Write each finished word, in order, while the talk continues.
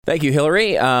Thank you,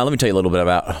 Hillary. Let me tell you a little bit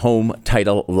about Home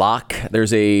Title Lock.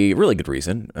 There's a really good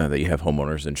reason that you have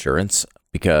homeowners insurance,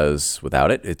 because without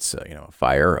it, it's a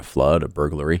fire, a flood, a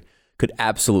burglary could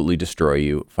absolutely destroy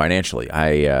you financially.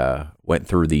 I went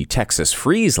through the Texas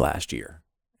freeze last year,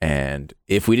 and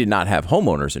if we did not have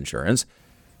homeowners insurance,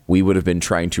 we would have been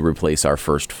trying to replace our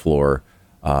first floor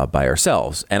by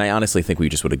ourselves. And I honestly think we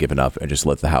just would have given up and just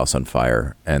lit the house on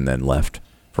fire and then left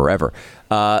forever.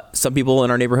 Some people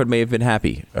in our neighborhood may have been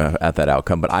happy at that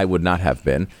outcome, but I would not have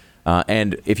been.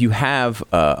 And if you have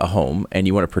a home and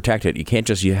you want to protect it, you can't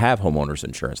just have homeowners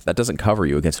insurance. That doesn't cover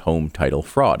you against home title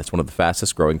fraud. It's one of the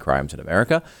fastest growing crimes in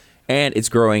America, and it's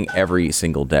growing every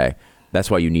single day.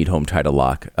 That's why you need Home Title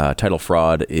Lock. Title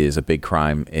fraud is a big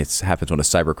crime. It happens when a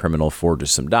cyber criminal forges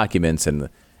some documents and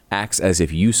acts as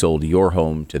if you sold your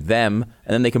home to them,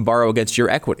 and then they can borrow against your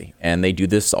equity. And they do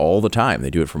this all the time. They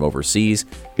do it from overseas.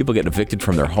 People get evicted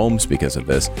from their homes because of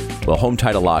this. Well, Home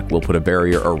Title Lock will put a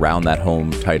barrier around that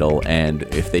home title, and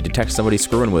if they detect somebody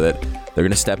screwing with it, they're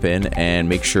going to step in and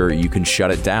make sure you can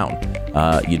shut it down.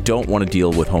 You don't want to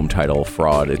deal with home title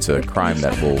fraud. It's a crime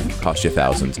that will cost you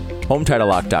thousands.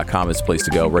 HometitleLock.com is the place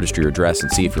to go. Register your address and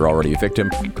see if you're already a victim.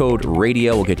 Code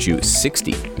RADIO will get you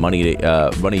 60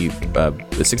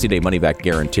 60-day money-back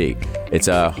guarantee. It's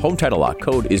a Home Title Lock.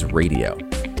 Code is RADIO.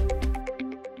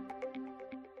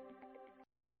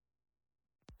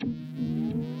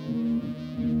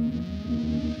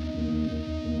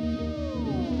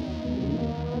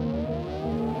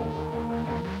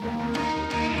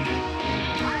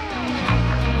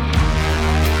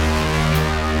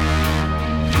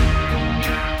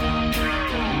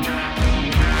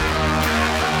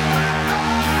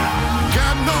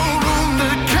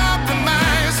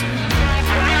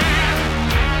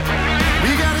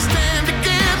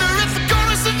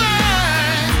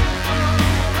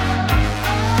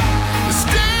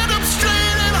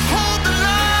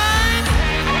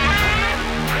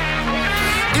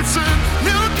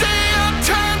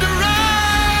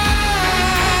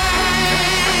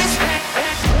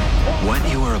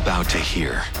 To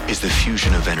hear is the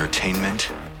fusion of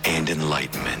entertainment and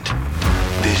enlightenment.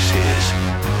 This is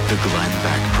the Glenn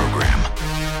Beck Program.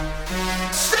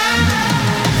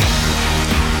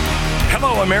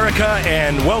 Hello, America,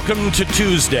 and welcome to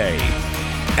Tuesday.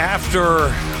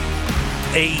 After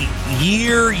a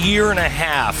year and a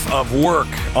half of work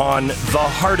on the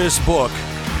hardest book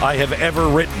I have ever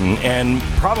written, and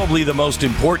probably the most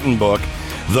important book,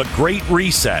 The Great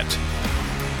Reset,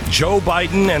 Joe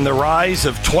Biden and the Rise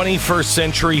of 21st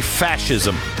Century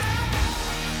Fascism.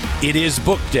 It is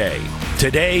book day.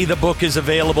 Today, the book is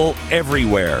available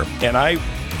everywhere. And I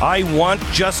want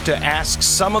just to ask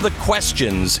some of the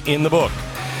questions in the book,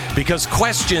 because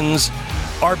questions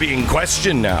are being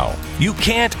questioned now. You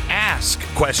can't ask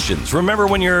questions. Remember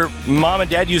when your mom and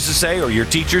dad used to say, or your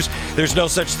teachers, there's no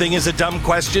such thing as a dumb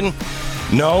question?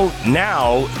 No,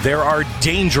 now there are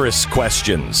dangerous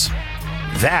questions.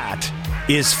 That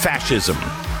is fascism.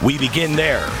 We begin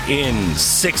there in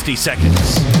 60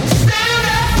 seconds.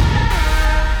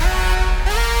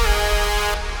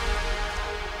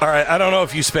 All right, I don't know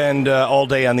if you spend all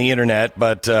day on the internet,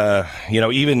 but,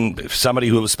 even somebody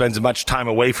who spends as much time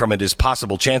away from it as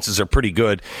possible, chances are pretty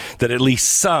good that at least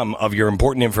some of your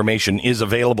important information is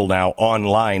available now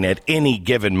online at any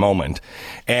given moment,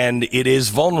 and it is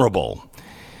vulnerable.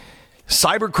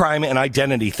 Cybercrime and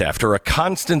identity theft are a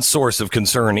constant source of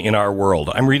concern in our world.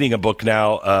 I'm reading a book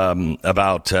now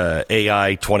about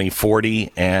AI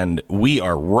 2040, and we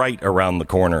are right around the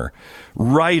corner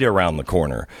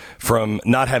from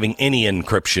not having any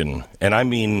encryption. And I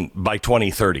mean by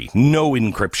 2030, no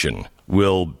encryption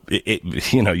will,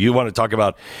 you want to talk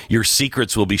about your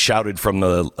secrets will be shouted from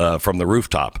the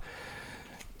rooftop.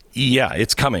 Yeah,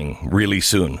 it's coming really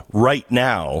soon. Right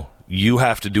now, you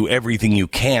have to do everything you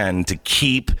can to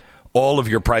keep all of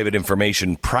your private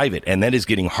information private, and that is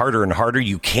getting harder and harder.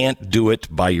 You can't do it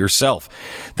by yourself.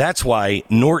 That's why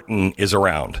Norton is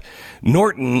around.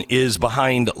 Norton is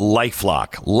behind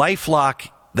LifeLock. LifeLock,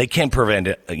 they can't prevent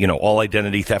it, all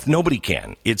identity theft. Nobody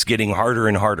can. It's getting harder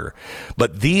and harder.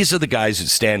 But these are the guys that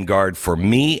stand guard for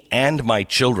me and my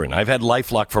children. I've had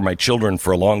LifeLock for my children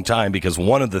for a long time, because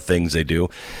one of the things they do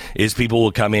is people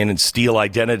will come in and steal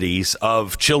identities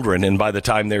of children, and by the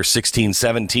time they're 16,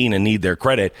 17 and need their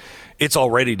credit, it's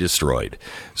already destroyed.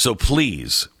 So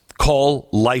please, call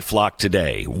LifeLock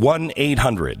today,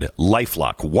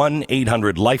 1-800-LifeLock,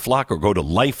 1-800-LifeLock, or go to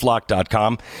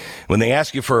lifelock.com. When they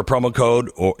ask you for a promo code,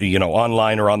 or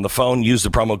online or on the phone, use the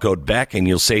promo code BECK and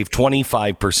you'll save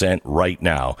 25% right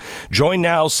now. Join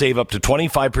now, save up to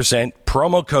 25%.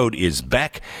 Promo code is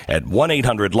BECK at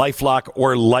 1-800-LifeLock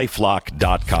or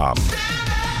lifelock.com.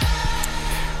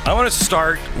 I want to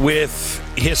start with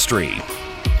history.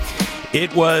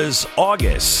 It was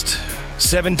August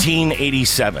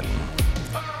 1787.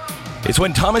 It's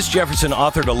when Thomas Jefferson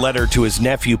authored a letter to his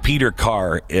nephew Peter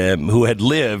Carr, who had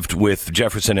lived with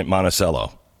Jefferson at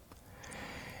Monticello.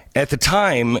 At the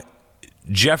time,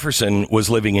 Jefferson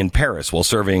was living in Paris while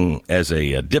serving as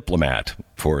a diplomat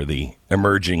for the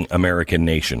emerging American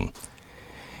nation.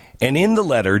 And in the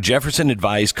letter, Jefferson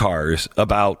advised Carr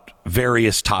about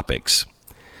various topics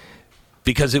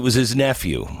because it was his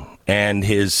nephew and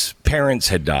his parents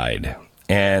had died.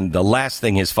 And the last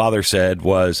thing his father said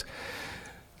was,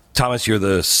 Thomas, you're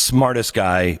the smartest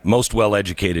guy, most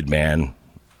well-educated man.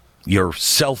 You're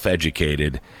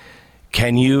self-educated.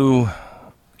 Can you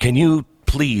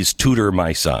please tutor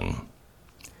my son?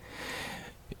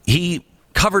 He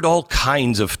covered all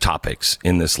kinds of topics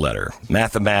in this letter.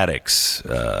 Mathematics,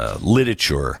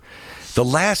 literature. The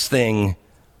last thing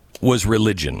was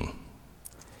religion.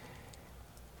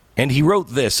 And he wrote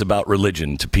this about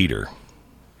religion to Peter.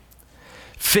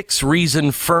 Fix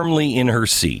reason firmly in her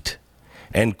seat,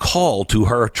 and call to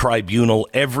her tribunal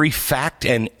every fact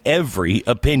and every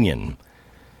opinion.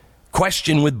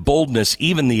 Question with boldness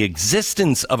even the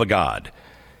existence of a God,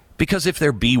 because if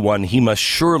there be one, he must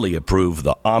surely approve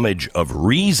the homage of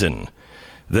reason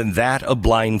than that of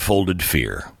blindfolded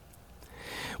fear.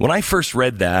 When I first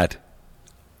read that,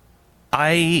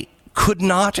 I could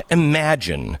not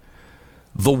imagine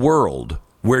the world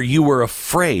where you were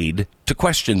afraid to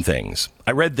question things.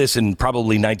 I read this in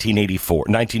probably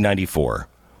 1994.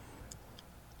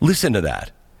 Listen to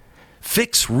that.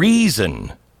 Fix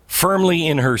reason firmly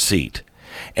in her seat,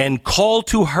 and call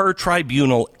to her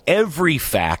tribunal every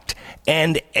fact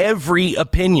and every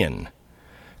opinion.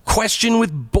 Question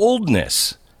with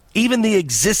boldness even the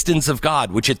existence of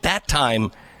God, which at that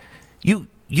time, you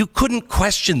couldn't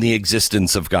question the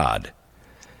existence of God.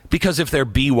 Because if there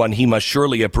be one, he must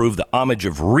surely approve the homage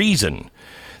of reason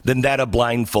than that of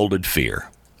blindfolded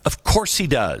fear. Of course he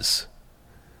does.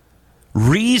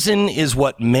 Reason is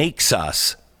what makes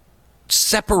us,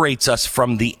 separates us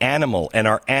from the animal and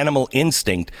our animal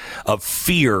instinct of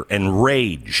fear and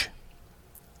rage.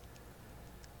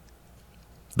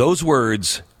 Those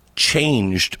words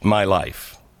changed my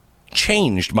life.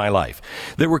 Changed my life.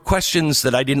 There were questions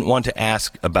that I didn't want to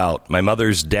ask about my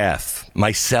mother's death,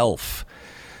 myself,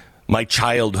 my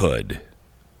childhood,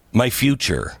 my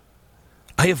future.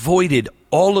 I avoided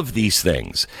all of these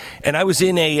things. And I was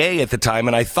in AA at the time,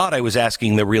 and I thought I was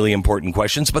asking the really important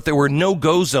questions, but there were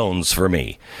no-go zones for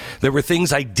me. There were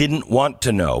things I didn't want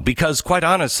to know, because, quite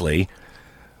honestly,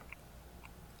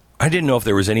 I didn't know if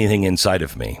there was anything inside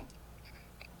of me.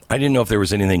 I didn't know if there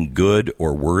was anything good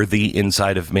or worthy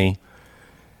inside of me.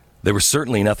 There was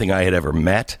certainly nothing I had ever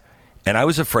met. And I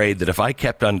was afraid that if I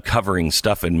kept uncovering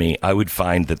stuff in me, I would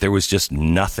find that there was just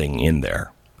nothing in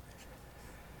there.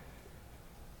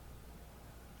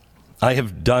 I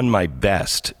have done my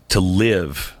best to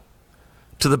live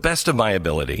to the best of my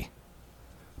ability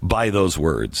by those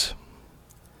words.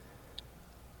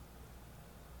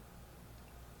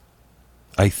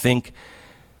 I think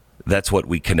that's what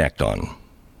we connect on.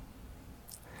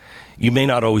 You may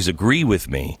not always agree with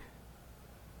me,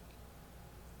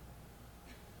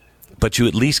 but you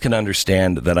at least can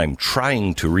understand that I'm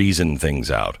trying to reason things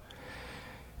out,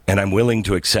 and I'm willing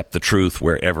to accept the truth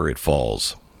wherever it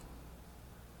falls.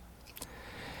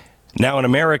 Now in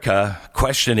America,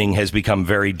 questioning has become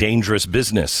very dangerous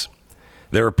business.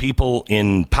 There are people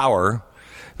in power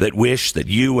that wish that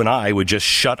you and I would just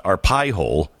shut our pie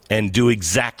hole and do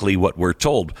exactly what we're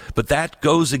told. But that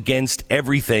goes against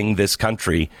everything this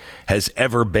country has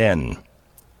ever been.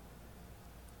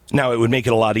 Now, it would make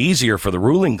it a lot easier for the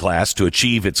ruling class to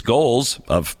achieve its goals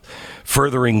of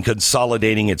furthering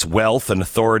consolidating its wealth and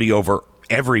authority over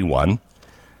everyone.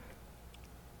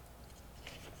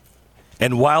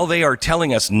 And while they are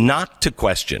telling us not to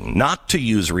question, not to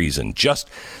use reason, just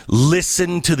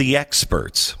listen to the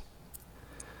experts,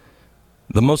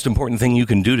 the most important thing you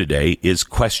can do today is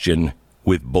question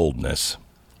with boldness.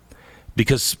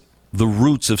 Because the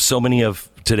roots of so many of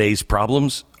today's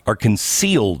problems are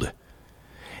concealed.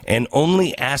 And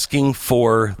only asking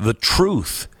for the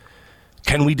truth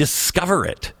can we discover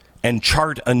it and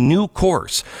chart a new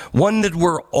course, one that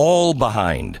we're all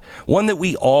behind, one that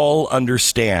we all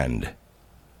understand.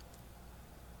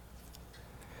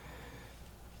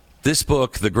 This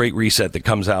book, The Great Reset, that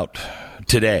comes out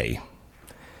today,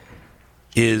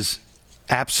 is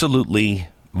absolutely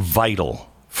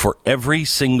vital for every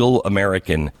single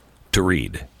American to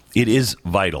read. It is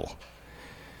vital.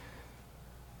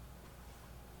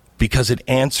 Because it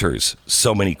answers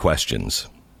so many questions.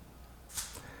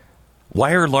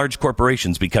 Why are large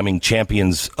corporations becoming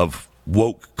champions of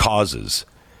woke causes?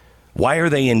 Why are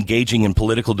they engaging in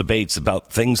political debates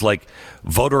about things like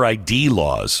voter ID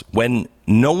laws when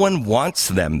no one wants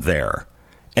them there?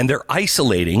 And they're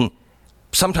isolating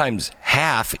sometimes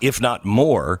half, if not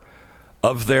more,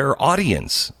 of their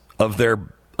audience, of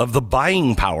the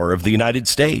buying power of the United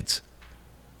States.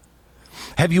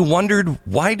 Have you wondered,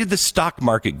 why did the stock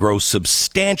market grow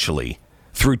substantially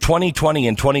through 2020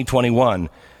 and 2021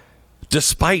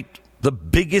 despite the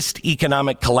biggest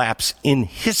economic collapse in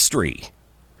history?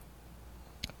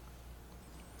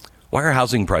 Why are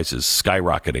housing prices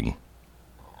skyrocketing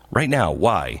right now?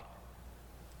 Why?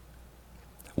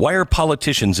 Why are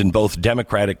politicians in both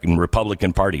Democratic and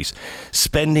Republican parties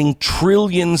spending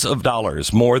trillions of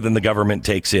dollars more than the government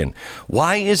takes in?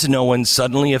 Why is no one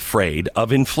suddenly afraid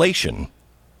of inflation?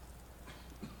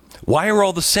 Why are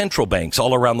all the central banks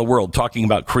all around the world talking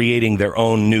about creating their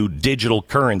own new digital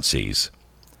currencies?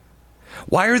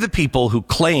 Why are the people who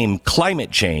claim climate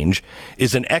change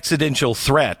is an existential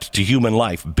threat to human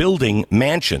life building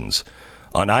mansions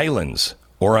on islands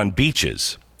or on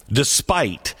beaches,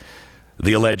 despite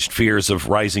the alleged fears of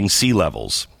rising sea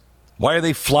levels? Why are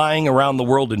they flying around the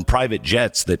world in private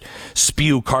jets that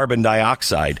spew carbon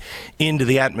dioxide into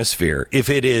the atmosphere if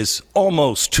it is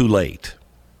almost too late?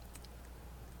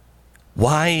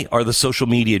 Why are the social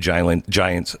media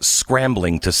giants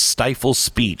scrambling to stifle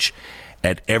speech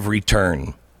at every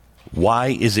turn? Why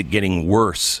is it getting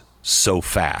worse so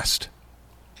fast?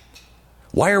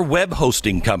 Why are web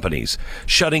hosting companies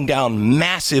shutting down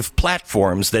massive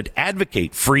platforms that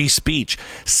advocate free speech,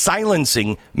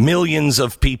 silencing millions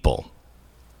of people?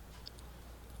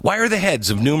 Why are the heads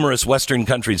of numerous Western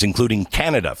countries, including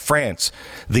Canada, France,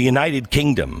 the United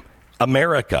Kingdom,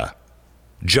 America,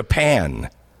 Japan,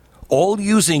 all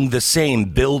using the same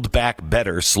Build Back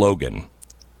Better slogan?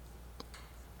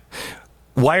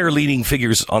 Why are leading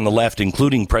figures on the left,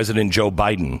 including President Joe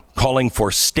Biden, calling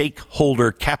for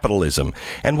stakeholder capitalism?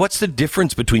 And what's the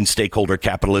difference between stakeholder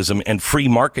capitalism and free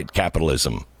market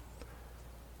capitalism?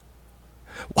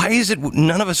 Why is it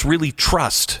none of us really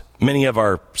trust many of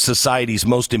our society's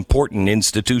most important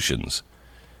institutions?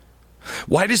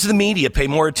 Why does the media pay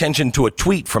more attention to a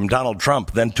tweet from Donald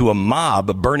Trump than to a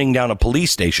mob burning down a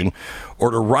police station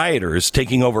or to rioters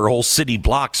taking over whole city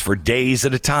blocks for days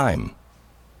at a time?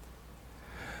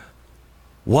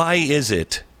 Why is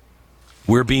it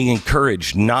we're being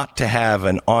encouraged not to have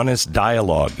an honest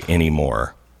dialogue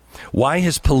anymore? Why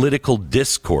has political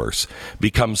discourse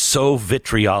become so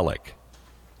vitriolic?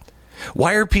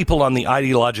 Why are people on the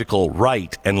ideological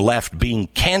right and left being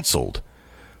canceled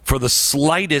for the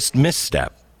slightest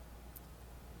misstep?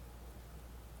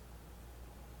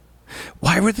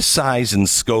 Why were the size and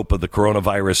scope of the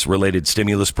coronavirus-related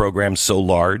stimulus programs so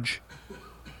large?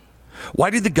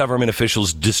 Why did the government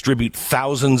officials distribute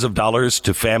thousands of dollars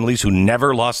to families who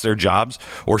never lost their jobs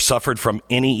or suffered from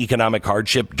any economic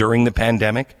hardship during the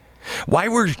pandemic? Why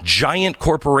were giant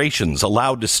corporations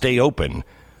allowed to stay open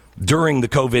during the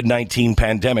COVID-19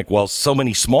 pandemic while so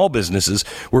many small businesses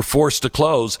were forced to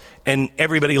close and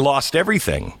everybody lost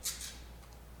everything?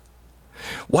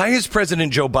 Why has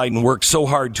President Joe Biden worked so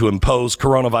hard to impose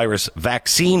coronavirus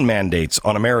vaccine mandates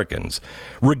on Americans,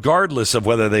 regardless of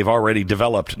whether they've already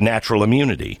developed natural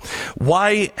immunity?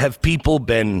 Why have people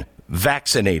been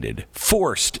vaccinated,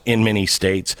 forced in many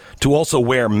states to also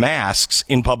wear masks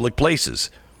in public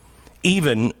places,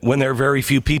 even when there are very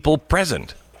few people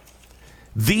present?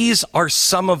 These are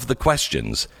some of the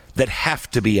questions that have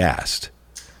to be asked.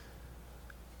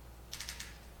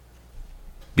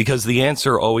 Because the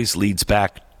answer always leads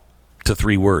back to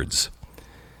three words: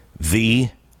 the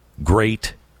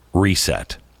Great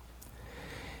Reset.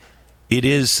 It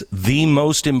is the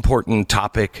most important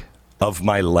topic of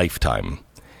my lifetime.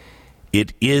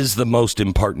 It is the most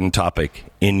important topic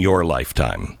in your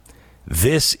lifetime.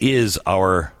 This is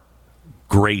our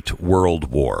great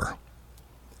world war.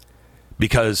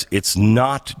 Because it's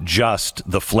not just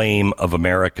the flame of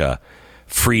America,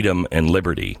 freedom and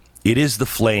liberty. It is the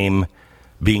flame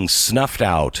being snuffed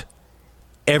out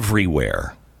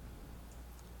everywhere.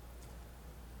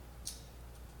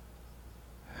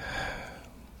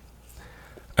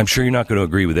 I'm sure you're not going to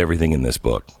agree with everything in this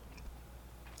book.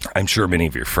 I'm sure many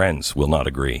of your friends will not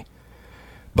agree.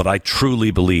 But I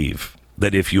truly believe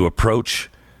that if you approach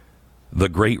the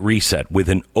Great Reset with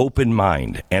an open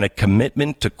mind and a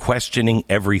commitment to questioning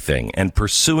everything and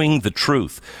pursuing the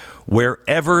truth,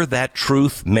 wherever that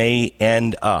truth may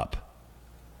end up,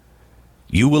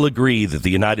 you will agree that the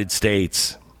United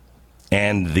States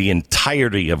and the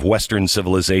entirety of Western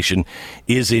civilization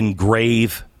is in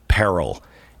grave peril,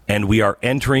 and we are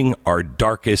entering our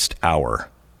darkest hour.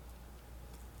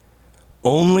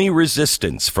 Only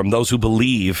resistance from those who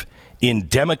believe in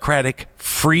democratic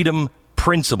freedom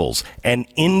principles and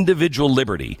individual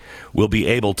liberty will be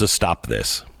able to stop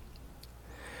this.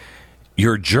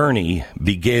 Your journey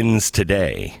begins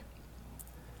today.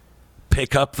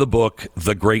 Pick up the book,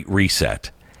 The Great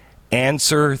Reset.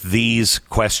 Answer these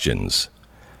questions.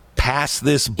 Pass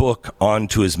this book on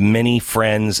to as many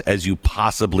friends as you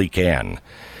possibly can.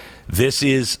 This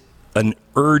is an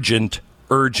urgent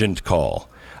call.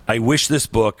 I wish this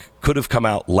book could have come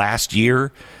out last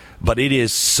year, but it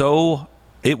was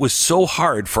so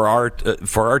hard for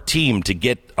our team to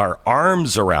get our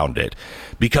arms around it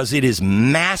because it is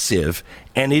massive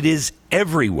and it is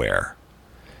everywhere.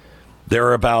 There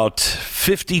are about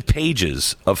 50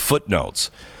 pages of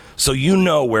footnotes, so you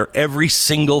know where every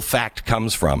single fact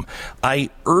comes from. I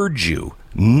urge you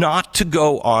not to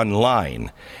go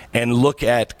online and look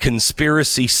at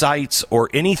conspiracy sites or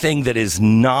anything that is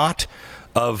not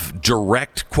of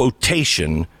direct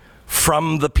quotation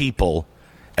from the people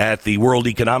at the World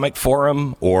Economic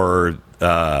Forum or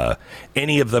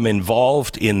any of them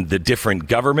involved in the different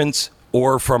governments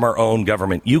or from our own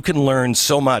government. You can learn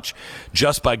so much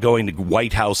just by going to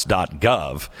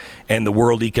whitehouse.gov and the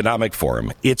World Economic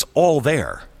Forum. It's all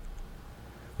there.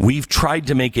 We've tried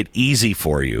to make it easy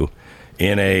for you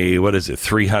in a,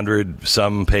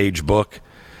 300-some page book.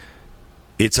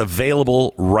 It's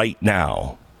available right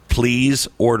now. Please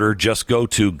order. Just go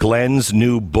to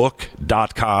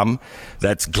glensnewbook.com.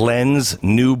 That's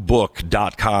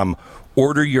glensnewbook.com.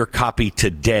 Order your copy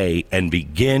today and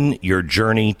begin your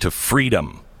journey to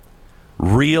freedom.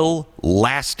 Real,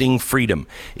 lasting freedom.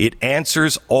 It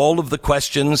answers all of the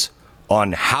questions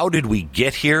on how did we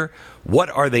get here? What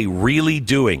are they really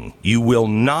doing? You will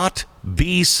not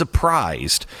be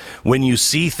surprised when you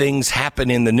see things happen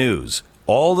in the news.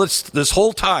 All this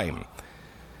whole time,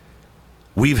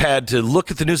 we've had to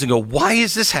look at the news and go, why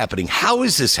is this happening? How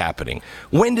is this happening?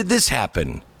 When did this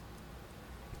happen?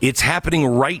 It's happening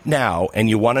right now, and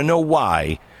you want to know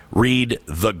why? Read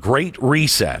The Great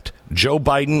Reset, Joe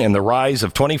Biden and the Rise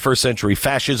of 21st Century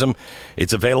Fascism.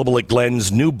 It's available at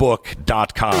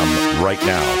glensnewbook.com right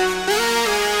now.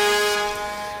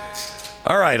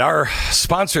 All right, our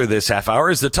sponsor this half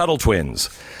hour is the Tuttle Twins.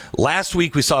 Last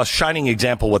week, we saw a shining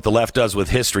example what the left does with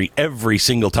history every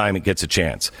single time it gets a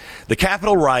chance. The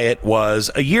Capitol riot was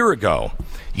a year ago.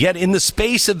 Yet in the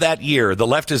space of that year, the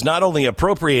left has not only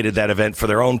appropriated that event for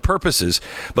their own purposes,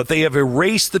 but they have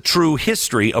erased the true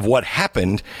history of what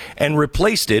happened and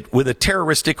replaced it with a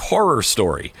terroristic horror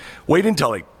story. Wait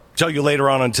until I tell you later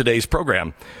on today's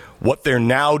program what they're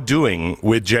now doing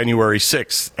with January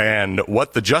 6th and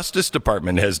what the Justice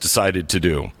Department has decided to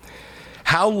do.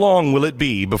 How long will it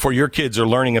be before your kids are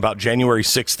learning about January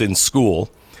 6th in school?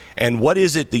 And what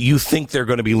is it that you think they're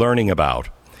going to be learning about?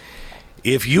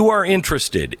 If you are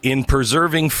interested in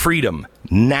preserving freedom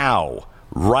now,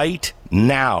 right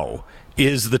now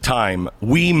is the time.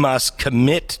 We must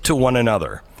commit to one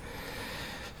another.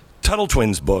 Tuttle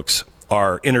Twins books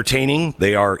are entertaining.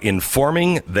 They are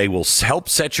informing. They will help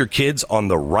set your kids on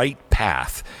the right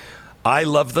path. I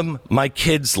love them. My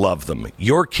kids love them.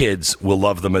 Your kids will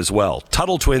love them as well.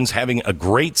 Tuttle Twins having a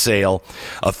great sale,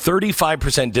 a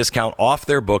 35% discount off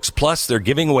their books, plus they're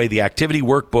giving away the activity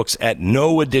workbooks at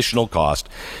no additional cost.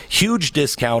 Huge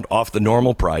discount off the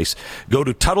normal price. Go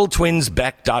to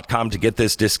TuttleTwinsBeck.com to get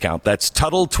this discount. That's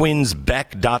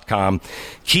TuttleTwinsBeck.com.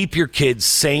 Keep your kids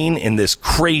sane in this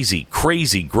crazy,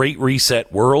 crazy Great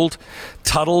Reset world.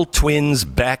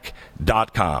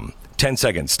 TuttleTwinsBeck.com. 10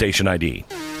 seconds, station ID.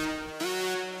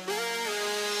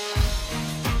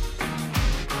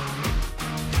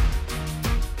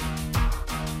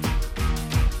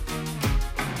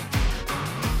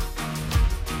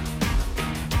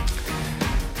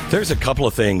 There's a couple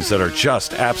of things that are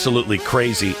just absolutely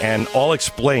crazy and all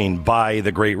explained by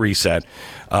the Great Reset.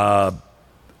 The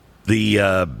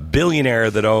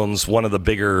billionaire that owns one of the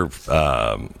bigger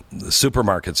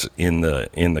supermarkets in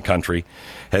the country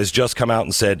has just come out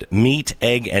and said meat,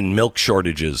 egg, and milk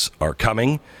shortages are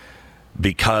coming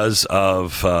because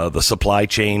of the supply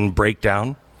chain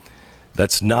breakdown.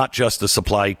 That's not just a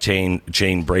supply chain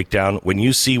breakdown. When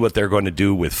you see what they're going to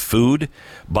do with food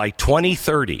by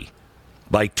 2030,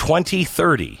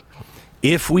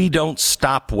 if we don't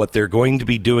stop what they're going to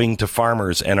be doing to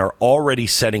farmers and are already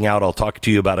setting out, I'll talk to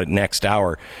you about it next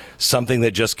hour, something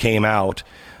that just came out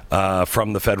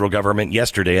from the federal government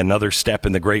yesterday, another step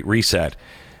in the Great Reset.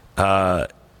 The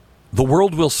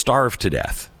world will starve to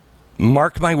death.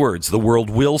 Mark my words, the world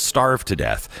will starve to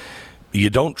death. You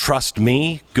don't trust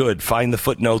me? Good. Find the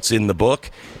footnotes in the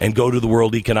book and go to the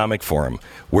World Economic Forum,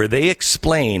 where they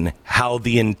explain how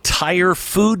the entire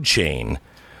food chain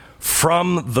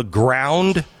from the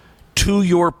ground to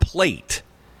your plate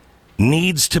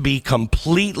needs to be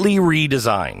completely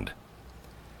redesigned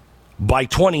by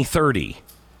 2030.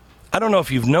 I don't know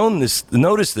if you've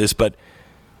noticed this, but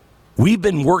we've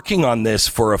been working on this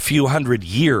for a few hundred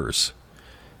years.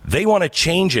 They want to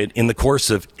change it in the course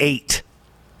of 8.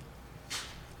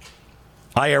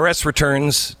 IRS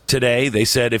returns today. They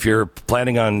said if you're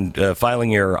planning on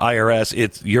filing your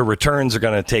IRS, your returns are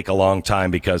going to take a long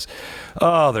time because,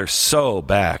 they're so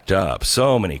backed up.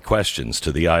 So many questions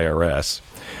to the IRS.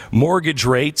 Mortgage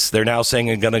rates, they're now saying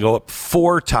are going to go up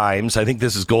 4 times. I think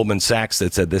this is Goldman Sachs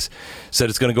that said this, said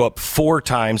it's going to go up 4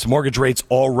 times. Mortgage rates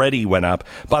already went up.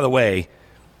 By the way,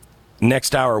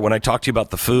 next hour when I talk to you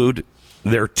about the food,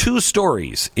 there are 2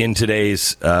 stories in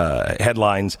today's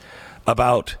headlines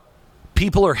about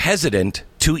people are hesitant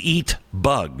to eat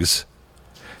bugs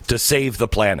to save the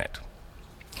planet.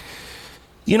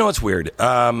 You know, it's weird.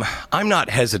 I'm not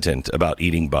hesitant about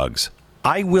eating bugs.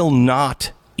 I will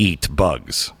not eat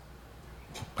bugs.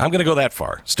 I'm going to go that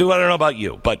far. Stu, I don't know about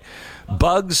you, but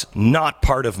bugs, not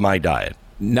part of my diet.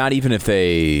 Not even if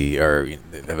they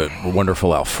have a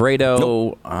wonderful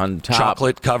Alfredo on top?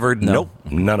 Chocolate covered? No. Nope.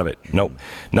 None of it. Nope.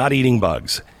 Not eating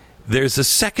bugs. There's a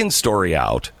second story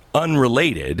out,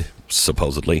 unrelated,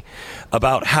 supposedly,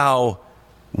 about how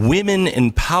women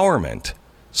empowerment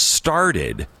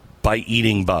started by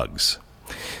eating bugs.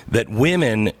 That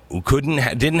women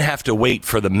didn't have to wait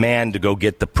for the man to go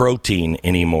get the protein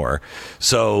anymore.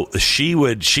 So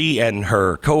she and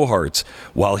her cohorts,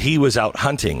 while he was out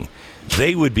hunting,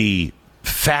 they would be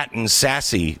fat and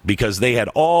sassy because they had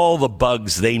all the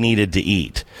bugs they needed to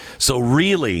eat. So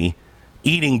really,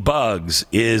 eating bugs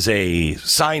is a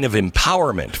sign of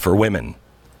empowerment for women.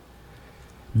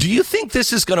 Do you think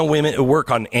this is going to work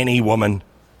on any woman?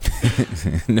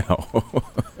 No.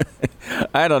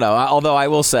 I don't know. Although I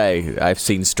will say I've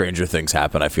seen stranger things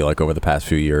happen, I feel like, over the past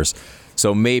few years.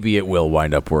 So maybe it will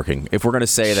wind up working. If we're going to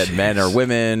say that men are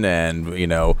women and,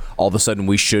 all of a sudden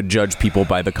we should judge people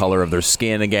by the color of their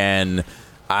skin again,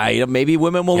 maybe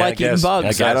women will eating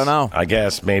bugs. I don't know. I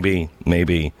guess maybe.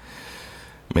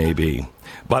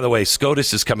 By the way,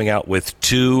 SCOTUS is coming out with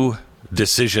 2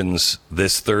 decisions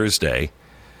this Thursday.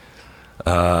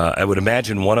 I would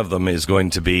imagine one of them is going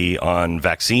to be on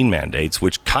vaccine mandates,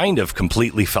 which kind of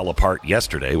completely fell apart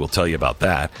yesterday. We'll tell you about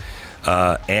that.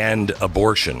 And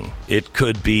abortion. It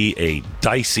could be a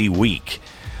dicey week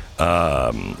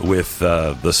with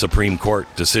the Supreme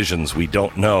Court decisions. We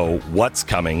don't know what's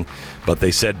coming, but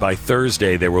they said by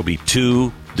Thursday there will be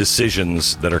 2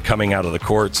 decisions that are coming out of the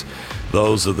courts.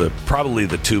 Those are probably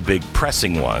the 2 big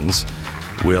pressing ones.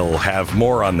 We'll have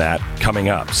more on that coming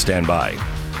up. Stand by.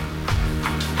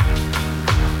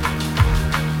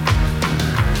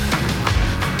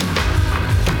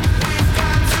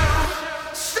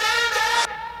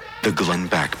 The Glenn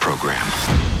Beck Program.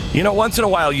 Once in a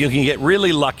while you can get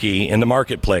really lucky in the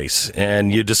marketplace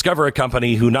and you discover a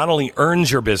company who not only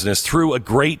earns your business through a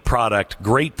great product,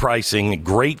 great pricing,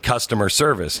 great customer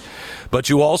service, but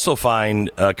you also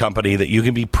find a company that you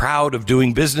can be proud of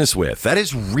doing business with. That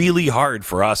is really hard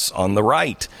for us on the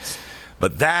right.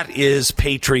 But that is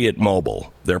Patriot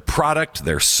Mobile. Their product,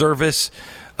 their service,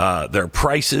 their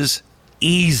prices,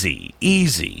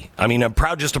 easy. I mean, I'm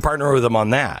proud just to partner with them on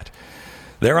that.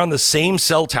 They're on the same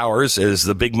cell towers as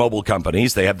the big mobile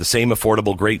companies. They have the same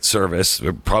affordable, great service.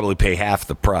 They probably pay half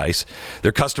the price.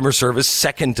 Their customer service,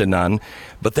 second to none.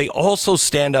 But they also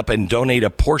stand up and donate a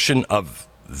portion of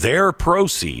their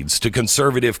proceeds to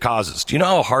conservative causes. Do you know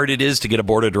how hard it is to get a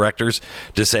board of directors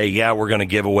to say, yeah, we're going to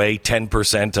give away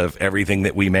 10% of everything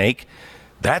that we make?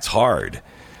 That's hard.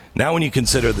 Now, when you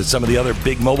consider that some of the other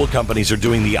big mobile companies are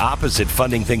doing the opposite,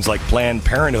 funding things like Planned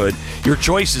Parenthood, your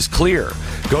choice is clear.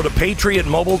 Go to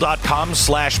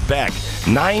patriotmobile.com/Beck.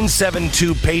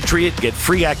 972-PATRIOT. Get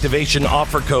free activation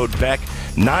offer code Beck.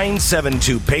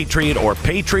 972-PATRIOT or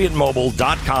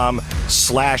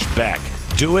patriotmobile.com/Beck.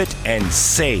 Do it and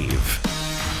save.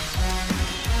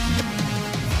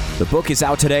 The book is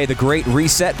out today, The Great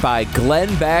Reset by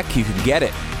Glenn Beck. You can get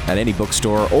it at any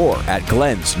bookstore or at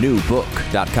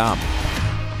glensnewbook.com.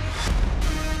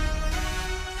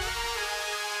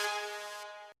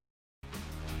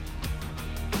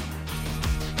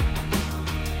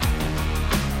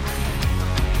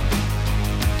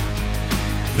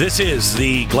 This is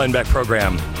the Glenn Beck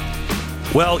Program.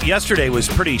 Well, yesterday was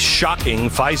pretty shocking.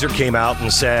 Pfizer came out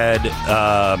and said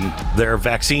their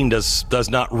vaccine does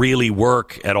not really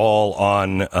work at all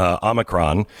on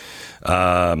Omicron.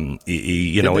 Did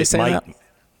they say that?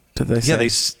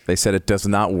 They said it does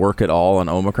not work at all on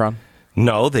Omicron?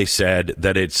 No, they said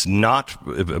that it's not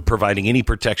providing any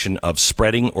protection of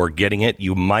spreading or getting it.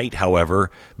 You might,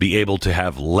 however, be able to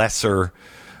have lesser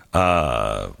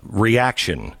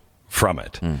reaction from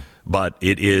it. But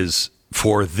it is,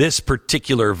 for this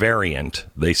particular variant,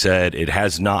 they said it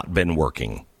has not been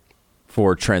working.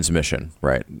 For transmission,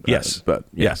 right? Yes. But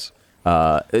yeah. Yes.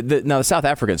 Now, the South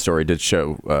African story did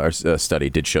show, study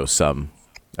did show some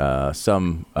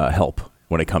help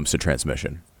when it comes to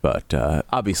transmission. But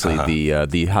obviously,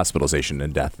 the hospitalization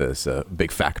and death is a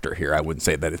big factor here. I wouldn't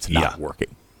say that it's not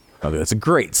working. I mean, that's a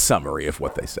great summary of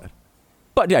what they said.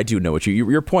 But yeah, I do know what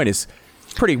your point is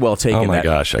pretty well taken. Oh my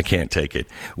gosh, I can't take it.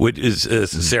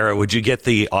 Sarah, would you get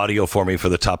the audio for me for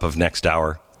the top of next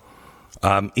hour?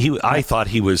 I thought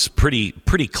he was pretty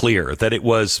clear that it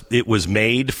was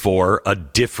made for a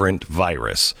different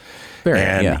virus.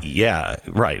 Variant,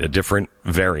 a different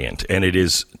variant, and it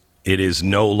is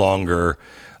no longer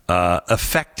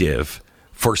effective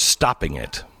for stopping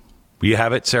it. You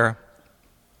have it, Sarah?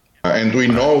 And we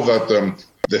know that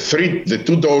the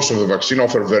 2 doses of the vaccine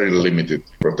offer very limited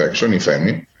protection, if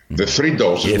any. The 3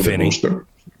 doses of the booster,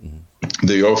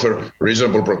 they offer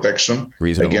reasonable protection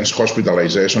against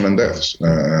hospitalization and deaths.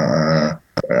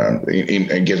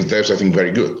 Against deaths, I think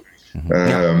very good.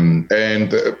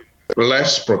 And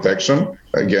less protection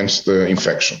against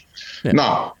infection. Yeah.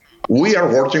 Now, we are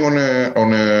working on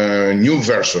a new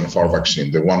version of our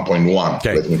vaccine, the 1.1.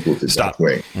 Okay. Let me put it that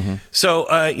way. So,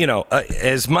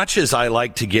 as much as I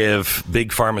like to give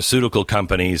big pharmaceutical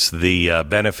companies the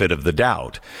benefit of the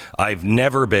doubt, I've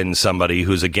never been somebody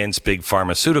who's against big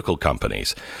pharmaceutical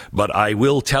companies. But I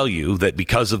will tell you that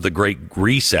because of the Great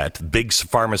Reset, big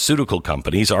pharmaceutical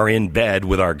companies are in bed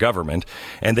with our government,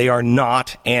 and they are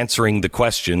not answering the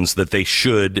questions that they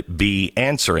should be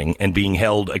answering and being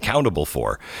held accountable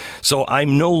for. So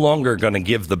I'm no longer going to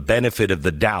give the benefit of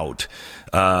the doubt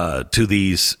to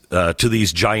these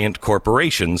giant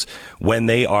corporations when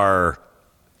they are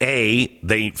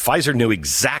Pfizer knew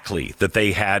exactly that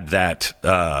they had that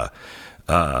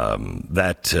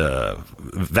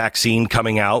vaccine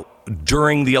coming out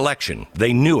during the election.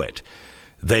 They knew it.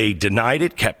 They denied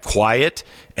it, kept quiet,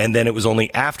 and then it was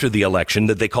only after the election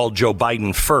that they called Joe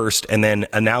Biden first and then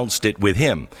announced it with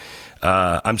him.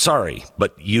 I'm sorry,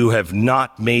 but you have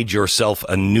not made yourself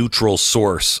a neutral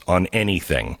source on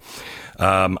anything.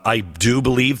 I do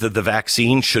believe that the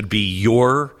vaccine should be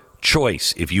your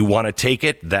choice. If you want to take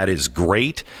it, that is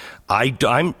great. I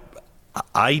don't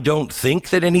think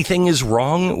that anything is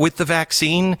wrong with the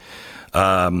vaccine.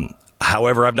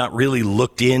 However, I've not really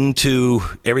looked into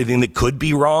everything that could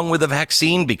be wrong with the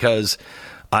vaccine because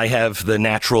I have the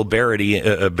natural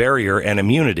barrier and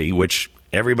immunity, which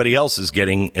everybody else is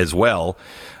getting as well,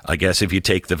 I guess, if you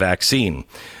take the vaccine.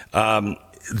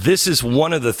 This is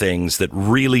one of the things that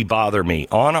really bother me.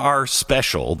 On our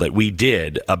special that we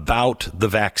did about the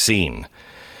vaccine,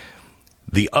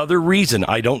 the other reason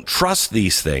I don't trust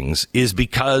these things is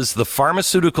because the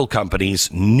pharmaceutical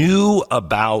companies knew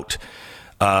about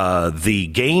the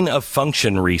gain of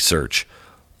function research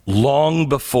long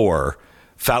before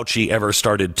Fauci ever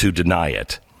started to deny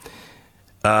it.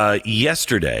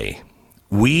 Yesterday,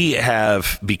 we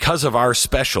have, because of our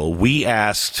special, we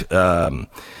asked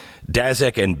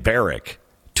Daszak and Barrick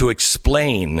to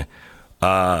explain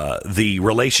the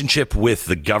relationship with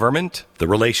the government, the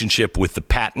relationship with the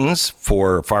patents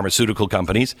for pharmaceutical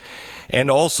companies, and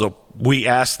also we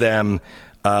asked them,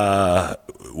 why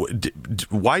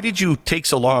did you take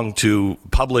so long to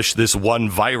publish this one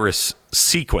virus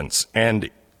sequence, and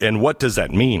what does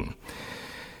that mean?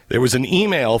 There was an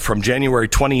email from January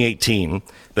 2018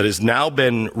 that has now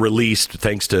been released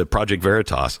thanks to Project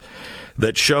Veritas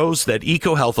that shows that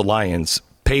EcoHealth Alliance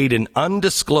paid an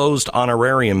undisclosed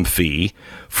honorarium fee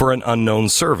for an unknown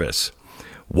service.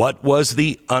 What was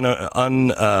the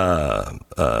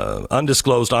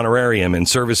undisclosed honorarium and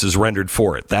services rendered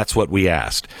for it? That's what we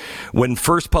asked. When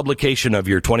first publication of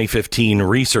your 2015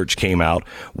 research came out,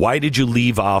 why did you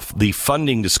leave off the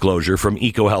funding disclosure from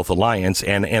EcoHealth Alliance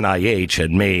and NIH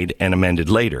had made and amended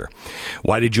later?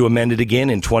 Why did you amend it again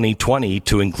in 2020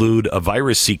 to include a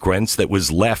virus sequence that was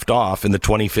left off in the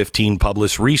 2015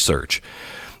 published research?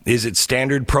 Is it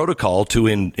standard protocol to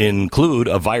include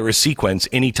a virus sequence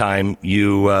anytime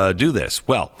you do this?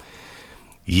 Well,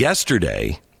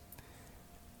 yesterday,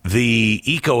 the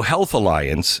EcoHealth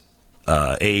Alliance,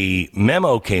 a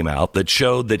memo came out that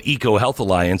showed that EcoHealth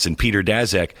Alliance and Peter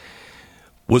Daszak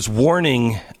was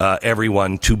warning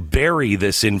everyone to bury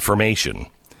this information.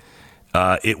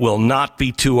 It will not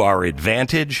be to our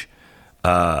advantage,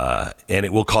 and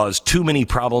it will cause too many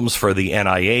problems for the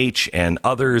NIH and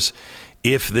others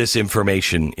if this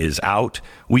information is out.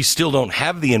 We still don't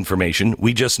have the information.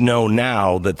 We just know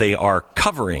now that they are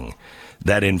covering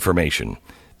that information.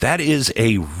 That is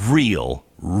a real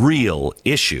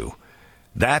issue.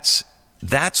 That's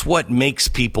what makes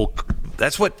people,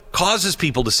 that's what causes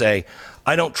people to say,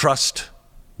 I don't trust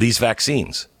these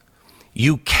vaccines.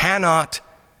 You cannot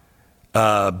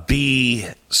be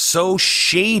so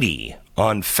shady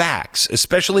on facts,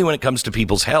 especially when it comes to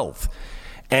people's health,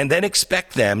 and then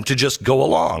expect them to just go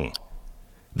along.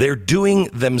 They're doing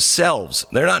themselves.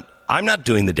 I'm not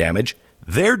doing the damage.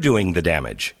 They're doing the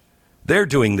damage. They're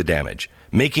doing the damage,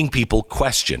 making people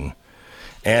question.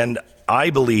 And I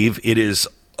believe it is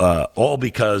all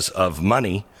because of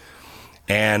money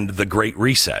and the Great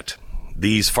Reset.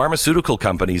 These pharmaceutical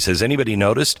companies, has anybody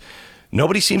noticed?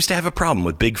 Nobody seems to have a problem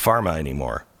with Big Pharma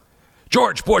anymore.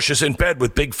 George Bush is in bed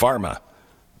with Big Pharma.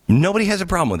 Nobody has a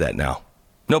problem with that now.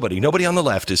 Nobody on the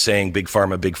left is saying Big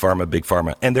Pharma, Big Pharma, Big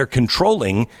Pharma. And they're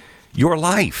controlling your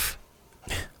life.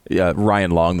 Yeah,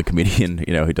 Ryan Long, the comedian,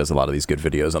 who does a lot of these good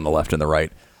videos on the left and the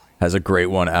right, has a great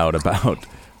one out about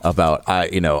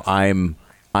I'm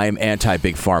anti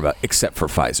Big Pharma except for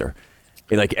Pfizer.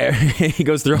 He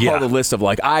goes through all the list of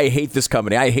I hate this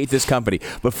company,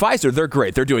 but Pfizer, they're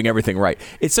great, they're doing everything right.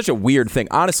 It's such a weird thing,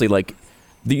 honestly.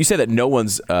 You say that no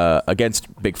one's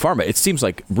against Big Pharma. It seems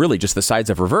like really just the sides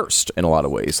have reversed in a lot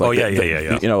of ways. A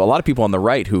lot of people on the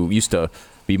right who used to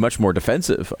be much more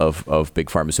defensive of big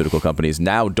pharmaceutical companies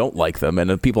now don't like them, and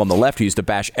the people on the left who used to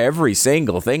bash every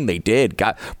single thing they did,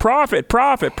 got profit,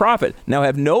 now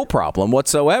have no problem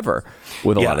whatsoever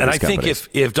with a lot of these companies. And I think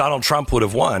if Donald Trump would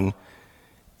have won,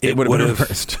 it would have been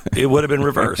reversed. It would have been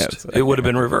reversed. It would have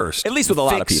been reversed. At least with a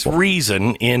lot of people.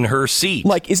 Reason in her seat.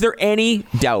 Is there any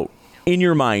doubt in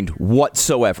your mind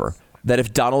whatsoever that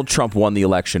if Donald Trump won the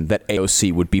election, that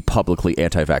AOC would be publicly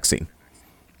anti-vaccine?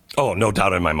 Oh, no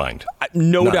doubt in my mind.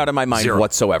 No doubt in my mind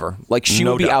whatsoever. She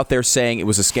would be out there saying it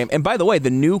was a scam. And by the way, the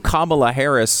new Kamala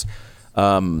Harris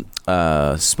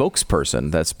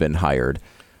spokesperson that's been hired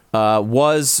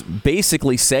was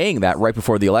basically saying that right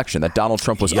before the election, that Donald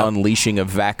Trump was unleashing a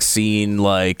vaccine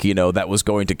that was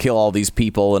going to kill all these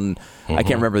people. And I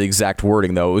can't remember the exact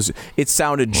wording, though. It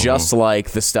sounded just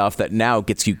like the stuff that now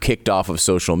gets you kicked off of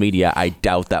social media. I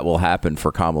doubt that will happen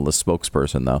for Kamala's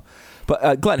spokesperson, though.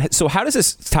 But Glenn, so how does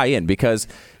this tie in? Because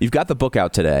you've got the book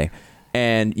out today,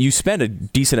 and you spend a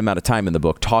decent amount of time in the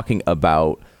book talking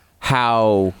about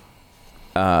how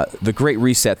the Great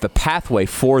Reset, the pathway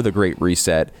for the Great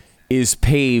Reset, is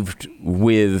paved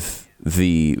with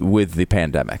the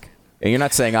pandemic. And you're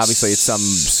not saying obviously it's some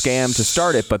scam to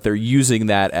start it, but they're using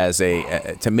that as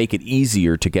to make it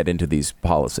easier to get into these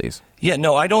policies. Yeah,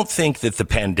 no, I don't think that the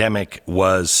pandemic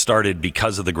was started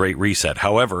because of the Great Reset.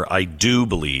 However, I do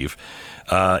believe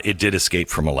it did escape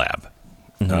from a lab.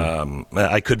 Mm-hmm.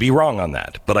 I could be wrong on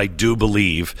that, but I do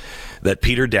believe that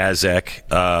Peter Daszak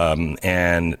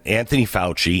and Anthony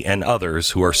Fauci and others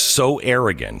who are so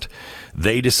arrogant,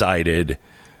 they decided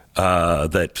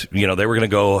that they were going to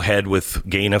go ahead with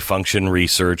gain of function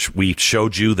research. We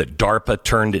showed you that DARPA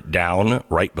turned it down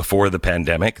right before the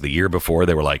pandemic. The year before,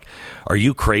 they were like, "Are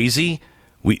you crazy?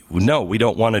 We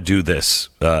don't want to do this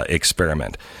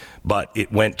experiment." But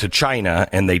it went to China,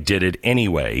 and they did it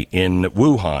anyway in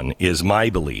Wuhan, is my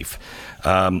belief.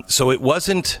 So it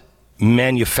wasn't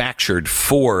manufactured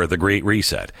for the Great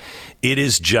Reset. It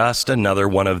is just another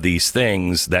one of these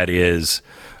things that is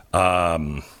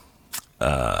helps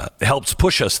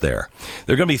push us there.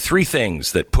 There are going to be three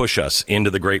things that push us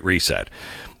into the Great Reset.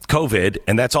 COVID,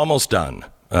 and that's almost done.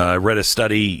 I read a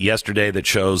study yesterday that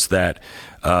shows that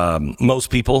most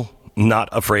people not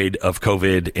afraid of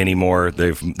COVID anymore.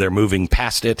 They're moving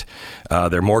past it.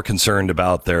 They're more concerned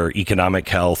about their economic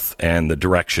health and the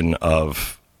direction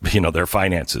of their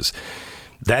finances.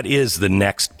 That is the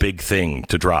next big thing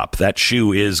to drop. That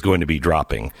shoe is going to be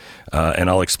dropping. And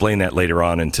I'll explain that later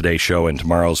on in today's show and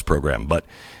tomorrow's program. But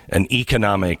an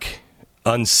economic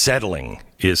unsettling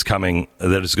is coming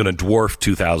that is going to dwarf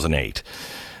 2008.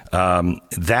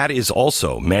 That is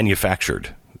also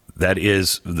manufactured. That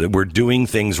is, we're doing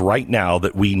things right now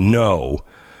that we know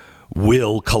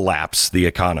will collapse the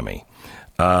economy.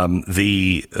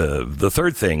 The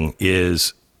third thing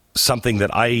is something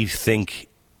that I think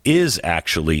is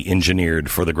actually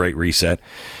engineered for the Great Reset,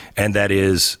 and that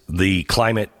is the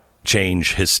climate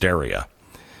change hysteria.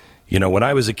 When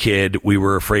I was a kid, we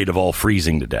were afraid of all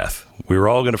freezing to death. We were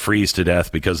all going to freeze to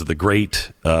death because of the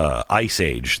great ice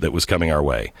age that was coming our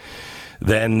way.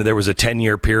 Then there was a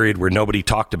 10-year period where nobody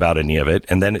talked about any of it,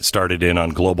 and then it started in on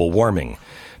global warming.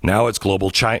 Now it's global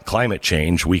climate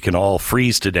change. We can all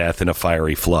freeze to death in a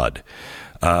fiery flood.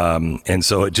 And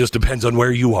so it just depends on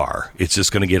where you are. It's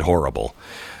just going to get horrible.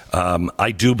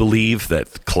 I do believe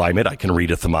that climate, I can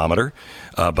read a thermometer,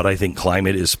 but I think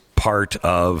climate is part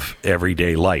of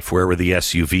everyday life. Where were the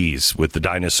SUVs with the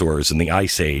dinosaurs and the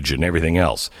Ice Age and everything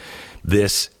else?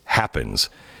 This happens.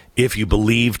 If you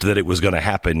believed that it was going to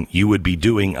happen, you would be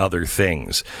doing other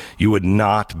things. You would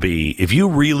not be, if you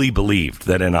really believed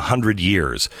that in 100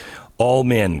 years, all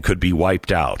men could be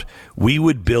wiped out, we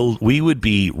would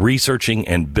be researching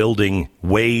and building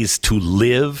ways to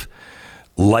live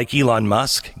like Elon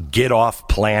Musk, get off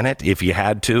planet if you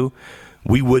had to.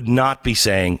 We would not be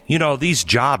saying, these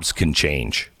jobs can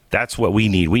change. That's what we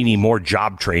need. We need more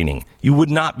job training. You would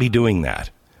not be doing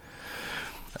that.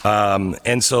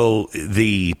 And so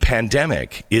the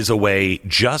pandemic is a way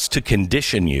just to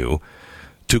condition you,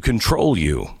 to control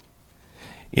you.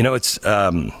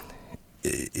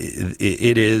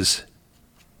 It is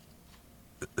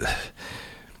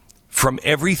from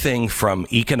everything from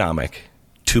economic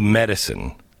to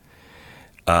medicine,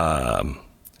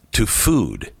 to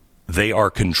food, they are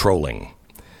controlling.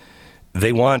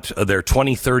 They want their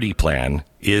 2030 plan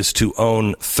is to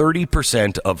own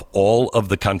 30% of all of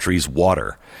the country's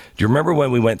water. Do you remember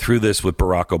when we went through this with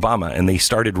Barack Obama and they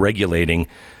started regulating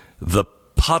the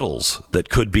puddles that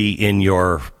could be in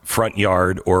your front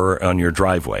yard or on your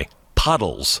driveway?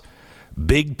 Puddles,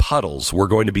 big puddles were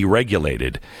going to be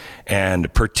regulated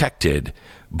and protected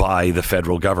by the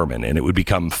federal government, and it would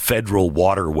become federal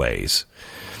waterways.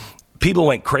 People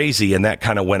went crazy and that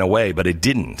kind of went away, but it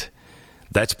didn't.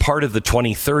 That's part of the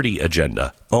 2030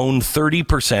 agenda. Own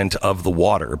 30% of the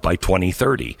water by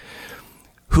 2030.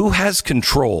 Who has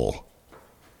control?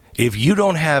 If you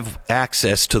don't have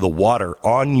access to the water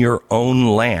on your own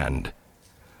land,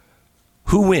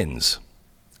 who wins?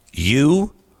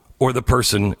 You or the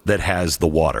person that has the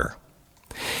water?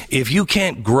 If you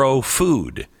can't grow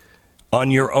food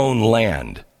on your own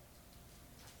land,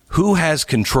 who has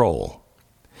control?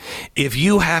 If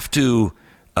you have to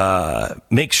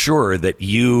make sure that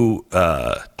you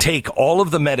take all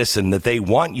of the medicine that they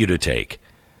want you to take,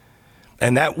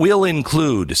 and that will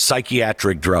include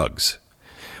psychiatric drugs,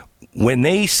 when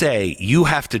they say you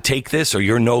have to take this or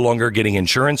you're no longer getting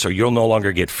insurance or you'll no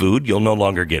longer get food, you'll no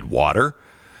longer get water,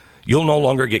 you'll no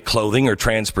longer get clothing or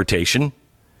transportation,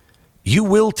 you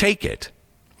will take it.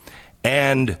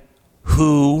 And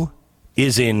who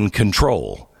is in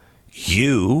control?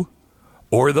 You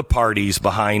or the parties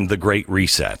behind the Great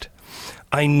Reset?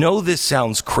 I know this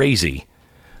sounds crazy,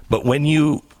 but when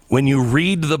you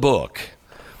read the book,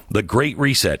 The Great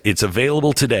Reset, it's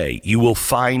available today, you will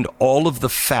find all of the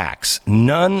facts,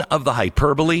 none of the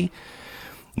hyperbole,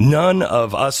 none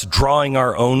of us drawing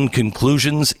our own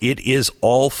conclusions. It is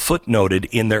all footnoted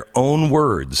in their own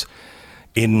words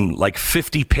in like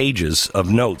 50 pages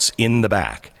of notes in the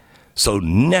back. So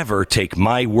never take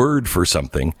my word for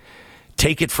something.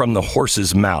 Take it from the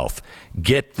horse's mouth.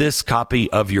 Get this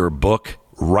copy of your book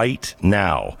right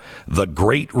now. The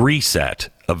Great Reset,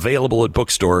 available at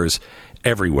bookstores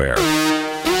everywhere.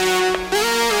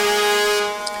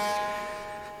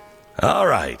 All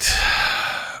right.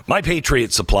 My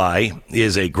Patriot Supply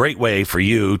is a great way for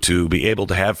you to be able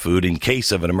to have food in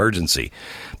case of an emergency.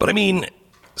 But I mean,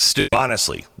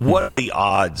 honestly, what are the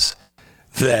odds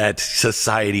that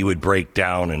society would break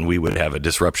down and we would have a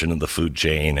disruption of the food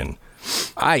chain? And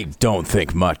I don't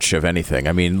think much of anything.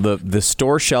 I mean, the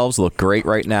store shelves look great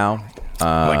right now.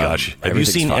 Oh my gosh. Have you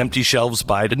seen empty shelves,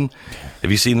 Biden?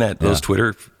 Have you seen that? Those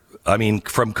Twitter? I mean,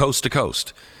 from coast to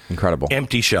coast. Incredible.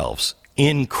 Empty shelves.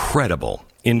 Incredible.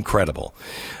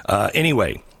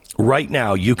 Anyway, right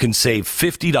now you can save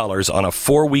 $50 on a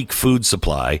 4-week food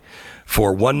supply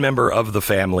for one member of the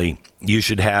family.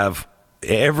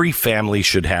 Every family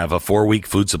should have a 4-week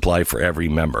food supply for every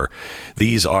member.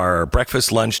 These are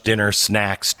breakfast, lunch, dinner,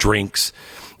 snacks, drinks.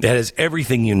 That is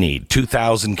everything you need.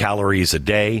 2,000 calories a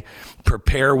day.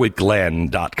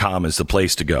 Preparewithglenn.com is the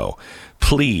place to go.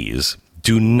 Please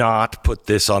do not put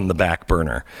this on the back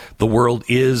burner. The world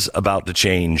is about to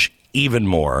change even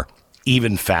more,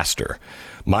 even faster.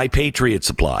 My Patriot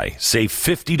Supply. Save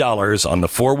 $50 on the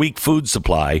 4-week food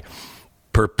supply.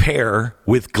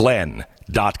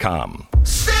 Preparewithglenn.com.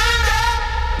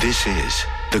 This is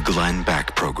the Glenn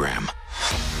Beck Program.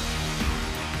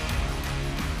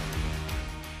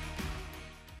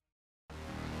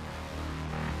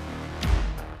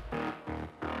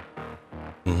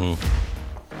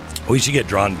 We should get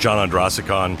John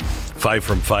Ondrasik on, Five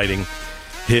from Fighting.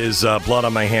 His Blood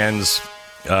on My Hands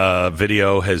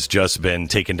video has just been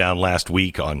taken down last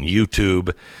week on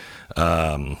YouTube.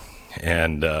 And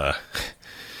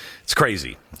it's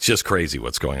crazy. It's just crazy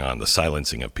what's going on, the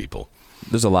silencing of people.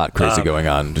 There's a lot crazy going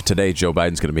on. Today, Joe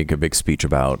Biden's going to make a big speech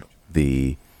about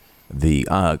the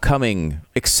coming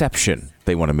exception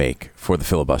they want to make for the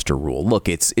filibuster rule. Look,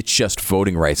 it's just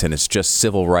voting rights and it's just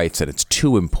civil rights, and it's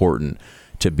too important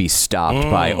to be stopped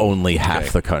by only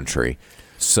half the country.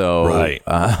 So,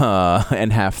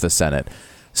 and half the Senate.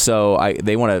 So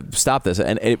they want to stop this.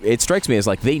 And it strikes me as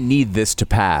like they need this to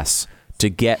pass to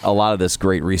get a lot of this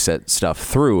Great Reset stuff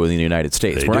through in the United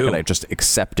States. We're not going to just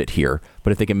accept it here.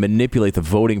 But if they can manipulate the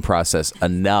voting process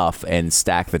enough and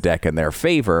stack the deck in their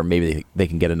favor, maybe they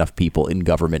can get enough people in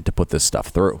government to put this stuff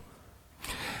through.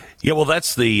 Yeah, well,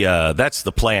 that's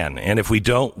the plan. And if we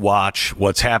don't watch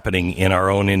what's happening in our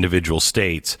own individual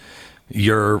states,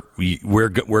 we're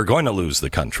going to lose the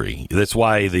country. That's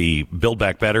why the Build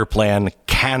Back Better plan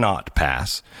cannot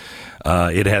pass.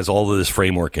 It has all of this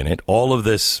framework in it. All of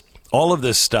this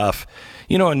stuff.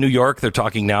 You know, in New York, they're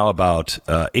talking now about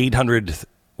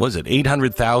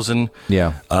 800,000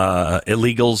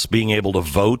 illegals being able to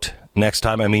vote next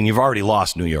time. I mean, you've already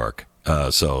lost New York.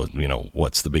 So, you know,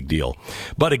 what's the big deal?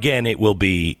 But again, it will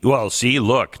be, well, see,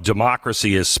 look,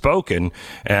 democracy is spoken,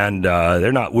 and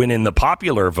they're not winning the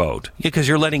popular vote. Yeah, because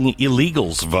you're letting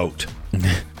illegals vote.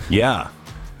 Yeah.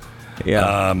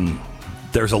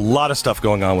 There's a lot of stuff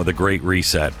going on with the Great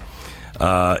Reset.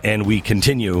 And we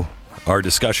continue our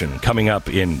discussion coming up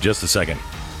in just a second.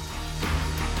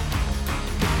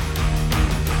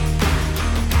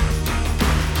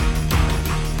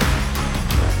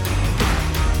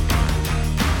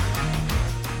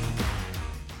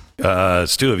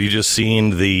 Stu, have you just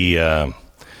seen the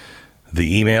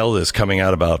email that's coming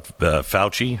out about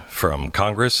Fauci from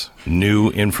Congress?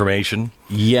 New information?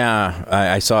 Yeah,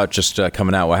 I saw it just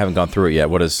coming out. Well, I haven't gone through it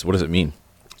yet. What does it mean?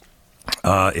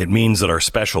 It means that our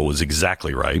special was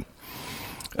exactly right.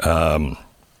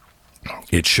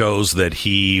 It shows that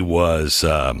he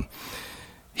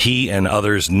and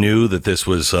others knew that this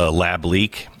was a lab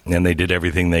leak, and they did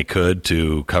everything they could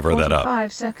to cover that up.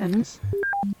 5 seconds.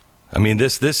 I mean,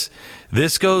 this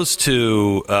goes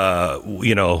to,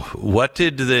 what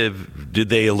did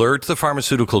they alert the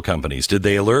pharmaceutical companies? Did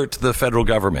they alert the federal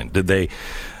government? Did they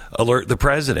alert the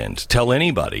president? Tell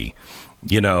anybody?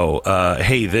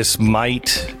 Hey,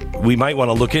 we might want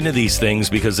to look into these things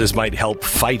because this might help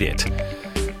fight it.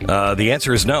 The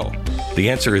answer is no.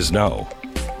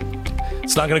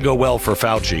 It's not going to go well for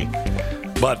Fauci,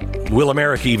 but will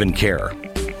America even care?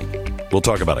 We'll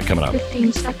talk about it coming up.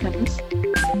 15 seconds.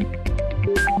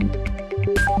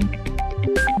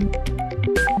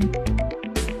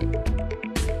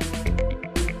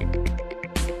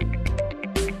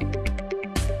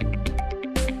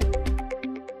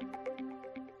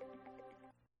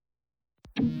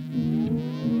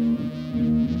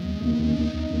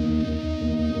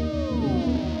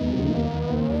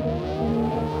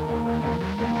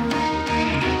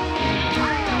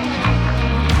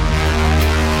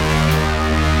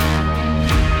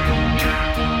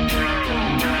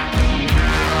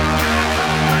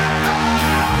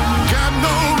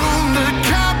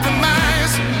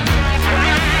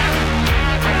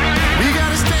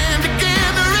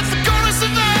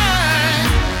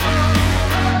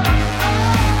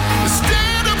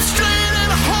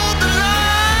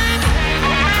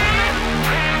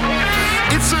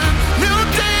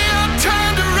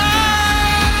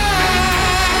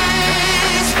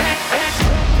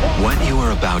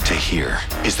 Here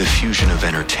is the fusion of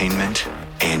entertainment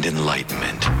and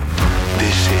enlightenment.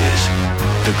 This is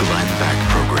the Glenn Beck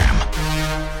Program.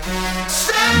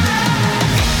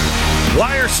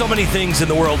 Why are so many things in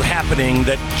the world happening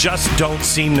that just don't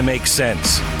seem to make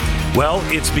sense? Well,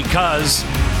 it's because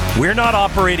we're not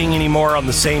operating anymore on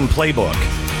the same playbook.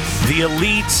 The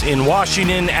elites in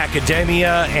Washington,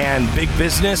 academia, and big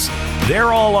business,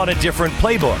 they're all on a different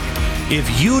playbook.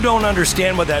 If you don't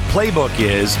understand what that playbook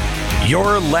is,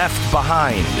 you're left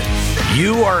behind.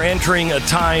 You are entering a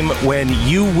time when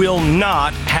you will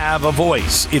not have a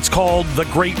voice. It's called The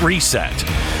Great Reset.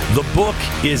 The book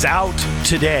is out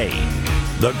today.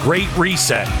 The Great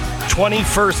Reset.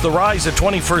 The rise of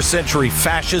 21st century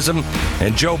fascism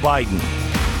and Joe Biden.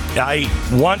 I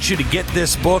want you to get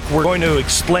this book. We're going to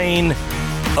explain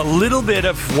a little bit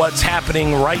of what's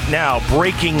happening right now.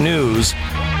 Breaking news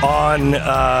on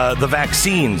the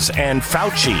vaccines and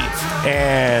Fauci.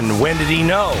 And when did he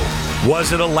know?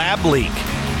 Was it a lab leak?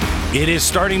 It is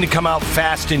starting to come out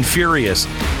fast and furious.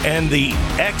 And the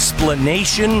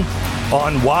explanation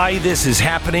on why this is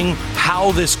happening,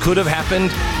 how this could have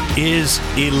happened, is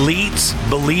elites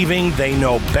believing they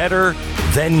know better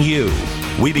than you.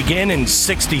 We begin in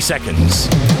 60 seconds.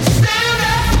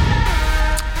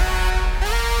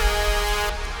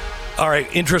 All right,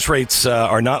 interest rates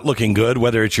are not looking good,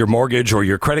 whether it's your mortgage or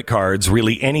your credit cards,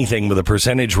 really anything with a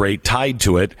percentage rate tied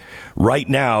to it. Right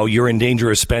now, you're in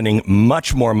danger of spending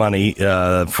much more money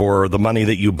for the money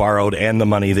that you borrowed and the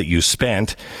money that you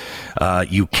spent.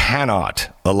 You cannot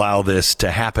allow this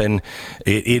to happen.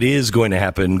 It is going to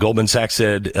happen. Goldman Sachs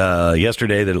said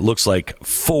yesterday that it looks like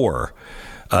 4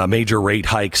 major rate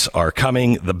hikes are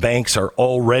coming. The banks are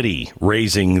already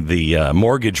raising the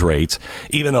mortgage rates,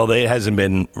 even though it hasn't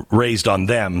been raised on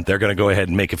them. They're going to go ahead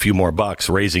and make a few more bucks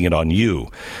raising it on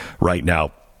you right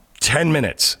now. 10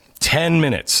 minutes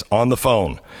on the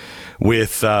phone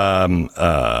with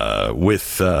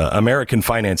American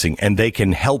Financing, and they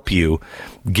can help you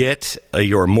get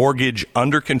your mortgage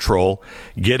under control,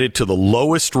 get it to the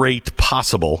lowest rate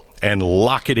possible, and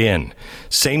lock it in.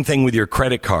 Same thing with your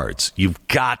credit cards. You've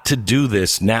got to do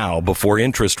this now before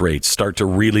interest rates start to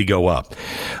really go up.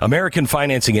 American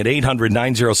Financing at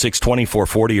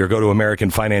 800-906-2440 or go to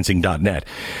AmericanFinancing.net.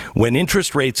 When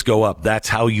interest rates go up, that's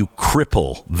how you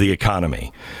cripple the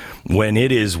economy. When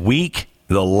it is weak,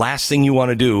 the last thing you want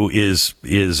to do is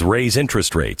raise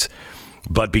interest rates.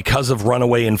 But because of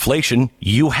runaway inflation,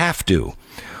 you have to,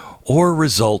 or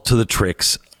resort to the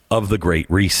tricks of the Great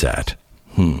Reset.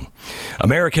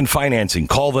 American Financing.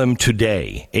 Call them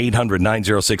today.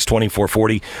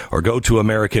 800-906-2440 or go to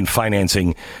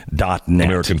AmericanFinancing.net.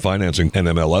 American Financing,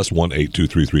 NMLS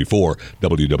 182334,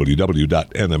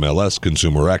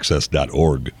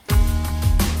 www.nmlsconsumeraccess.org.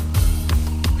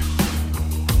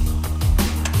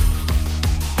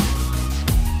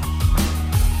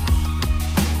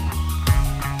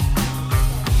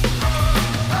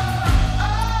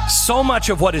 So much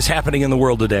of what is happening in the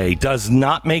world today does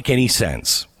not make any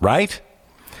sense, right?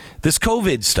 This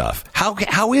COVID stuff.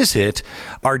 How is it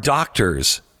our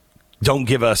doctors don't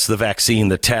give us the vaccine,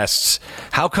 the tests?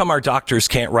 How come our doctors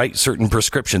can't write certain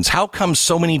prescriptions? How come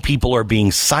so many people are being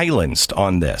silenced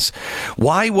on this?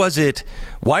 Why was it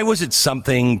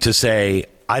something to say,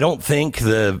 I don't think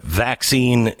the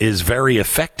vaccine is very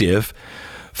effective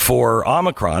for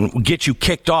Omicron, get you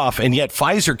kicked off, and yet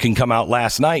Pfizer can come out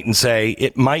last night and say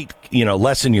it might,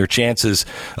 lessen your chances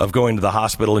of going to the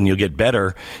hospital and you'll get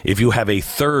better if you have a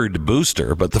third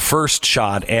booster. But the first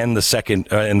shot and the second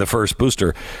and the first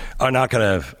booster are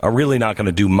really not going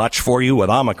to do much for you with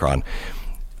Omicron.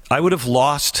 I would have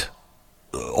lost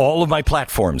all of my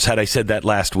platforms had I said that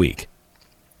last week.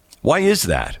 Why is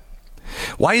that?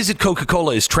 Why is it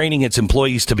Coca-Cola is training its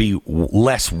employees to be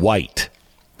less white?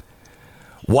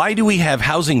 Why do we have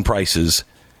housing prices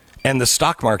and the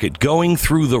stock market going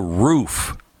through the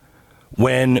roof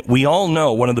when we all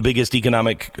know one of the biggest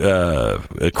economic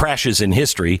crashes in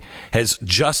history has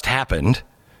just happened?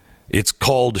 It's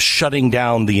called shutting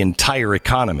down the entire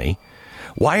economy.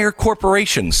 Why are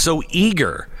corporations so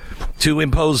eager to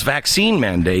impose vaccine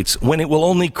mandates when it will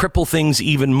only cripple things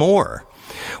even more?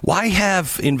 Why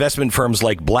have investment firms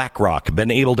like BlackRock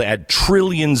been able to add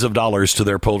trillions of dollars to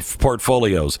their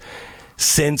portfolios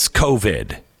since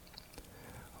COVID?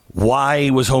 Why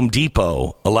was Home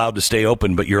Depot allowed to stay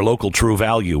open, but your local True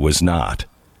Value was not?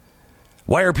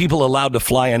 Why are people allowed to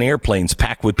fly on airplanes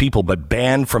packed with people, but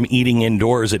banned from eating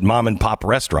indoors at mom and pop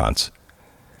restaurants?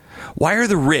 Why are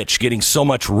the rich getting so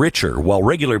much richer while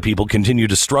regular people continue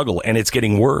to struggle, and it's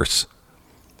getting worse?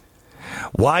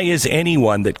 Why is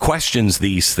anyone that questions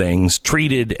these things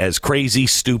treated as crazy,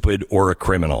 stupid, or a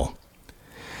criminal?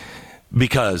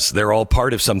 Because they're all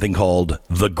part of something called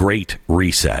the Great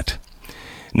Reset.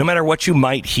 No matter what you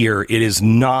might hear, it is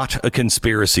not a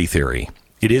conspiracy theory.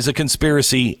 It is a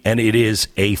conspiracy, and it is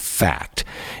a fact.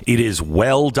 It is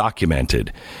well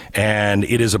documented, and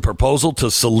it is a proposal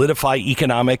to solidify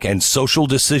economic and social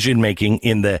decision-making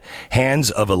in the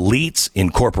hands of elites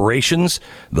in corporations,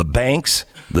 the banks,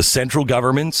 the central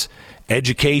governments,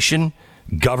 education,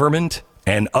 government,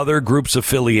 and other groups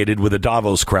affiliated with the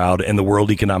Davos crowd and the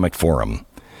World Economic Forum.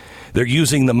 They're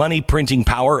using the money printing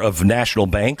power of national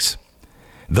banks,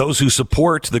 those who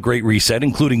support the Great Reset,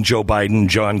 including Joe Biden,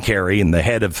 John Kerry, and the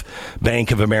head of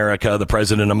Bank of America, the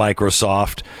president of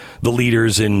Microsoft, the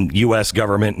leaders in U.S.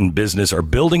 government and business, are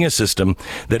building a system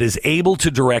that is able to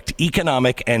direct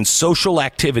economic and social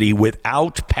activity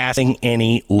without passing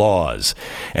any laws.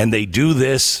 And they do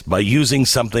this by using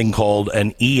something called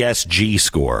an ESG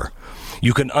score.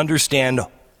 You can understand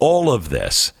all of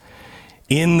this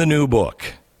in the new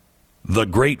book, The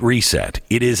Great Reset.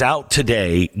 It is out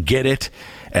today. Get it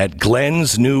at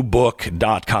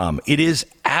glensnewbook.com. It is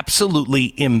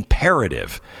absolutely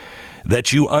imperative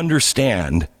that you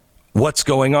understand what's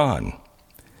going on.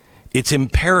 It's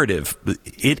imperative.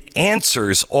 It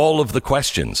answers all of the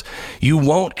questions. You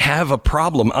won't have a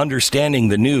problem understanding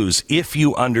the news if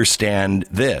you understand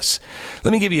this.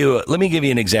 Let me give you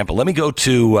an example. Let me go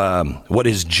to what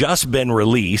has just been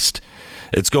released.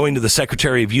 It's going to the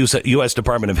Secretary of U.S.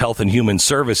 Department of Health and Human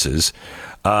Services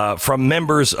from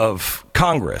members of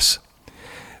Congress.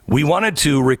 We wanted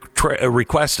to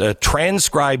request a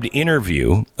transcribed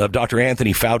interview of Dr.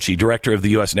 Anthony Fauci, director of the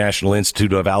U.S. National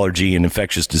Institute of Allergy and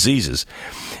Infectious Diseases.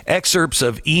 Excerpts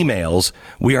of emails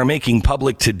we are making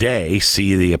public today,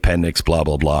 see the appendix, blah,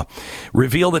 blah, blah,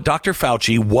 reveal that Dr.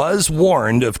 Fauci was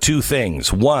warned of two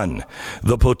things. One,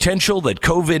 the potential that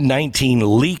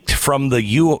COVID-19 leaked from the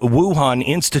Wuhan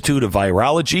Institute of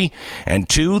Virology. And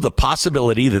two, the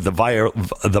possibility that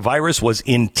the virus was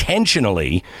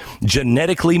intentionally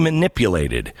genetically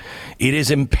manipulated. It is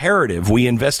imperative we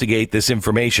investigate this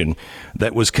information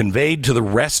that was conveyed to the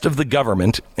rest of the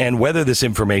government and whether this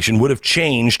information would have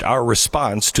changed our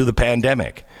response to the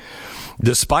pandemic.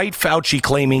 Despite Fauci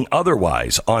claiming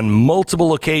otherwise on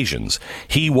multiple occasions,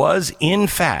 he was in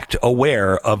fact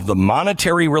aware of the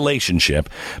monetary relationship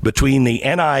between the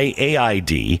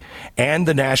NIAID and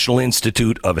the National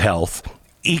Institute of Health,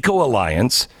 Eco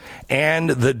Alliance,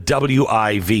 and the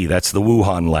WIV, that's the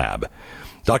Wuhan lab.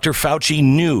 Dr. Fauci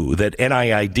knew that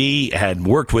NIAID had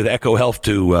worked with EcoHealth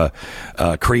to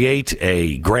create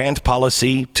a grant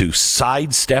policy to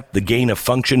sidestep the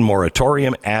gain-of-function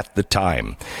moratorium at the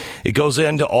time. It goes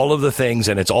into all of the things,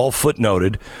 and it's all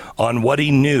footnoted on what he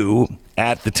knew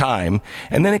at the time.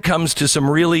 And then it comes to some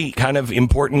really kind of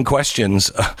important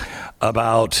questions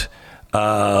about,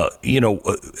 how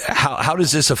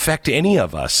does this affect any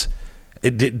of us?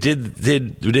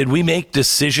 Did we make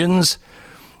decisions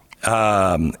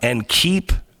and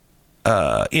keep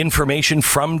information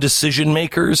from decision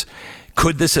makers?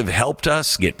 Could this have helped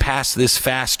us get past this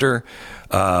faster?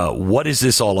 What is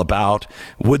this all about?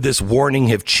 Would this warning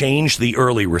have changed the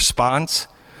early response?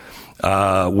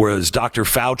 Was Dr.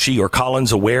 Fauci or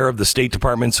Collins aware of the State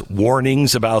Department's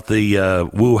warnings about the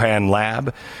Wuhan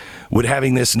lab? Would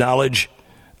having this knowledge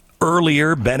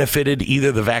earlier benefited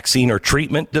either the vaccine or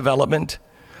treatment development?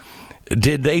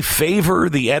 Did they favor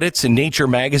the edits in Nature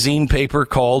magazine paper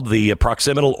called The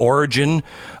Proximal Origin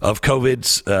of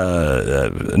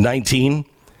COVID-19?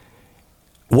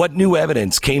 What new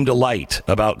evidence came to light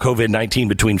about COVID-19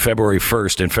 between February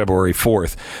 1st and February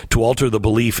 4th to alter the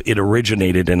belief it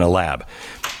originated in a lab?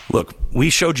 Look, we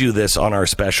showed you this on our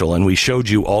special, and we showed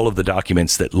you all of the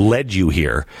documents that led you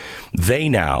here. They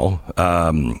now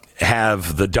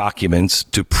have the documents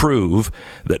to prove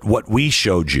that what we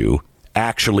showed you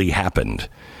actually happened.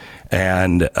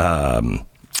 And that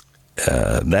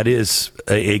is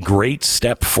a great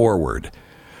step forward.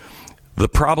 The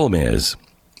problem is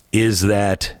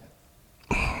that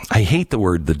I hate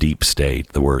the deep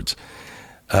state,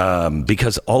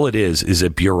 because all it is a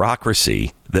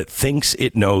bureaucracy that thinks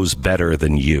it knows better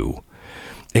than you.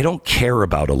 They don't care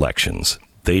about elections.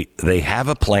 They have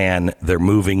a plan. They're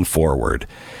moving forward.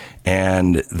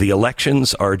 And the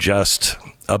elections are just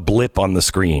a blip on the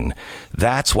screen.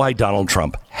 That's why Donald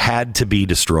Trump had to be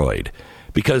destroyed,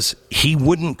 because he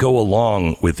wouldn't go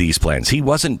along with these plans. He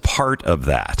wasn't part of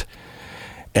that.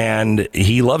 And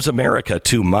he loves America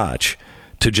too much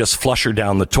to just flush her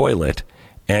down the toilet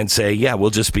and say, yeah,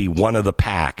 we'll just be one of the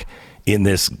pack in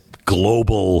this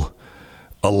global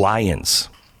alliance.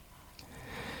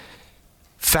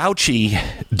 Fauci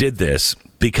did this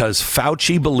because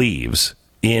Fauci believes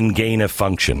in gain of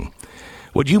function.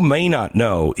 What you may not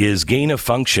know is gain of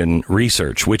function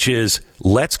research, which is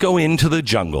let's go into the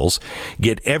jungles,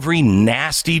 get every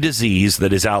nasty disease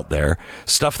that is out there,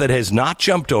 stuff that has not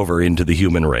jumped over into the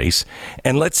human race,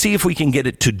 and let's see if we can get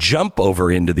it to jump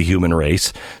over into the human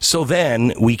race so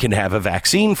then we can have a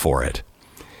vaccine for it.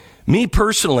 Me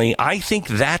personally, I think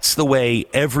that's the way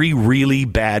every really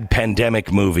bad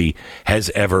pandemic movie has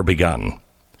ever begun.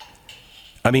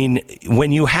 I mean,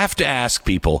 when you have to ask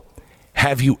people,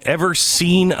 have you ever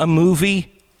seen a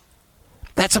movie?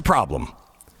 That's a problem.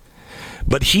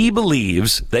 But he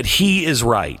believes that he is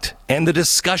right, and the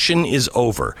discussion is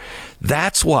over.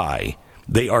 That's why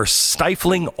they are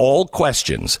stifling all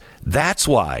questions. That's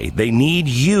why they need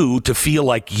you to feel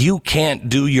like you can't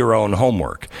do your own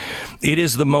homework. It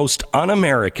is the most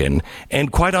un-American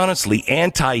and, quite honestly,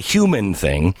 anti-human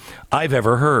thing I've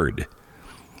ever heard.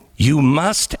 You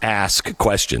must ask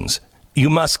questions. You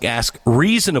must ask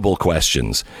reasonable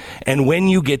questions. And when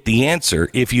you get the answer,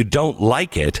 if you don't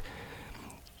like it,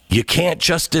 you can't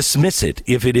just dismiss it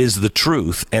if it is the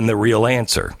truth and the real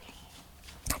answer.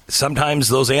 Sometimes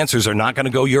those answers are not going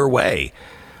to go your way.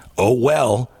 Oh,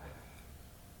 well,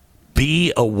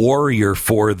 Be a warrior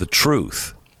for the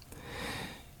truth.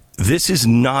 This is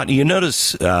not, you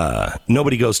notice,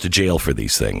 nobody goes to jail for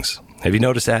these things. Have you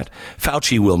noticed that?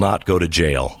 Fauci will not go to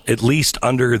jail, at least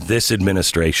under this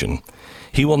administration.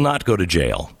 He will not go to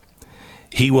jail.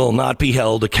 He will not be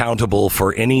held accountable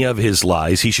for any of his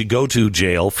lies. He should go to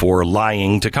jail for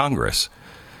lying to Congress.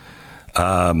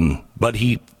 But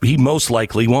he most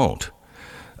likely won't.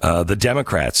 The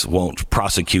Democrats won't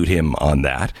prosecute him on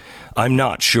that. I'm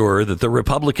not sure that the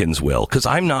Republicans will, because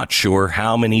I'm not sure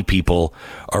how many people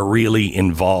are really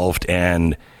involved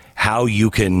and how you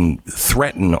can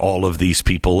threaten all of these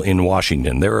people in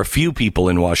Washington. There are a few people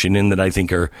in Washington that I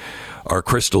think are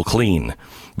crystal clean,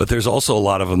 but there's also a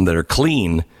lot of them that are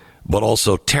clean, but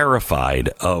also terrified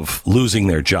of losing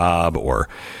their job or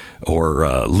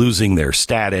losing their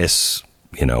status,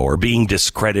 or being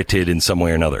discredited in some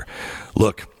way or another.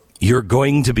 Look, you're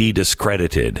going to be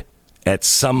discredited at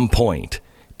some point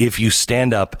if you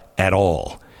stand up at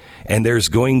all. And there's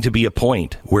going to be a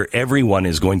point where everyone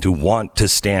is going to want to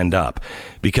stand up,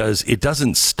 because it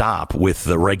doesn't stop with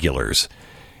the regulars.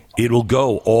 It will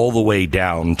go all the way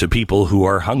down to people who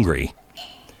are hungry.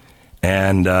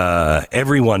 And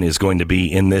everyone is going to be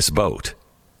in this boat.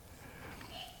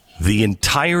 The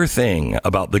entire thing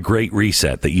about the Great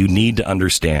Reset that you need to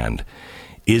understand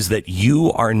is that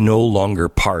you are no longer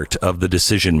part of the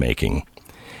decision making.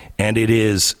 And it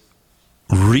is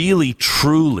really,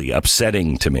 truly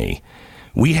upsetting to me.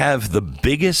 We have the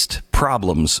biggest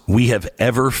problems we have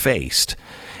ever faced.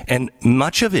 And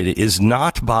much of it is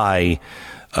not by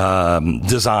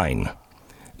design.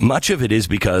 Much of it is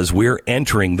because we're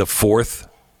entering the fourth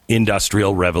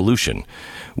industrial revolution.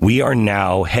 We are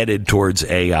now headed towards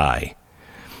AI.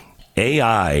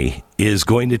 AI is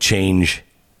going to change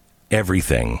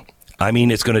everything. I mean,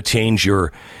 it's going to change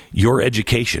your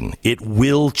education. It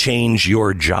will change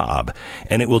your job,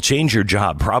 and it will change your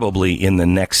job probably in the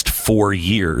next 4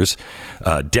 years,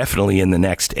 definitely in the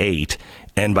next 8.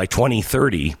 And by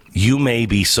 2030, you may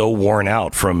be so worn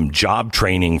out from job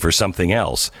training for something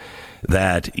else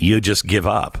that you just give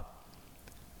up.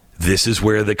 This is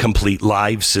where the complete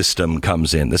live system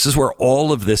comes in. This is where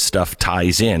all of this stuff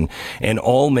ties in and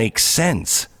all makes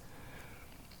sense.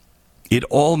 It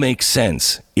all makes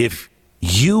sense if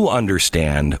you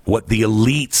understand what the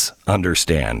elites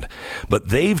understand. But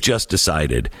they've just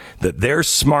decided that they're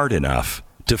smart enough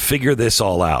to figure this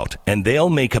all out, and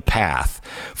they'll make a path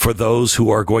for those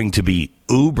who are going to be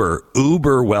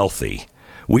uber wealthy.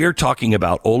 We are talking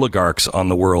about oligarchs on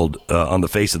the world, on the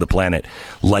face of the planet,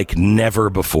 like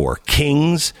never before.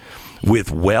 Kings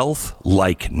with wealth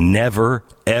like never,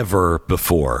 ever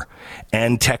before.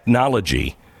 And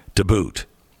technology to boot.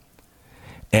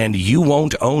 And you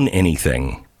won't own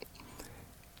anything.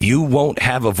 You won't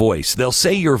have a voice. They'll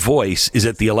say your voice is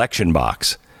at the election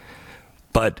box.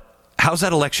 But how's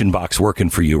that election box working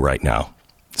for you right now?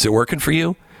 Is it working for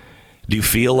you? Do you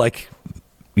feel like,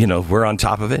 we're on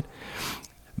top of it?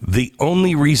 The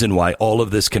only reason why all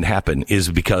of this can happen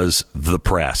is because the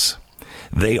press.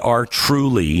 They are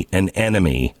truly an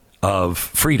enemy of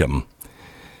freedom.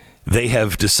 They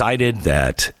have decided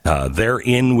that they're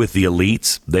in with the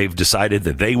elites. They've decided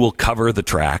that they will cover the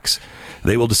tracks.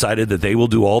 They will decided that they will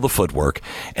do all the footwork.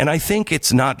 And I think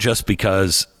it's not just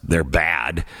because they're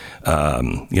bad.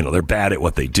 They're bad at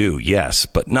what they do, yes,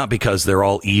 but not because they're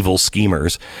all evil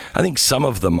schemers. I think some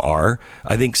of them are.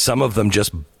 I think some of them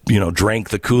just drank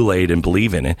the Kool-Aid and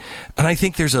believe in it. And I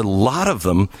think there's a lot of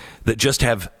them that just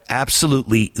have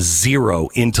absolutely zero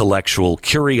intellectual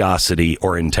curiosity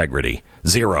or integrity.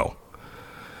 Zero.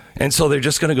 And so they're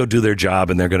just going to go do their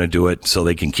job, and they're going to do it so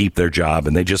they can keep their job,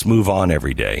 and they just move on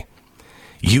every day.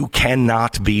 You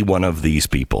cannot be one of these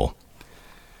people.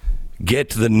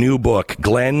 Get the new book,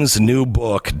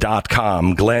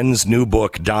 glensnewbook.com,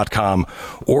 glensnewbook.com.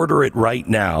 Order it right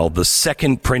now. The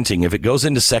second printing, if it goes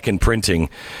into second printing,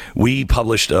 we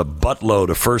published a buttload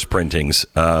of first printings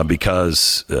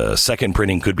because second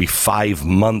printing could be 5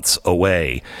 months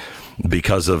away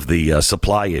because of the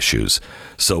supply issues.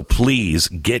 So please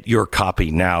get your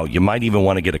copy now. You might even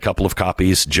want to get a couple of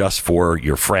copies just for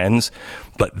your friends.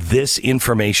 But this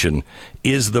information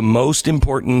is the most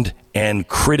important and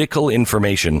critical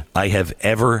information I have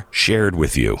ever shared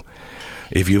with you.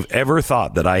 If you've ever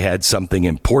thought that I had something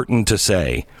important to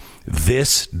say,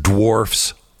 this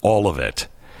dwarfs all of it.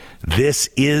 This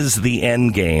is the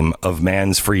end game of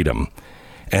man's freedom.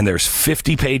 And there's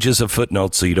 50 pages of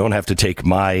footnotes, so you don't have to take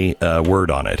my word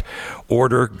on it.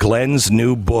 Order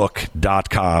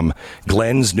glensnewbook.com,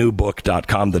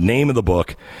 glensnewbook.com. The name of the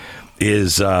book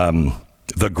is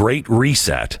The Great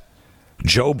Reset,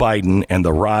 Joe Biden and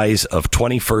the rise of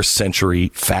 21st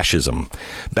century fascism.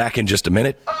 Back in just a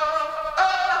minute.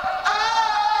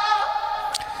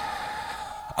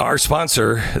 Our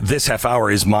sponsor this half hour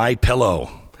is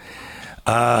MyPillow.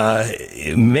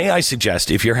 May I suggest,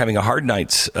 if you're having a hard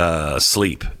night's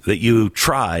sleep, that you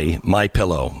try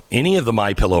MyPillow. Any of the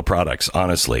MyPillow products,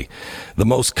 honestly. The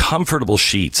most comfortable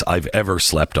sheets I've ever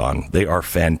slept on. They are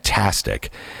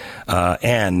fantastic.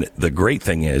 And the great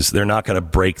thing is, they're not going to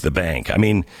break the bank. I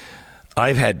mean,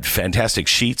 I've had fantastic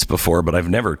sheets before, but I've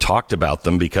never talked about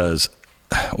them because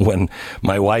when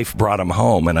my wife brought them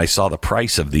home and I saw the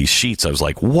price of these sheets, I was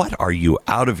like, what, are you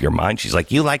out of your mind? She's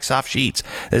like, you like soft sheets.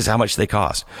 This is how much they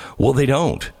cost. Well, they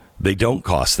don't. They don't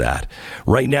cost that.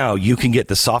 Right now, you can get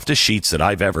the softest sheets that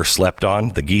I've ever slept on,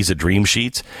 the Giza Dream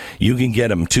Sheets. You can get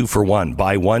them 2 for $1.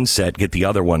 Buy one set, get the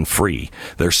other one free.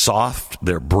 They're soft,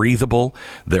 they're breathable,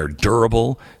 they're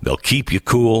durable, they'll keep you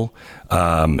cool.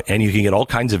 And you can get all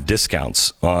kinds of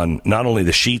discounts on not only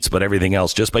the sheets, but everything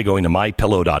else just by going to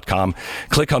mypillow.com.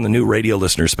 Click on the new radio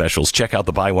listener specials. Check out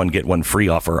the buy one, get one free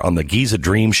offer on the Giza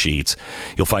Dream Sheets.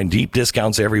 You'll find deep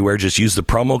discounts everywhere. Just use the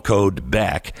promo code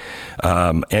BECK.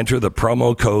 Enter the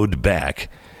promo code BECK.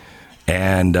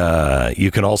 And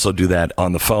you can also do that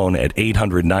on the phone at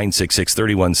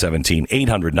 800-966-3117.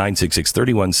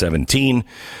 800-966-3117.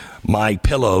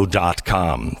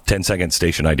 mypillow.com. 10-second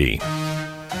station ID.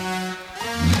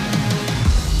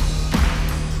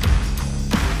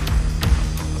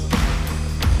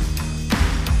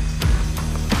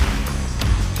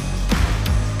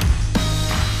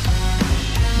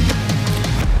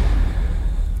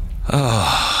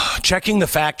 Checking the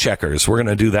fact checkers. We're going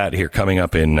to do that here coming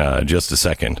up in just a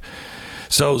second.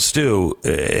 So, Stu,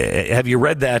 have you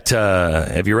read that?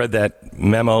 Have you read that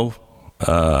memo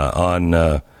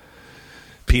on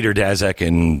Peter Daszak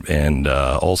and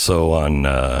also on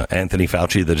Anthony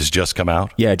Fauci that has just come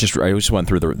out? Yeah, I just went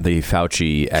through the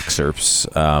Fauci excerpts.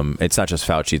 It's not just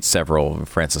Fauci; it's several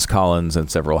Francis Collins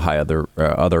and several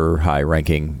other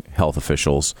high-ranking health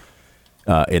officials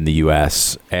in the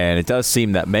U.S. And it does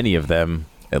seem that many of them,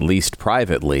 at least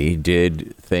privately,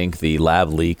 did think the lab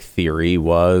leak theory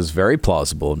was very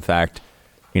plausible. In fact,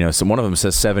 one of them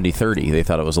says 70-30. They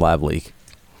thought it was a lab leak.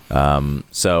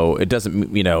 So it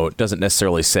doesn't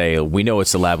necessarily say we know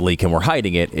it's a lab leak and we're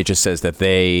hiding it. It just says that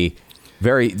they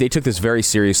took this very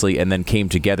seriously and then came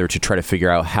together to try to figure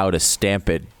out how to stamp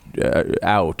it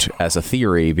out as a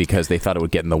theory because they thought it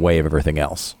would get in the way of everything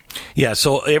else. Yeah,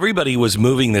 so everybody was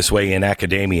moving this way in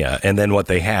academia, and then what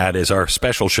they had, as our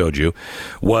special showed you,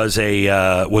 was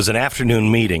an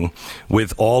afternoon meeting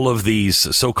with all of these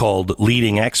so-called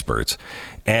leading experts,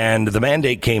 and the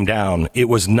mandate came down. It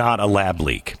was not a lab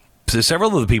leak. So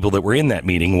several of the people that were in that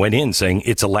meeting went in saying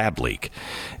it's a lab leak,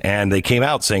 and they came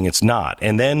out saying it's not.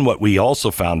 And then what we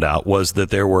also found out was that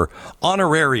there were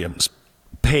honorariums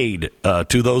paid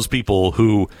to those people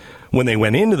who, when they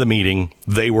went into the meeting,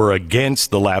 they were against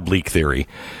the lab leak theory.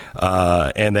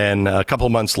 And then a couple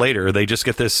of months later, they just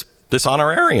get this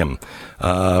honorarium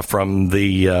from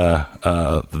the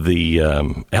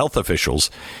health officials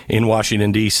in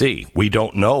Washington, D.C. We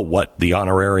don't know what the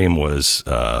honorarium was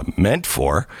meant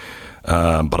for,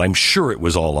 but I'm sure it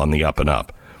was all on the up and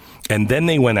up. And then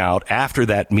they went out after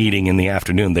that meeting in the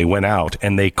afternoon. They went out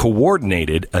and they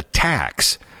coordinated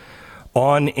attacks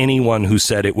on anyone who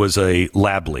said it was a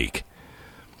lab leak.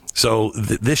 So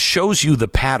this shows you the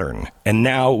pattern. And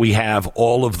now we have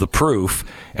all of the proof,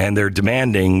 and they're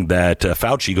demanding that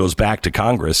Fauci goes back to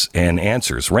Congress and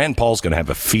answers. Rand Paul's going to have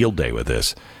a field day with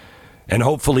this. And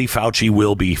hopefully Fauci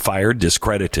will be fired,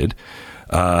 discredited,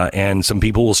 and some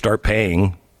people will start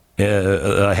paying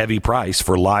a heavy price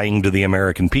for lying to the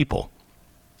American people.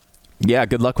 Yeah,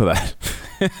 good luck with that.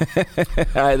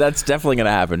 That's definitely going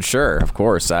to happen. Sure, of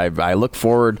course. I look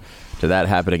forward to that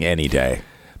happening any day.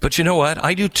 But you know what?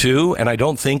 I do too. And I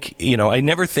don't think, I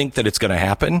never think that it's going to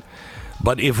happen.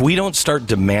 But if we don't start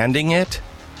demanding it,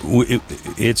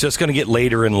 it's just going to get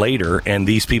later and later. And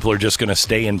these people are just going to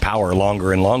stay in power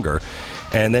longer and longer.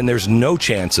 And then there's no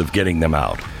chance of getting them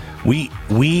out.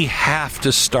 We have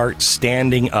to start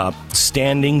standing up,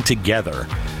 standing together.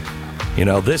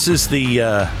 This is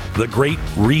the great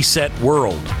reset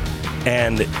world.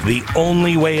 And the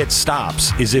only way it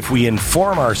stops is if we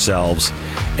inform ourselves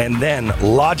and then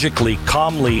logically,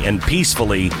 calmly, and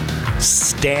peacefully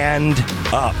stand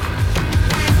up.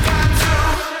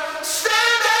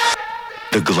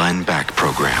 The Glenn Beck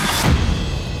Program.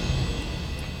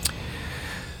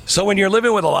 So when you're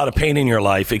living with a lot of pain in your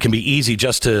life, it can be easy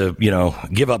just to,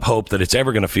 give up hope that it's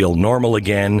ever going to feel normal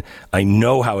again. I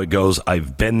know how it goes.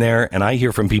 I've been there, and I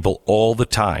hear from people all the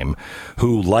time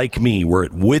who, like me, were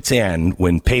at wit's end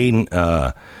when pain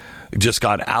just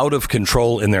got out of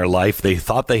control in their life. They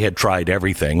thought they had tried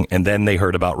everything, and then they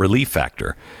heard about Relief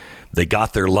Factor. They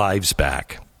got their lives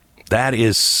back.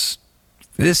 This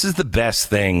is the best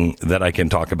thing that I can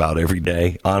talk about every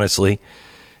day, honestly.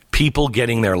 People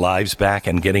getting their lives back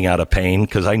and getting out of pain,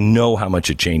 because I know how much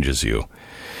it changes you.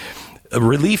 A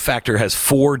Relief Factor has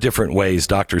 4 different ways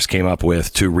doctors came up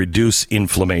with to reduce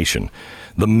inflammation,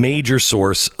 the major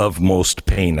source of most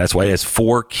pain. That's why it has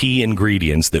 4 key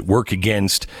ingredients that work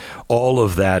against all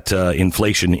of that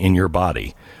inflation in your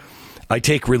body. I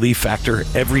take Relief Factor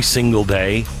every single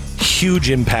day. Huge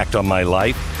impact on my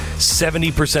life.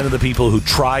 70% of the people who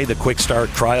try the Quick Start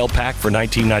trial pack for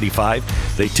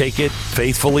 $19.95, they take it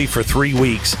faithfully for 3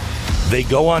 weeks. They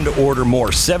go on to order more,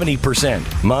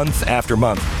 70% month after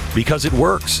month, because it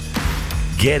works.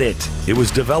 Get it. It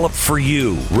was developed for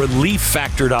you.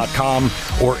 ReliefFactor.com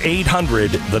or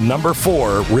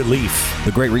 800-4-RELIEF.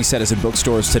 The Great Reset is in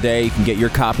bookstores today. You can get your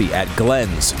copy at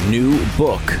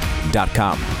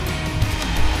glensnewbook.com.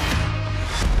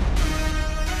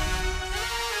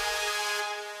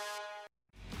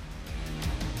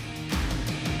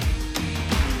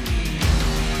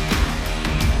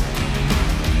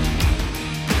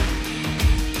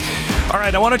 All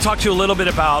right, I want to talk to you a little bit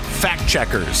about fact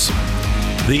checkers.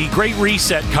 The Great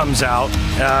Reset comes out.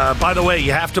 By the way,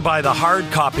 you have to buy the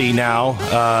hard copy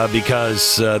now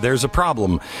because there's a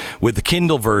problem with the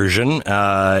Kindle version,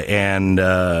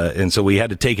 and so we had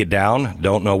to take it down.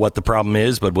 Don't know what the problem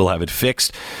is, but we'll have it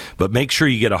fixed. But make sure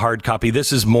you get a hard copy.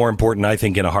 This is more important, I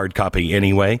think, in a hard copy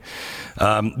anyway,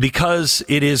 because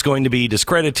it is going to be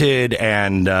discredited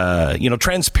and,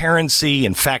 transparency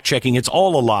and fact-checking. It's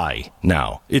all a lie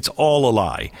now. It's all a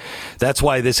lie. That's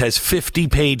why this has 50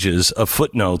 pages of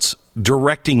footnotes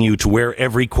directing you to where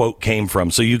every quote came from,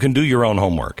 so you can do your own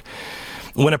homework.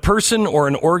 When a person or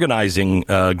an organizing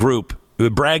group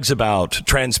brags about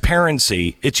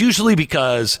transparency, it's usually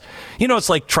because, it's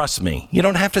like trust me. You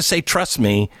don't have to say trust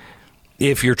me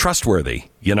if you're trustworthy,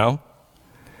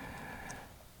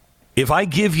 If I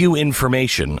give you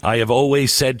information, I have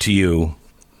always said to you,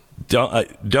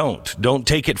 don't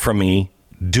take it from me.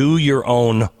 Do your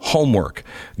own homework.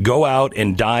 Go out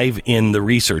and dive in the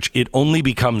research. It only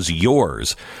becomes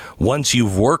yours once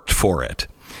you've worked for it.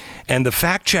 And the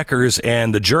fact checkers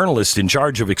and the journalists in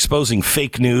charge of exposing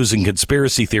fake news and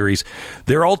conspiracy theories,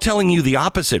 they're all telling you the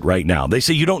opposite right now. They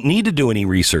say you don't need to do any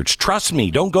research. Trust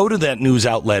me, don't go to that news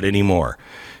outlet anymore.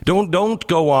 Don't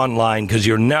go online because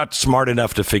you're not smart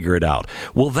enough to figure it out.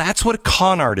 Well, that's what a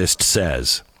con artist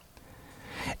says.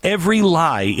 Every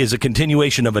lie is a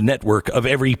continuation of a network of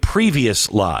every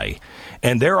previous lie.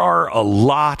 And there are a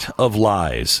lot of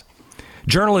lies.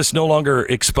 Journalists no longer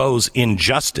expose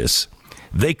injustice.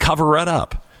 They cover it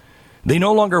up. They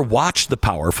no longer watch the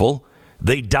powerful.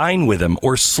 They dine with them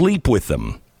or sleep with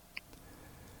them.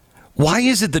 Why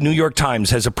is it the New York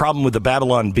Times has a problem with the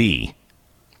Babylon Bee,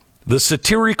 the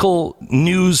satirical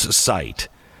news site,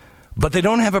 but they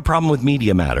don't have a problem with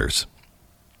Media Matters?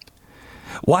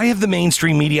 Why have the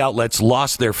mainstream media outlets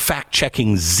lost their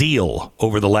fact-checking zeal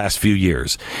over the last few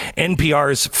years?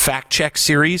 NPR's Fact Check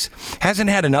series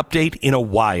hasn't had an update in a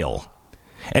while,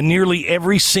 and nearly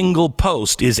every single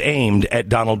post is aimed at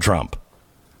Donald Trump.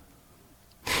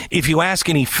 If you ask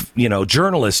any,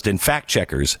 journalists and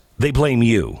fact-checkers, they blame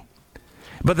you.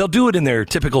 But they'll do it in their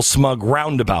typical smug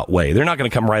roundabout way. They're not going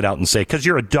to come right out and say, because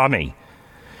you're a dummy.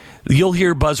 You'll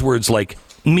hear buzzwords like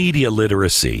media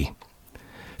literacy.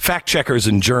 Fact checkers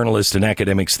and journalists and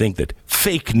academics think that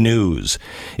fake news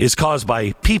is caused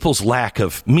by people's lack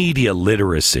of media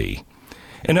literacy.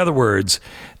 In other words,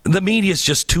 the media is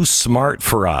just too smart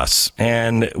for us,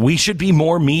 and we should be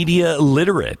more media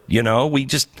literate. We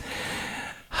just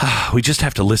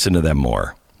have to listen to them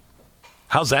more.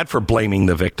 How's that for blaming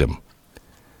the victim?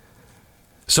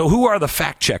 So who are the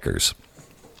fact checkers?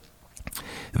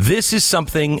 This is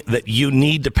something that you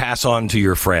need to pass on to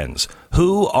your friends.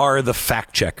 Who are the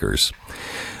fact checkers?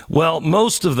 Well,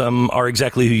 most of them are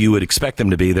exactly who you would expect them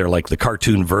to be. They're like the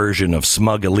cartoon version of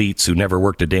smug elites who never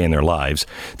worked a day in their lives.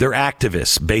 They're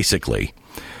activists, basically,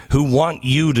 who want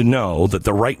you to know that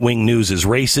the right-wing news is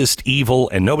racist, evil,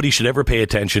 and nobody should ever pay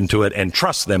attention to it and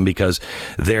trust them because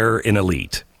they're an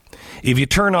elite. If you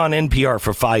turn on NPR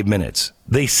for 5 minutes,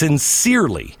 they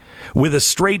sincerely, with a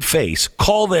straight face,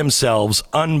 call themselves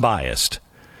unbiased.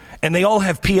 And they all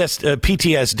have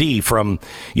PTSD from,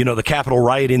 the Capitol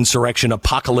riot, insurrection,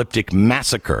 apocalyptic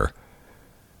massacre.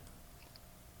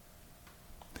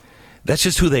 That's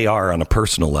just who they are on a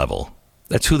personal level.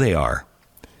 That's who they are.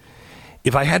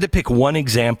 If I had to pick one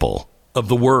example of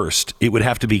the worst, it would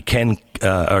have to be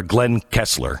Glenn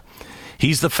Kessler.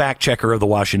 He's the fact checker of the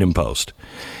Washington Post.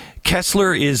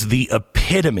 Kessler is the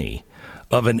epitome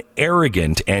of an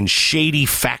arrogant and shady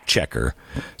fact checker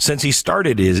since he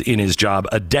started in his job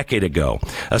a decade ago.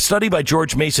 A study by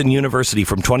George Mason University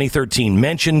from 2013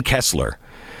 mentioned Kessler.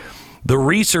 The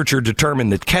researcher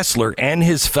determined that Kessler and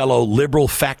his fellow liberal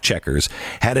fact checkers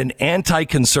had an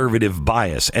anti-conservative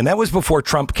bias, and that was before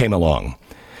Trump came along.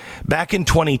 Back in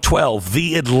 2012,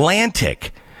 The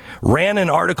Atlantic ran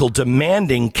an article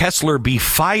demanding Kessler be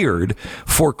fired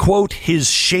for, quote, his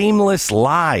shameless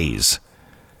lies.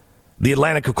 The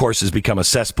Atlantic, of course, has become a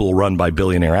cesspool run by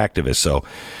billionaire activists, so,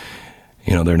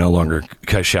 they're no longer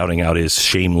shouting out his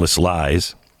shameless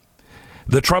lies.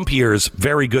 The Trump years,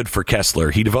 very good for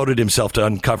Kessler. He devoted himself to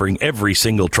uncovering every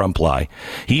single Trump lie.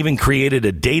 He even created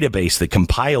a database that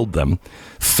compiled them,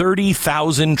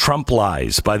 30,000 Trump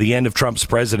lies by the end of Trump's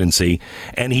presidency,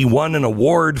 and he won an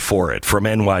award for it from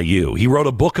NYU. He wrote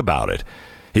a book about it.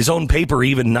 His own paper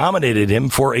even nominated him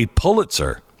for a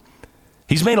Pulitzer.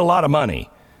 He's made a lot of money.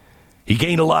 He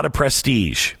gained a lot of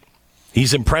prestige.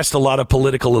 He's impressed a lot of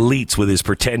political elites with his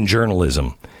pretend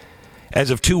journalism. As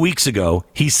of 2 weeks ago,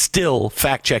 he's still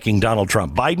fact-checking Donald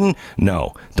Trump. Biden?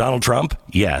 No. Donald Trump?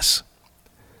 Yes.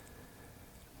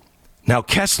 Now,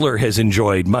 Kessler has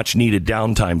enjoyed much-needed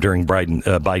downtime during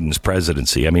Biden's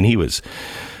presidency. I mean,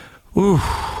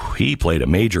 he played a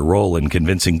major role in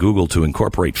convincing Google to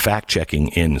incorporate fact-checking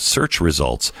in search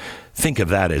results. Think of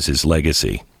that as his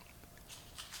legacy.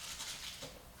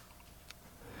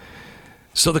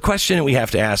 So the question that we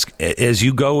have to ask as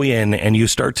you go in and you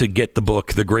start to get the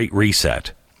book, The Great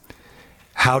Reset,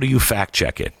 how do you fact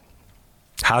check it?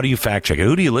 How do you fact check it?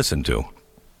 Who do you listen to?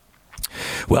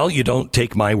 Well, you don't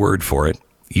take my word for it.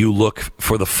 You look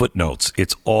for the footnotes.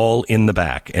 It's all in the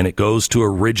back, and it goes to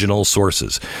original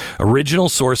sources. Original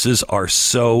sources are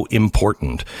so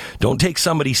important. Don't take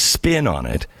somebody's spin on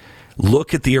it.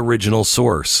 Look at the original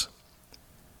source.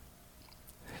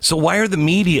 So why are the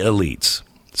media elites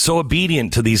so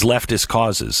obedient to these leftist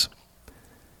causes?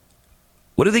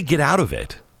 What do they get out of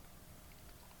it?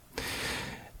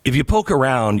 If you poke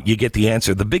around, you get the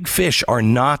answer. The big fish are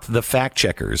not the fact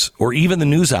checkers or even the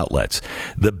news outlets.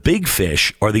 The big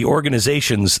fish are the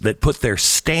organizations that put their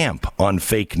stamp on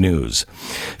fake news.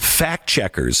 Fact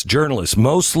checkers, journalists,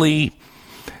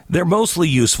 they're mostly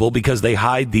useful because they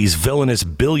hide these villainous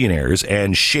billionaires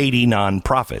and shady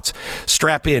nonprofits.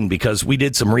 Strap in, because we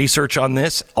did some research on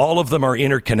this. All of them are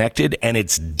interconnected, and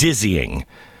it's dizzying,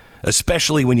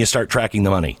 especially when you start tracking the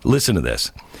money. Listen to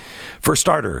this. For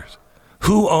starters,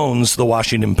 who owns the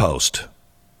Washington Post?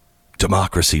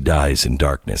 Democracy dies in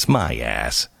darkness. My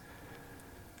ass.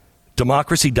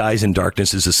 Democracy dies in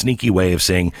darkness is a sneaky way of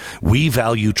saying we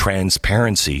value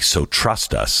transparency, so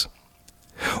trust us.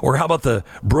 Or how about the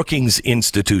Brookings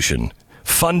Institution,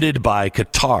 funded by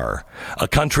Qatar, a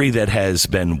country that has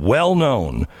been well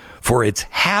known for its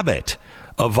habit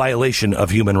of violation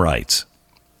of human rights?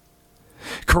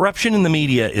 Corruption in the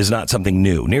media is not something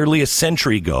new. Nearly a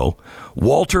century ago,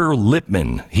 Walter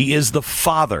Lippmann, he is the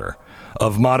father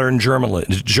of modern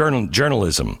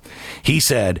journalism. He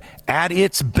said, at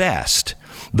its best,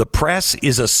 the press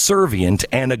is a servant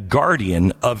and a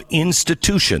guardian of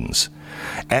institutions.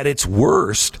 At its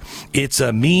worst, it's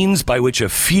a means by which a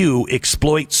few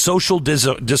exploit social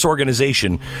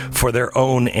disorganization for their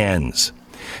own ends.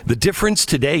 The difference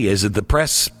today is that the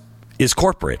press is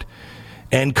corporate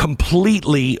and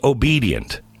completely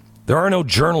obedient. There are no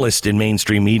journalists in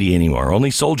mainstream media anymore,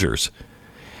 only soldiers.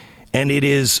 And it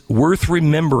is worth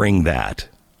remembering that.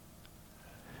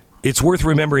 It's worth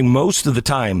remembering most of the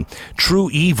time, true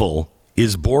evil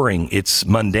is boring, it's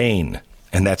mundane,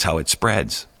 and that's how it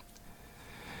spreads.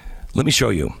 Let me show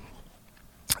you.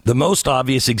 The most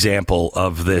obvious example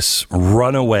of this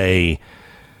runaway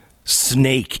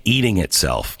snake eating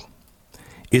itself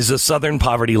is the Southern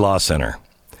Poverty Law Center.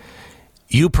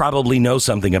 You probably know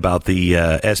something about the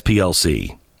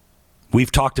SPLC.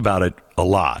 We've talked about it a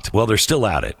lot. Well, they're still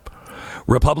at it.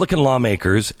 Republican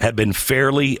lawmakers have been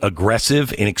fairly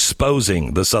aggressive in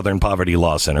exposing the Southern Poverty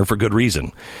Law Center for good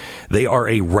reason. They are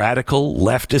a radical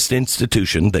leftist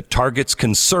institution that targets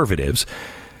conservatives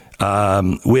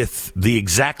with the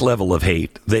exact level of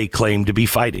hate they claim to be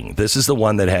fighting. This is the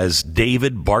one that has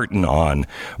David Barton on,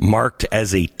 marked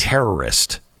as a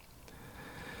terrorist.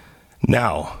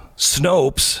 Now,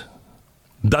 Snopes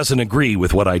doesn't agree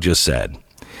with what I just said.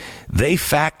 They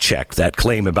fact-checked that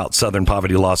claim about Southern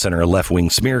Poverty Law Center, a left-wing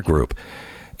smear group.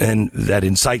 and that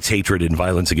incites hatred and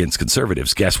violence against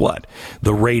conservatives. Guess what?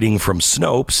 The rating from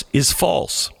Snopes is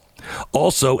false.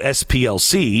 Also,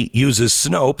 SPLC uses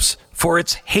Snopes for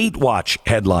its hate watch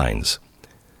headlines.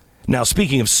 Now,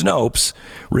 speaking of Snopes,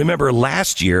 remember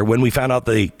last year when we found out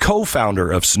the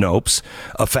co-founder of Snopes,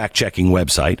 a fact-checking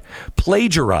website,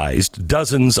 plagiarized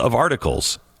dozens of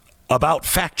articles about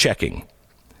fact-checking.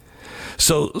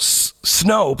 So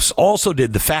Snopes also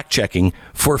did the fact-checking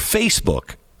for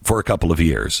Facebook for a couple of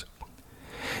years.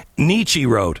 Nietzsche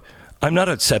wrote, "I'm not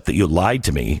upset that you lied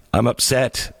to me. I'm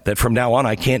upset that from now on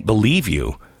I can't believe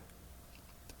you."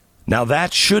 Now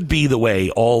that should be the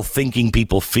way all thinking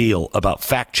people feel about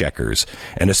fact checkers,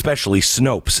 and especially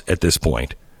Snopes at this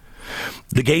point.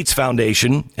 The Gates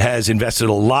Foundation has invested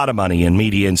a lot of money in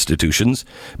media institutions.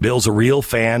 Bill's a real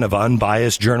fan of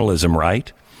unbiased journalism,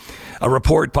 right? A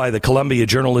report by the Columbia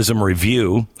Journalism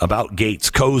Review about Gates'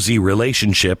 cozy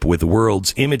relationship with the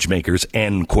world's image makers,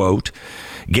 end quote.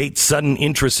 Gates' sudden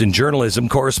interest in journalism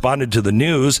corresponded to the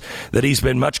news that he's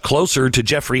been much closer to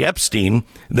Jeffrey Epstein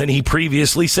than he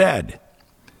previously said.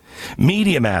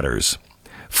 Media Matters.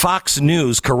 Fox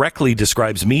News correctly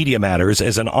describes Media Matters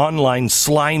as an online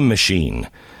slime machine.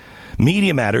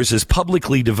 Media Matters has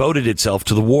publicly devoted itself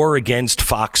to the war against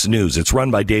Fox News. It's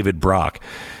run by David Brock,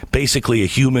 basically a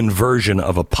human version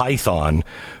of a python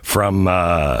from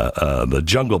the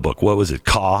Jungle Book. What was it,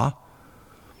 Caw?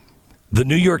 The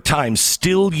New York Times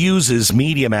still uses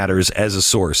Media Matters as a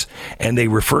source, and they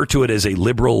refer to it as a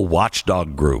liberal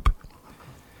watchdog group.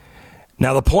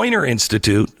 Now, the Poynter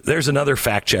Institute, there's another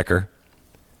fact checker.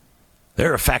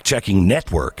 They're a fact-checking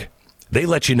network. They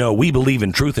let you know we believe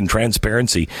in truth and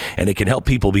transparency, and it can help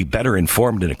people be better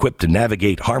informed and equipped to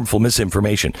navigate harmful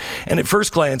misinformation. And at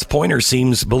first glance, Poynter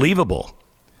seems believable.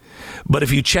 But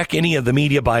if you check any of the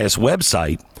Media Bias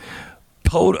website,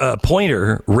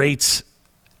 Poynter rates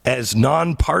as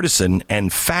nonpartisan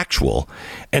and factual,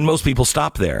 and most people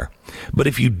stop there. But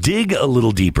if you dig a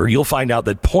little deeper, you'll find out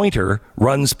that Poynter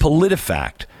runs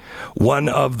PolitiFact, one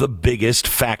of the biggest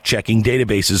fact-checking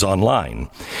databases online.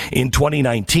 In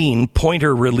 2019,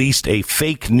 Poynter released a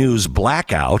fake news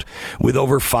blackout with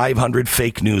over 500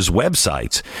 fake news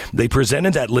websites. They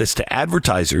presented that list to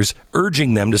advertisers,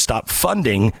 urging them to stop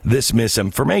funding this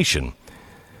misinformation.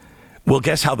 Well,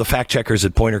 guess how the fact-checkers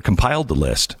at Poynter compiled the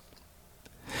list?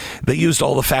 They used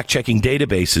all the fact-checking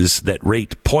databases that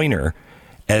rate Poynter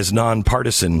as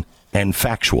nonpartisan and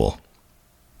factual.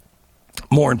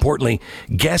 More importantly,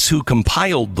 guess who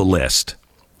compiled the list?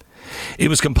 It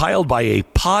was compiled by a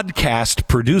podcast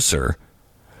producer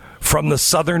from the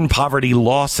Southern Poverty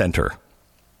Law Center.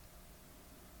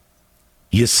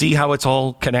 You see how it's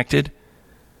all connected?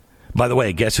 By the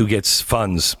way, guess who gives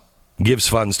funds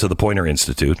to the Poynter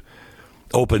Institute?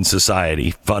 Open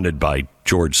Society, funded by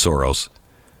George Soros.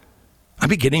 I'm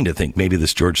beginning to think maybe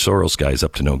this George Soros guy's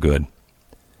up to no good.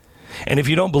 And if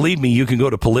you don't believe me, you can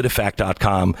go to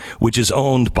PolitiFact.com, which is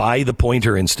owned by the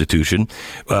Poynter Institute,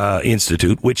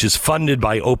 which is funded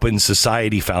by Open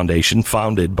Society Foundation,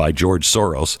 founded by George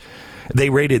Soros. They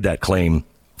rated that claim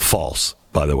false,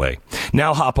 by the way.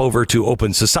 Now hop over to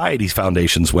Open Society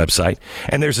Foundation's website,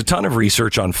 and there's a ton of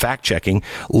research on fact-checking,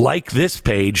 like this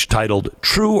page titled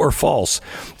True or False,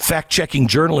 Fact-Checking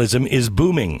Journalism is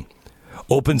Booming.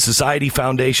 Open Society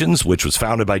Foundations, which was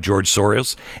founded by George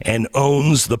Soros and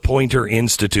owns the Poynter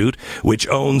Institute, which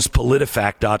owns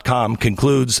PolitiFact.com,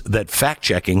 concludes that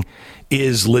fact-checking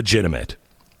is legitimate.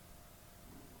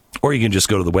 Or you can just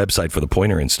go to the website for the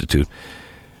Poynter Institute,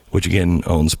 which again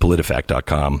owns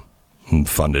PolitiFact.com,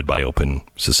 funded by Open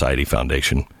Society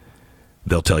Foundation.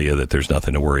 They'll tell you that there's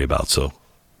nothing to worry about, so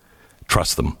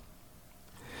trust them.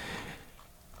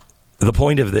 The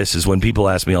point of this is when people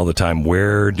ask me all the time,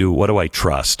 what do I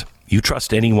trust? You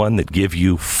trust anyone that give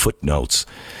you footnotes.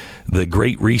 The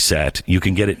Great Reset, you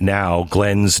can get it now,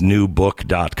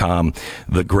 glensnewbook.com.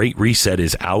 The Great Reset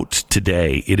is out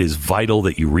today. It is vital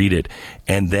that you read it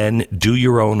and then do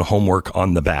your own homework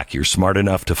on the back. You're smart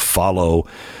enough to follow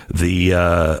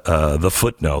the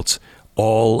footnotes.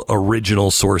 All original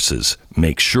sources.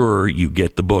 Make sure you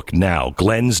get the book now,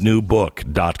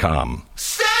 glensnewbook.com.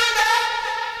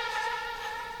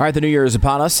 All right, the new year is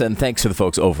upon us, and thanks to the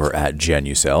folks over at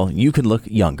Genucel, you can look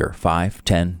younger, 5,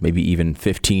 10, maybe even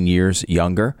 15 years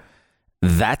younger.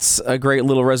 That's a great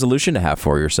little resolution to have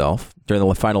for yourself. During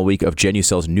the final week of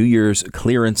Genucel's New Year's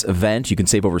clearance event, you can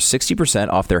save over 60%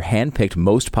 off their hand-picked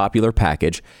most popular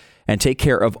package and take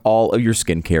care of all of your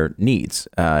skincare needs.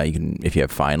 If you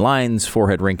have fine lines,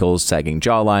 forehead wrinkles, sagging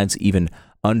jawlines, even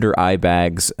under eye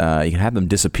bags, you can have them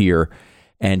disappear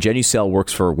And Genucel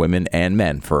works for women and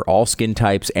men for all skin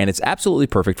types, and it's absolutely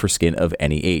perfect for skin of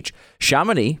any age.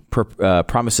 Chamonix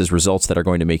promises results that are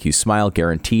going to make you smile,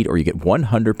 guaranteed, or you get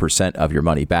 100% of your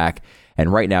money back.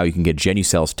 And right now, you can get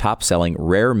Genucel's top-selling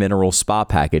Rare Mineral Spa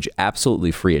Package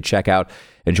absolutely free at checkout.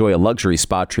 Enjoy a luxury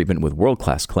spa treatment with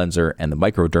world-class cleanser and the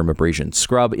microdermabrasion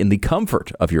scrub in the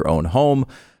comfort of your own home.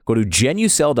 Go to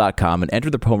Genucel.com and enter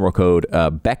the promo code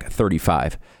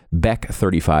BECK35.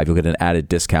 BECK35. You'll get an added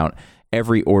discount.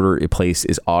 Every order you place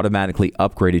is automatically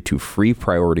upgraded to free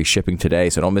priority shipping today,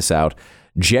 so don't miss out.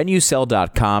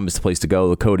 Genucel.com is the place to go.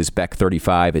 The code is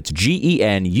BECK35. It's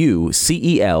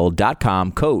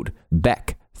GENUCEL.com, code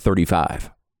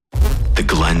BECK35. The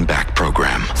Glenn Beck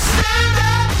Program.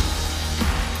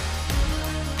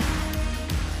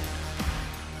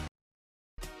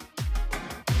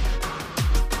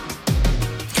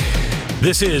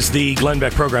 This is the Glenn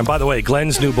Beck Program. By the way,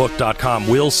 glensnewbook.com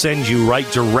will send you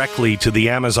right directly to the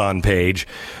Amazon page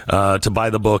to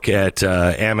buy the book at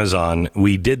Amazon.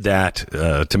 We did that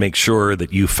to make sure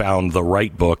that you found the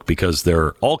right book, because there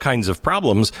are all kinds of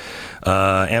problems.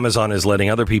 Amazon is letting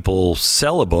other people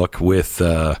sell a book with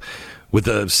the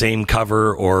same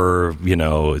cover, or, you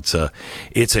know, it's a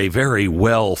very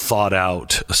well thought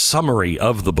out summary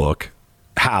of the book.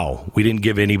 How? We didn't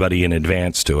give anybody an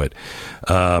advance to it.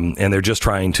 And they're just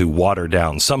trying to water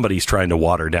down. Somebody's trying to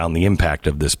water down the impact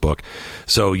of this book.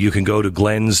 So you can go to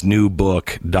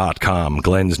glensnewbook.com,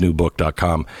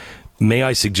 glensnewbook.com. May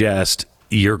I suggest,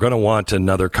 you're going to want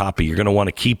another copy. You're going to want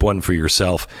to keep one for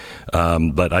yourself.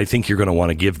 But I think you're going to want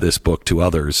to give this book to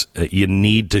others. You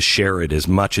need to share it as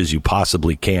much as you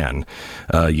possibly can.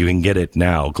 You can get it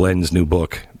now,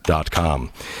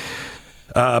 glensnewbook.com.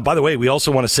 By the way, we also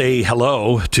want to say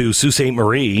hello to Sault Ste.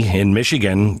 Marie in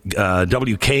Michigan,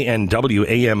 WKNW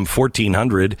AM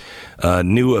 1400,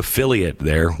 new affiliate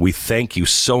there. We thank you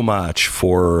so much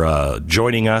for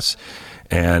joining us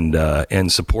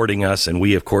and supporting us. And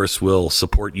we, of course, will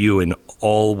support you in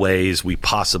all ways we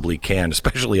possibly can,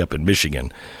 especially up in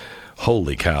Michigan.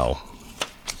 Holy cow.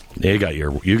 You got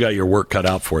your work cut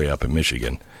out for you up in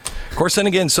Michigan. Of course, then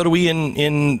again, so do we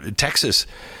in Texas.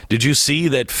 Did you see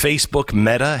that Facebook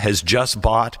Meta has just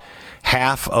bought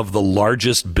half of the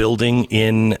largest building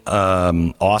in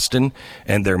Austin,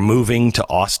 and they're moving to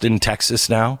Austin, Texas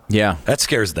now? Yeah. That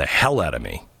scares the hell out of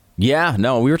me. Yeah,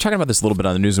 no, we were talking about this a little bit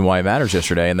on the News and Why It Matters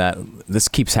yesterday, and that this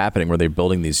keeps happening where they're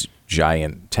building these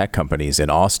giant tech companies in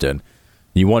Austin.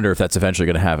 You wonder if that's eventually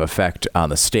going to have effect on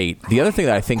the state. The other thing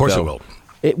that I think, of course, though, it will.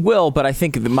 It will, but I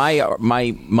think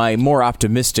my more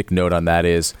optimistic note on that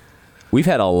is we've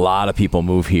had a lot of people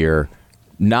move here,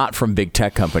 not from big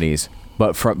tech companies,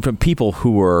 but from people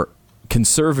who were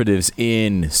conservatives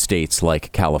in states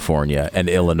like California and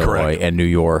Illinois Correct. and New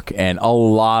York, and a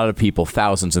lot of people,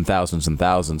 thousands and thousands and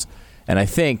thousands. And I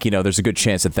think, there's a good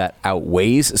chance that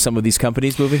outweighs some of these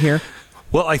companies moving here.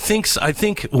 Well, I think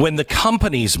when the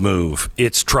companies move,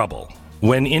 it's trouble.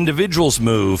 When individuals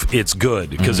move, it's good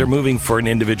because they're moving for an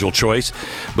individual choice.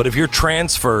 But if you're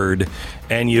transferred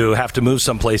and you have to move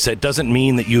someplace, that doesn't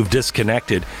mean that you've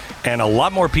disconnected. And a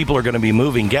lot more people are going to be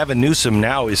moving. Gavin Newsom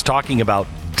now is talking about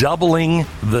doubling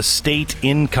the state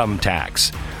income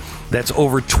tax. That's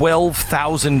over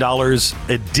 $12,000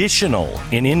 additional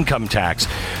in income tax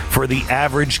for the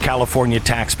average California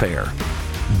taxpayer.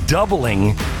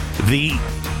 Doubling the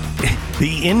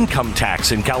income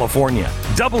tax in California.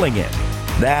 Doubling it.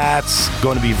 That's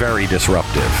going to be very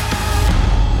disruptive.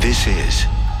 This is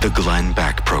the Glenn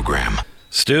Beck Program.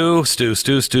 Stu.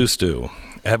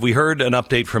 Have we heard an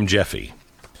update from Jeffy?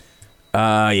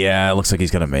 Yeah, it looks like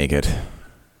he's going to make it.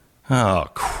 Oh,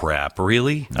 crap.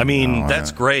 Really? I mean,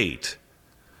 that's great.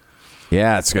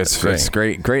 Yeah, it's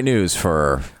great news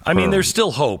for... I mean, there's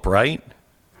still hope, right?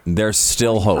 There's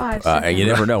still hope. You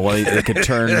never know. Well, it could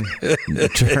turn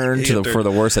for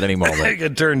the worse at any moment. It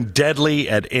could turn deadly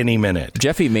at any minute.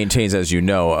 Jeffy maintains, as you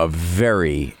know, a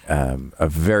very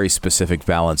specific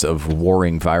balance of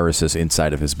warring viruses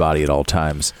inside of his body at all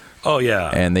times. Oh, yeah.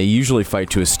 And they usually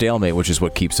fight to a stalemate, which is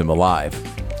what keeps him alive.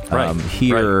 Right.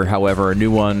 Here, however, a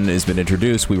new one has been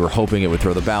introduced. We were hoping it would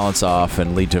throw the balance off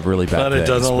and lead to really bad things. But it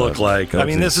doesn't look like. I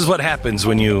mean, this is what happens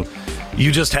when you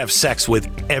just have sex with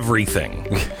everything.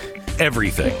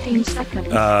 Everything. 15 seconds.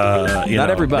 Not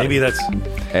everybody. Maybe that's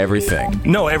everything.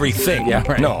 No, everything. Yeah,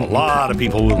 right. No, a lot of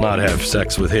people will not have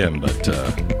sex with him, but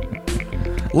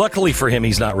luckily for him,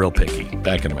 he's not real picky.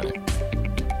 Back in a minute.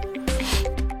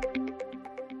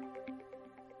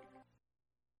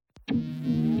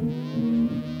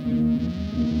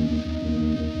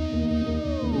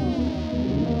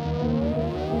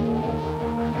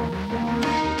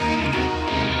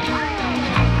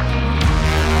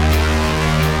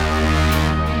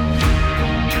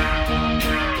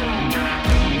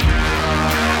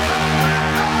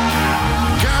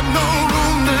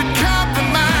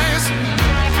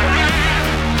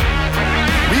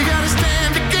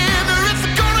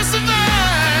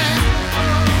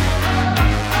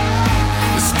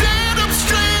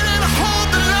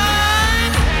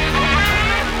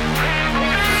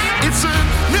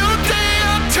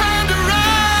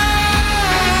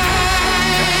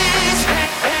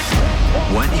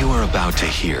 are about to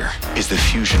hear is the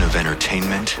fusion of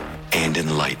entertainment and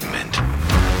enlightenment.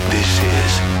 This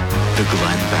is the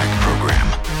Glenn Beck Program.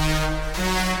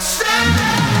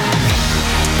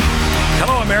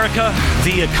 Hello, America.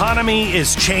 The economy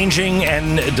is changing,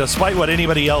 and despite what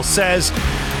anybody else says,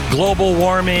 global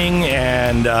warming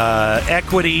and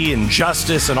equity and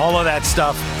justice and all of that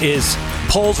stuff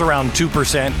pulls around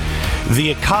 2%.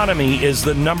 The economy is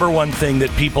the number one thing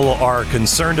that people are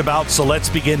concerned about, so let's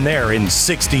begin there in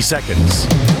 60 seconds.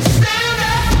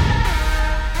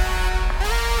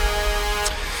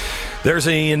 There's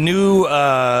a new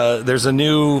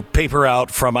paper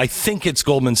out from, I think it's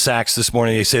Goldman Sachs this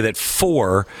morning. They say that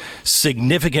 4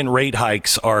 significant rate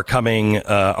hikes are coming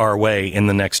our way in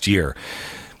the next year.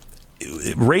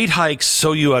 Rate hikes,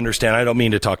 so you understand, I don't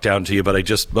mean to talk down to you, but I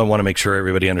want to make sure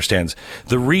everybody understands.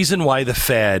 The reason why the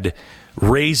Fed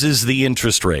raises the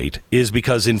interest rate is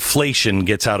because inflation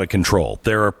gets out of control.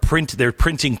 They're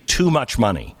printing too much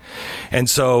money. And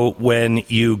so when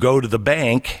you go to the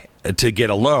bank to get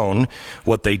a loan,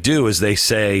 what they do is the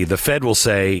Fed will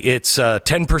say it's a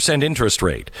 10% interest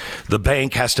rate. The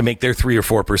bank has to make their 3 or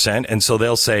 4%, and so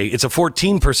they'll say it's a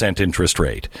 14% interest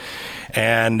rate.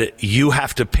 And you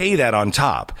have to pay that on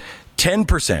top.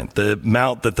 10%, the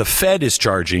amount that the Fed is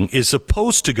charging, is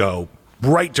supposed to go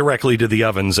right directly to the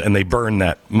ovens, and they burn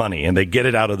that money and they get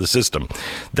it out of the system.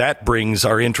 That brings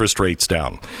our interest rates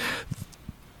down.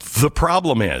 The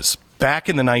problem is, back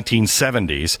in the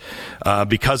 1970s,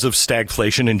 because of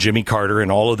stagflation and Jimmy Carter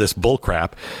and all of this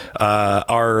bullcrap,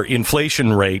 our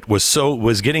inflation rate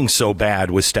was getting so bad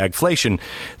with stagflation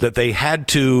that they had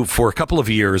to, for a couple of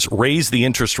years, raise the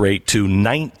interest rate to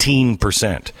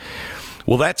 19%.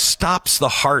 Well, that stops the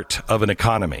heart of an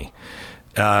economy.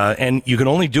 And you can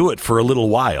only do it for a little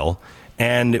while.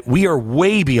 And we are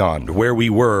way beyond where we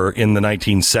were in the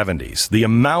 1970s. The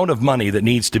amount of money that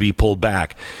needs to be pulled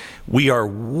back, we are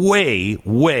way,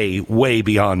 way, way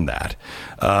beyond that.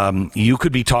 You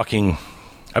could be talking,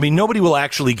 nobody will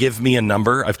actually give me a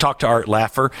number. I've talked to Art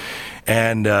Laffer,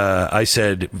 and I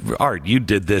said, Art, you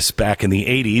did this back in the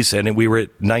 80s, and we were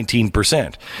at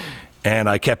 19%. And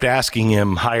I kept asking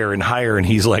him higher and higher, and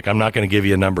he's like, I'm not going to give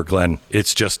you a number, Glenn.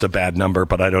 It's just a bad number,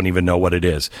 but I don't even know what it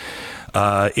is.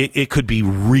 It could be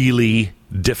really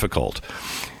difficult.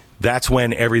 That's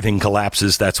when everything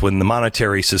collapses. That's when the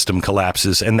monetary system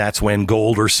collapses. And that's when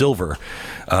gold or silver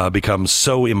becomes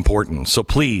so important. So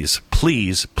please,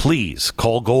 please, please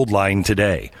call Goldline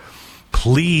today.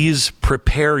 Please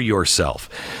prepare yourself.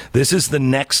 This is the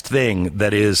next thing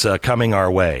that is coming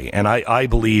our way. And I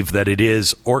believe that it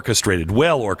is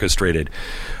well orchestrated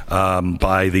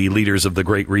by the leaders of the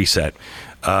Great Reset.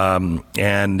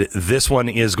 And this one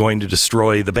is going to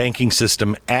destroy the banking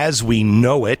system as we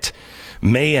know it.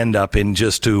 May end up in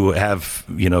just to have,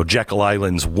 Jekyll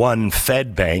Island's one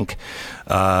Fed bank,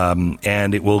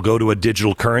 and it will go to a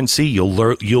digital currency. You'll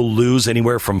lose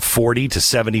anywhere from 40 to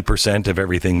 70% of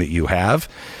everything that you have,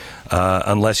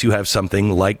 unless you have something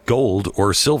like gold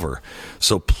or silver.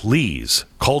 So please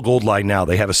call Goldline now.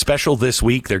 They have a special this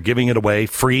week. They're giving it away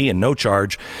free and no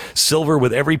charge. Silver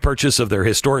with every purchase of their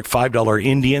historic $5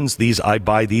 Indians. I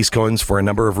buy these coins for a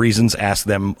number of reasons. Ask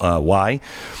them why.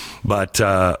 But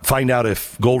find out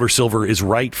if gold or silver is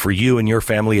right for you and your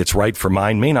family. It's right for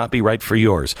mine. May not be right for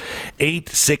yours.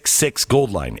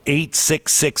 866-GOLDLINE.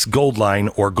 866-GOLDLINE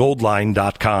or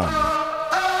goldline.com.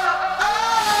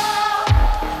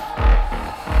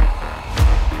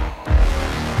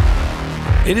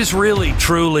 It is really,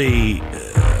 truly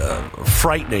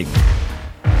frightening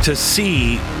to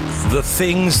see the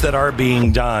things that are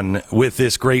being done with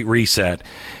this Great Reset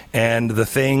and the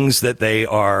things that they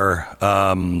are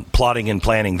plotting and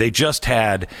planning. They just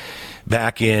had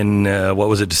back in,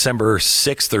 December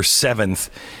 6th or 7th,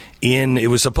 it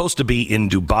was supposed to be in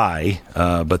Dubai,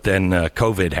 but then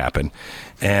COVID happened.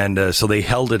 And so they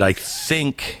held it, I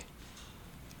think,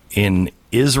 in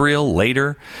Israel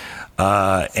later.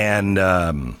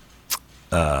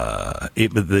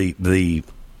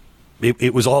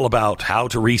 It was all about how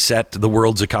to reset the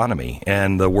world's economy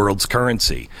and the world's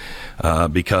currency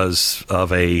because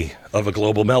of a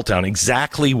global meltdown.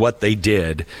 Exactly what they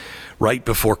did right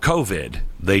before COVID.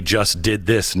 They just did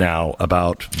this now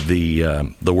about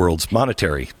the world's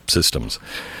monetary systems.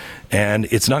 And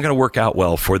it's not going to work out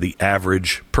well for the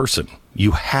average person.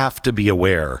 You have to be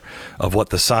aware of what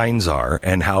the signs are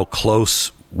and how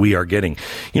close we are getting.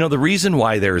 The reason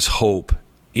why there's hope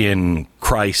in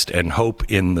Christ and hope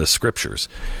in the scriptures.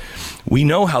 We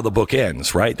know how the book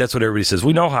ends, right? That's what everybody says.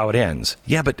 We know how it ends.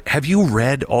 Yeah, but have you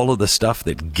read all of the stuff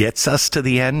that gets us to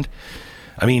the end?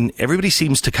 Everybody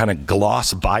seems to kind of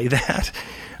gloss by that.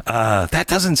 That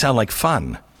doesn't sound like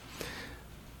fun.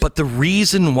 But the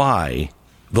reason why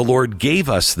the Lord gave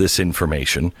us this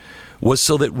information was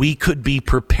so that we could be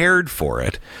prepared for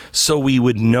it, so we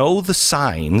would know the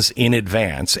signs in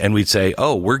advance, and we'd say,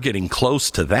 oh, we're getting close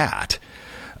to that,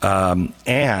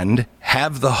 and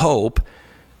have the hope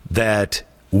that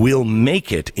we'll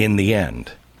make it in the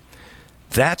end.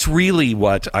 That's really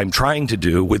what I'm trying to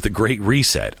do with the Great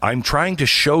Reset. I'm trying to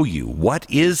show you what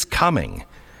is coming,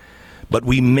 but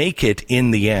we make it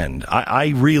in the end.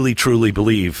 I really, truly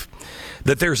believe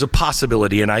that there's a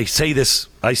possibility, and I say this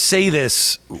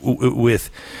with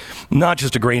not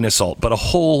just a grain of salt, but a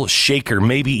whole shaker,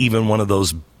 maybe even one of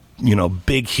those,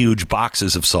 big, huge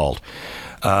boxes of salt,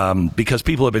 because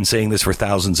people have been saying this for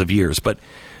thousands of years. But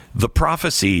the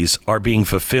prophecies are being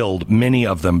fulfilled, many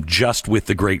of them just with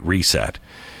the Great Reset.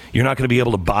 You're not going to be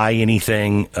able to buy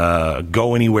anything,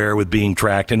 go anywhere with being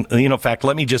tracked. And, in fact,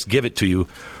 let me just give it to you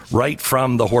right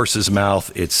from the horse's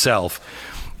mouth itself.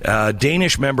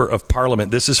 Danish member of parliament,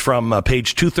 this is from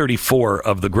page 234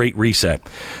 of the Great Reset.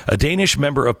 A Danish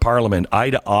member of parliament,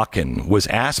 Ida Auken, was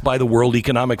asked by the World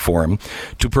Economic Forum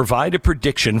to provide a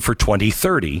prediction for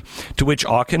 2030, to which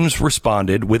Auken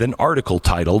responded with an article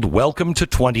titled, "Welcome to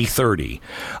 2030.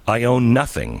 I own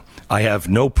nothing. I have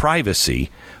no privacy,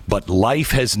 but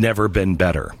life has never been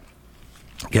better."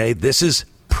 Okay, this is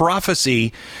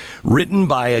prophecy written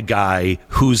by a guy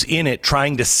who's in it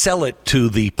trying to sell it to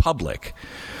the public.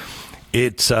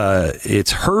 It's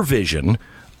her vision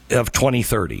of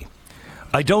 2030.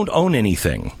 I don't own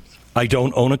anything. I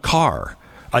don't own a car.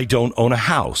 I don't own a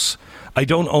house. I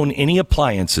don't own any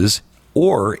appliances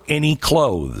or any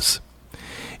clothes.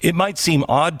 It might seem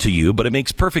odd to you, but it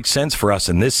makes perfect sense for us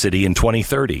in this city in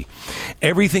 2030.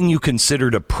 Everything you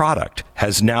considered a product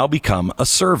has now become a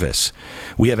service.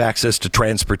 We have access to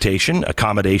transportation,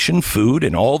 accommodation, food,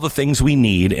 and all the things we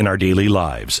need in our daily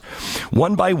lives.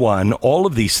 One by one, all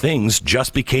of these things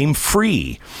just became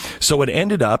free. So it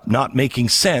ended up not making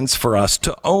sense for us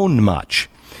to own much.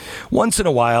 Once in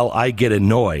a while, I get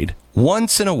annoyed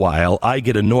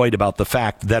about the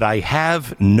fact that I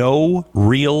have no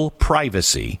real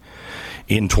privacy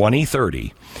in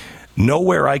 2030,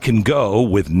 nowhere I can go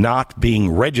with not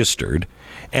being registered,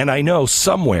 and I know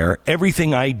somewhere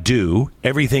everything I do,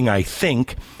 everything I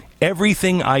think,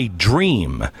 everything I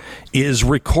dream is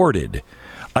recorded.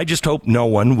 I just hope no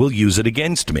one will use it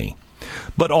against me.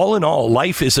 But all in all,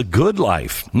 life is a good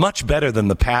life, much better than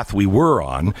the path we were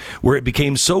on, where it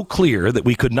became so clear that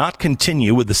we could not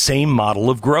continue with the same model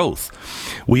of growth.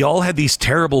 We all had these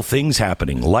terrible things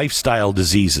happening: lifestyle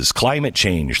diseases, climate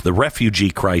change, the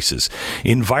refugee crisis,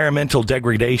 environmental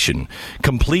degradation,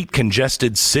 complete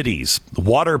congested cities,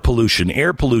 water pollution,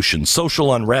 air pollution,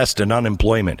 social unrest, and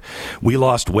unemployment. We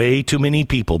lost way too many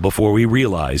people before we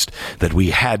realized that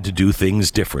we had to do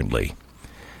things differently.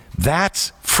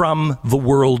 That's from the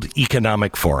World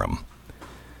Economic Forum.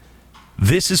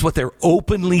 This is what they're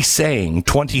openly saying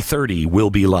 2030 will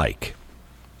be like.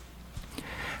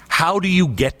 How do you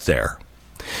get there?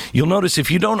 You'll notice if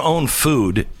you don't own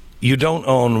food, you don't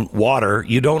own water,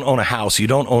 you don't own a house, you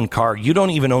don't own a car, you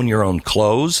don't even own your own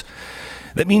clothes,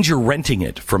 that means you're renting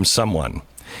it from someone.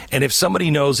 And if somebody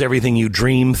knows everything you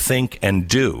dream, think, and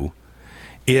do,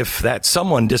 if that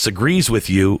someone disagrees with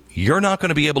you, you're not going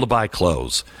to be able to buy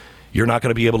clothes. You're not going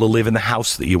to be able to live in the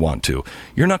house that you want to.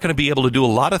 You're not going to be able to do a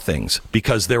lot of things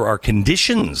because there are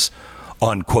conditions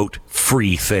on, quote,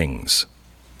 free things.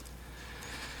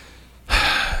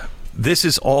 This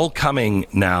is all coming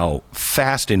now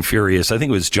fast and furious. I think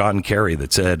it was John Kerry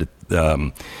that said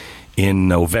in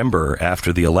November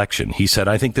after the election, he said,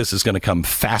 I think this is going to come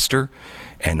faster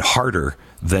and harder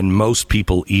than most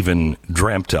people even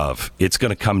dreamt of. It's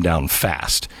going to come down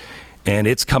fast. And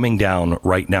it's coming down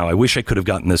right now. I wish I could have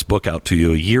gotten this book out to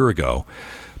you a year ago,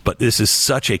 but this is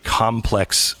such a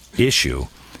complex issue.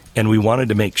 And we wanted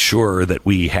to make sure that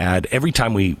we had, every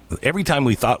time we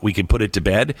thought we could put it to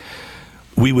bed,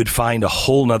 we would find a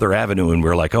whole nother avenue, and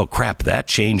we're like, oh crap, that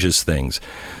changes things.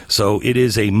 So it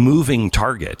is a moving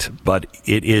target, but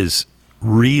it is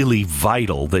really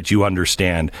vital that you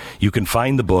understand. You can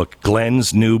find the book,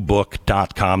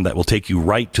 glensnewbook.com. That will take you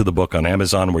right to the book on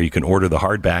Amazon, where you can order the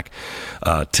hardback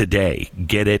today.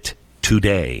 Get it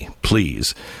today,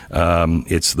 please.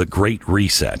 It's The Great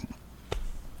Reset.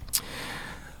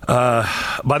 By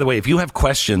the way, if you have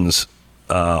questions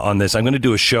on this, I'm going to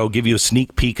do a show, give you a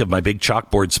sneak peek of my big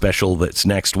chalkboard special that's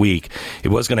next week. It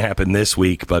was going to happen this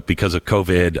week, but because of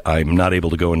COVID, I'm not able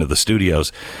to go into the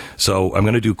studios. So I'm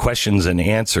going to do questions and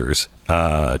answers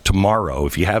tomorrow.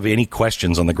 If you have any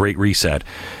questions on the Great Reset,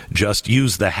 just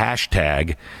use the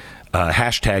hashtag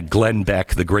hashtag Glenn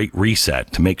Beck, The Great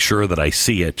Reset, to make sure that I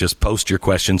see it. Just post your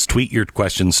questions, tweet your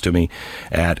questions to me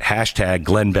at hashtag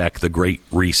Glenn Beck, The Great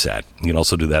Reset. You can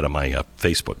also do that on my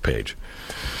Facebook page.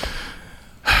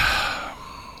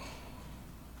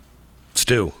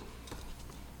 Stu.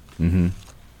 Mm-hmm.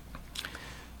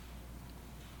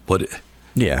 What?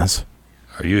 Yes.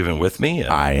 Are you even with me?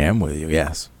 I am with you,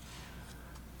 yes.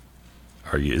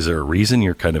 Are you? Is there a reason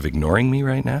you're kind of ignoring me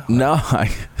right now? No,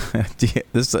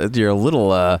 you're a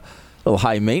little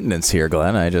high maintenance here,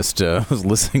 Glenn. I just was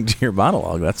listening to your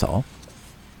monologue, that's all.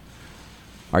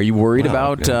 Are you worried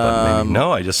about...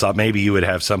 no, I just thought maybe you would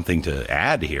have something to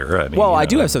add here. I mean, I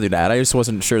do have something to add. I just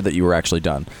wasn't sure that you were actually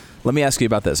done. Let me ask you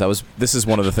about this. This is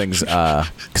one of the things,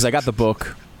 because I got the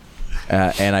book,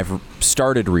 and I've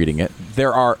started reading it.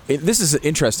 This is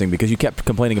interesting because you kept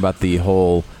complaining about the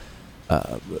whole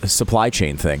supply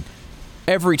chain thing.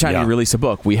 Every time you release a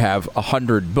book, we have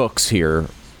 100 books here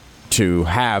to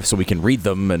have so we can read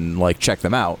them and check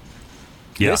them out.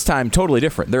 Yeah. This time, totally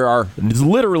different. There's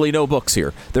literally no books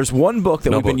here. There's one book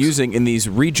that we've been using in these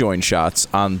rejoin shots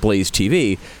on Blaze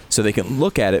TV so they can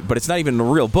look at it, but it's not even a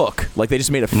real book. They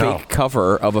just made a fake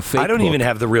cover of a fake book. I don't even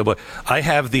have the real book. I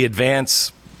have the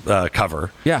advance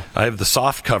cover. Yeah. I have the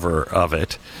soft cover of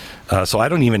it. So I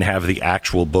don't even have the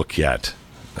actual book yet.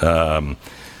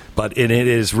 But it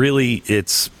is really,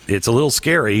 it's a little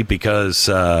scary because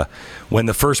when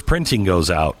the first printing goes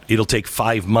out, it'll take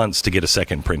 5 months to get a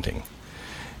second printing.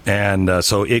 And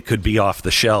so it could be off the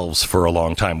shelves for a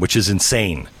long time, which is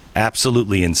insane.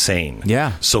 Absolutely insane.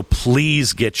 Yeah. So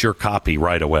please get your copy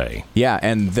right away. Yeah,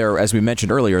 and there, as we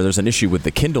mentioned earlier, there's an issue with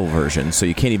the Kindle version, so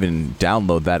you can't even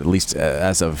download that, at least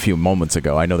as of a few moments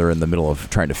ago. I know they're in the middle of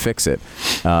trying to fix it.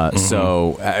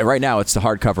 So right now it's the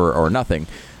hardcover or nothing.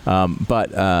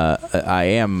 But I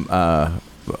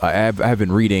have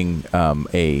been reading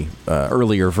a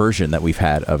earlier version that we've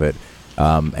had of it,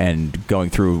 and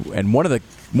going through. And one of the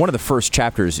first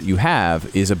chapters you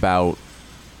have is about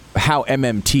how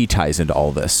MMT ties into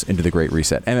all this, into the Great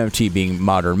Reset. MMT being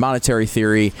modern monetary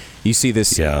theory. You see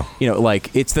this,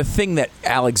 it's the thing that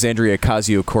Alexandria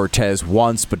Ocasio-Cortez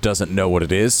wants but doesn't know what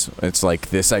it is. It's like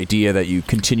this idea that you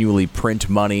continually print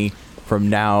money from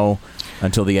now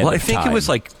until the end of time. Well, I think it was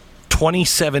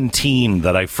 2017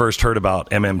 that I first heard about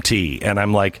MMT, and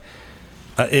I'm like,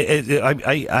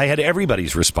 I had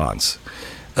everybody's response,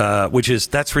 which is,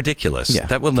 that's ridiculous. Yeah,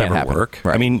 that will never work.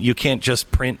 Right. I mean, you can't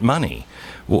just print money.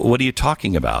 What are you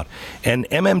talking about? And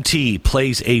MMT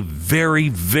plays a very,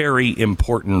 very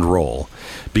important role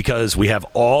because we have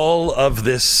all of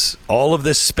this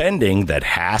spending that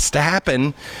has to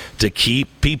happen to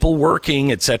keep people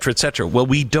working, et cetera, et cetera. Well,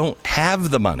 we don't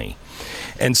have the money.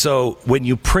 And so when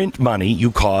you print money, you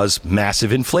cause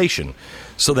massive inflation.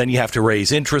 So then you have to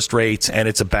raise interest rates, and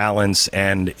it's a balance,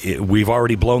 and we've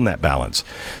already blown that balance.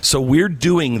 So we're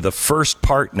doing the first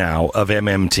part now of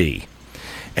MMT.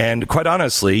 And quite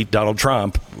honestly, Donald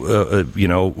Trump,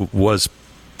 was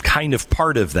kind of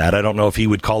part of that. I don't know if he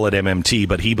would call it MMT,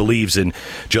 but he believes in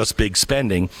just big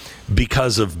spending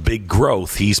because of big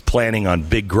growth. He's planning on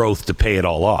big growth to pay it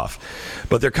all off.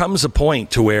 But there comes a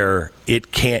point to where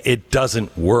it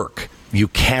doesn't work. You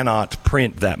cannot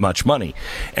print that much money.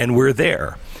 And we're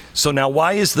there. So now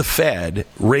why is the Fed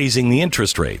raising the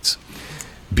interest rates?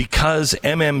 Because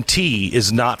MMT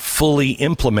is not fully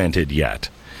implemented yet.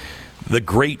 The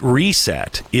Great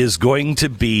Reset is going to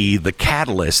be the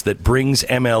catalyst that brings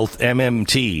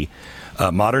MMT,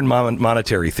 modern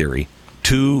monetary theory,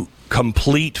 to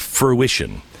complete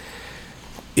fruition.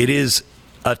 It is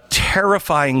a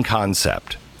terrifying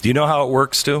concept. Do you know how it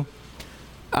works, Stu?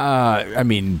 I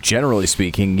mean, generally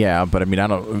speaking, yeah. But I mean, I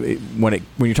don't. When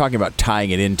you're talking about tying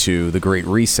it into the Great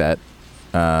Reset,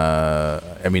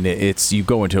 I mean, you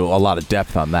go into a lot of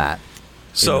depth on that.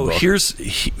 So here's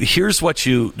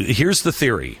the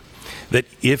theory that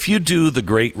if you do the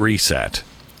Great Reset,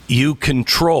 you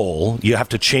have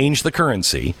to change the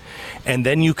currency, and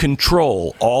then you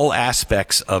control all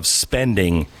aspects of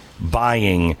spending,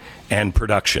 buying, and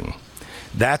production.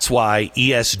 That's why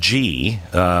ESG,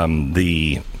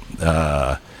 the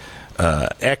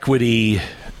equity,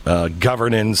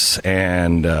 governance,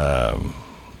 and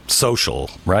social,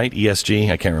 right?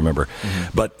 ESG, I can't remember.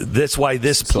 Mm-hmm. But that's why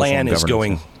this plan is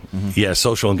going... Mm-hmm. Yeah,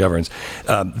 social and governance.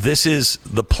 This is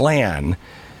the plan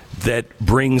that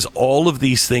brings all of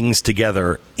these things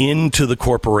together into the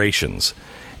corporations.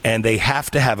 And they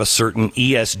have to have a certain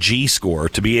ESG score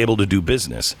to be able to do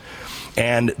business.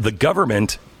 And the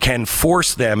government can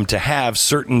force them to have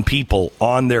certain people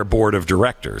on their board of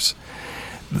directors.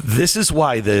 This is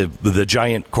why the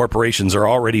giant corporations are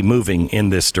already moving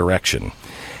in this direction.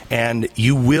 And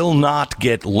you will not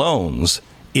get loans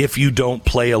if you don't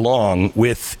play along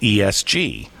with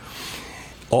ESG.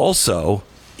 Also,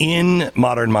 in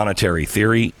modern monetary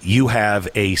theory, you have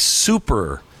a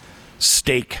super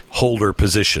stakeholder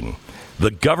position.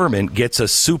 The government gets a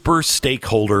super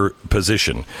stakeholder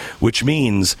position, which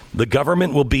means the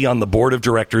government will be on the board of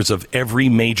directors of every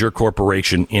major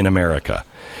corporation in America.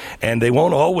 And they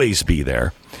won't always be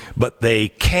there, but they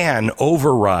can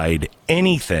override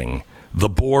anything the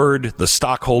board, the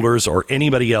stockholders, or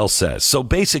anybody else says. So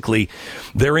basically,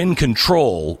 they're in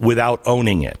control without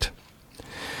owning it.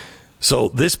 So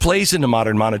this plays into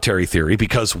modern monetary theory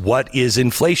because what is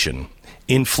inflation?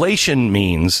 Inflation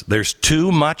means there's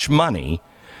too much money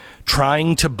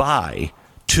trying to buy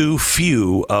too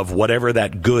few of whatever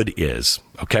that good is,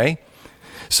 okay?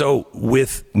 So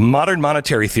with modern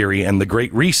monetary theory and the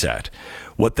Great Reset,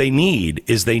 what they need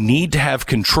is they need to have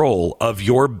control of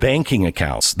your banking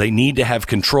accounts. They need to have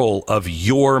control of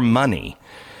your money.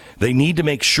 They need to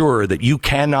make sure that you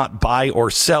cannot buy or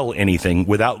sell anything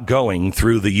without going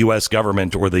through the U.S.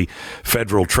 government or the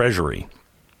federal treasury.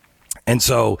 And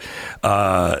so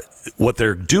what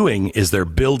they're doing is they're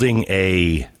building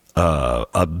a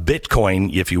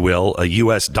Bitcoin, if you will, a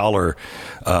U.S. dollar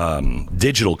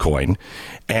digital coin,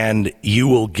 and you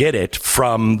will get it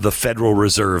from the Federal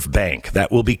Reserve Bank.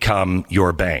 That will become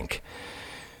your bank.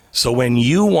 So when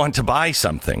you want to buy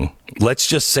something, let's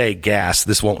just say gas,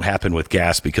 this won't happen with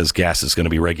gas because gas is going to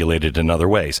be regulated in other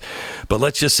ways, but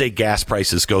let's just say gas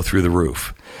prices go through the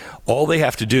roof. All they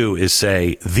have to do is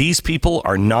say, these people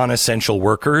are non-essential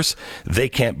workers. They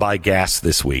can't buy gas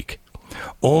this week.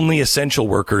 Only essential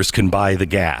workers can buy the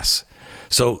gas.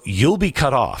 So you'll be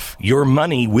cut off. Your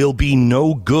money will be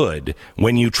no good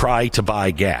when you try to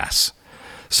buy gas.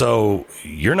 So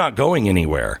you're not going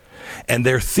anywhere. And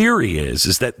their theory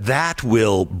is that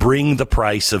will bring the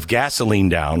price of gasoline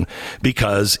down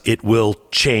because it will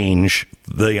change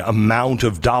the amount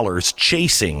of dollars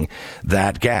chasing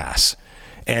that gas.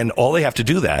 And all they have to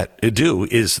do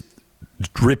is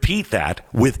repeat that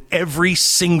with every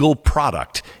single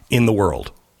product in the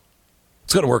world.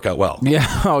 It's going to work out well.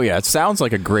 Yeah. Oh, yeah. It sounds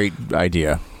like a great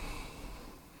idea.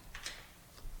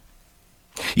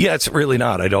 Yeah, it's really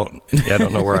not. I don't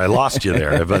know where I lost you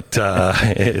there, but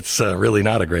it's really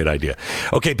not a great idea.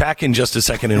 Okay, back in just a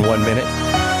second in 1 minute.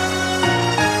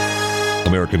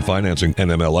 American Financing,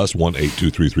 NMLS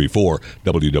 182334,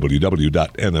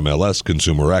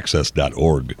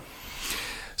 www.nmlsconsumeraccess.org.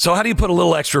 So how do you put a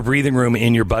little extra breathing room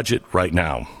in your budget right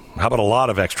now? How about a lot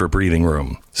of extra breathing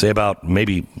room? Say about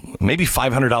maybe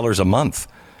 $500 a month.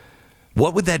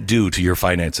 What would that do to your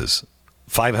finances?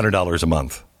 $500 a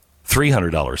month,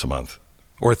 $300 a month,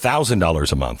 or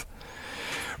 $1,000 a month.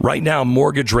 Right now,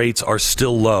 mortgage rates are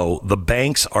still low. The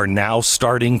banks are now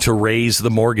starting to raise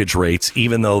the mortgage rates,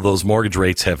 even though those mortgage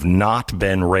rates have not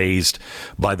been raised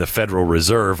by the Federal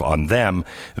Reserve on them.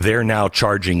 They're now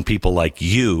charging people like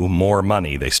you more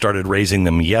money. They started raising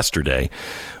them yesterday.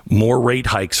 More rate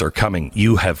hikes are coming.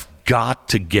 You have got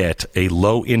to get a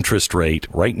low interest rate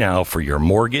right now for your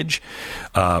mortgage,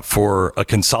 for a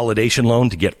consolidation loan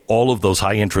to get all of those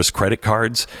high interest credit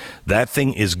cards. That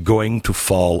thing is going to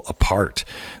fall apart.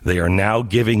 They are now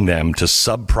giving them to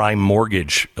subprime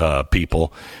mortgage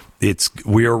people.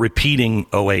 We are repeating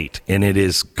 2008, and it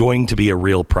is going to be a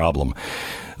real problem.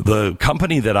 The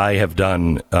company that I have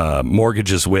done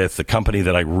mortgages with, the company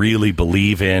that I really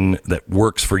believe in that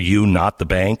works for you, not the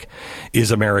bank, is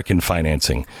American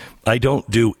Financing. I don't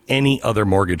do any other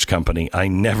mortgage company. I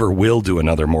never will do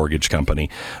another mortgage company.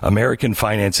 American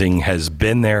Financing has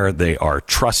been there. They are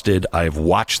trusted. I've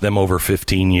watched them over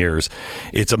 15 years.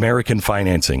 It's American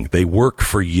Financing. They work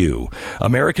for you.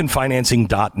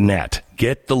 AmericanFinancing.net.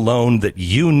 Get the loan that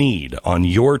you need on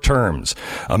your terms.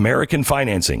 American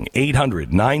Financing,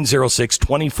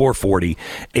 800-906-2440,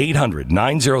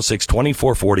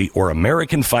 800-906-2440, or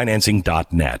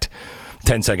AmericanFinancing.net.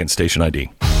 10-second station ID.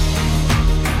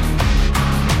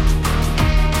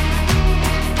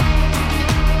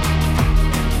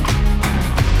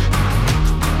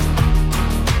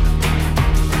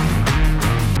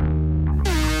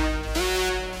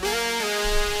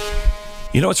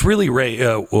 You know, what's really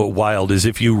wild is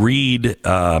if you read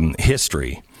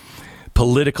history,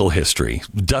 political history,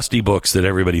 dusty books that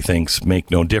everybody thinks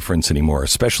make no difference anymore,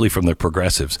 especially from the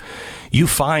progressives, you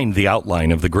find the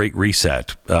outline of the Great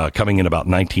Reset coming in about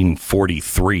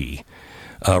 1943,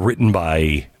 written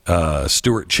by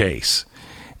Stuart Chase.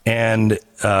 And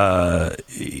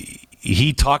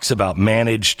he talks about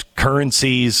managed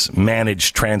currencies,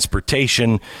 managed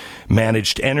transportation,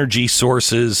 managed energy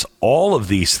sources, all of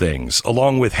these things,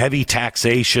 along with heavy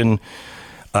taxation.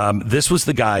 This was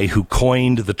the guy who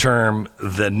coined the term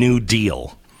the New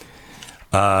Deal.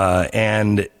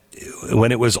 And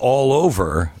when it was all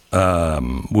over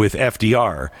with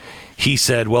FDR, he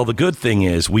said, well, the good thing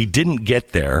is we didn't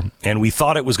get there, and we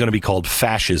thought it was going to be called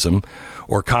fascism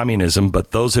or communism,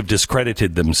 but those have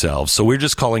discredited themselves. So we're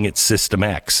just calling it System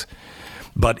X.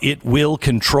 But it will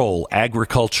control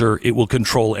agriculture. It will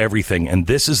control everything. And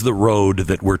this is the road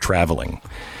that we're traveling.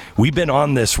 We've been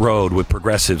on this road with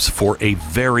progressives for a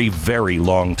very, very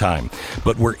long time.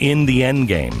 But we're in the end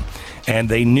game. And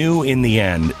they knew in the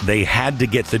end they had to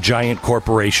get the giant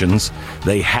corporations,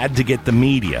 they had to get the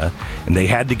media, and they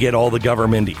had to get all the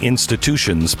government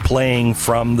institutions playing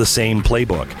from the same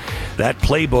playbook. That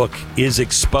playbook is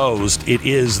exposed. It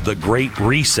is the Great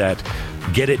Reset.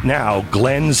 Get it now,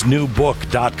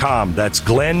 glensnewbook.com. That's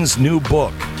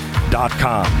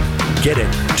glensnewbook.com. Get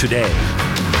it today.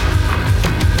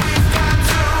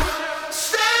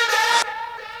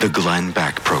 The Glenn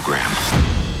Beck Program.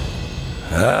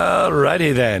 All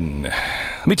righty then.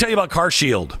 Let me tell you about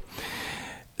CarShield.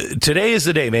 Today is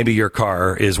the day maybe your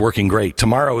car is working great.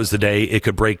 Tomorrow is the day it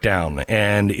could break down.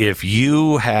 And if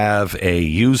you have a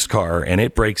used car and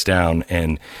it breaks down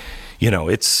and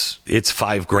it's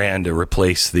 $5,000 to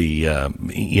replace the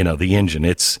the engine.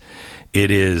 It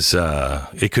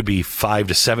could be $5,000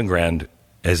 to $7,000,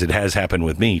 as it has happened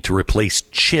with me, to replace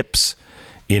chips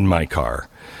in my car.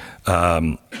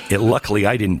 Luckily,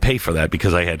 I didn't pay for that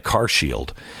because I had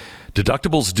CarShield.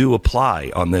 Deductibles do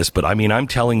apply on this, but I'm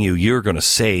telling you, you're going to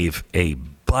save a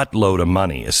buttload of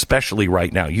money, especially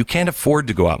right now. You can't afford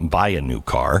to go out and buy a new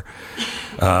car.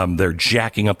 They're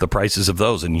jacking up the prices of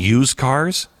those. And used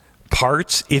cars,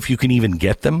 parts, if you can even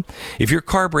get them. If your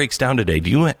car breaks down today,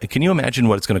 can you imagine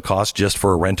what it's going to cost just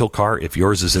for a rental car if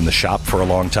yours is in the shop for a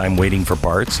long time waiting for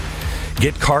parts?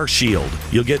 Get CarShield.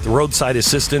 You'll get roadside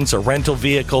assistance, a rental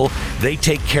vehicle. They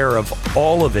take care of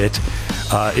all of it.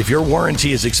 If your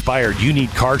warranty is expired, you need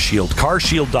CarShield.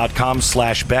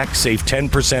 CarShield.com/Beck. Save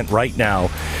 10% right now.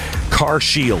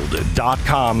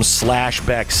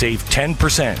 CarShield.com/Beck. Save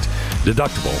 10%.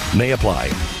 Deductible may apply.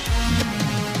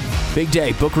 Big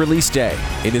day, book release day.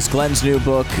 It is Glenn's new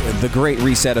book, The Great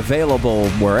Reset, available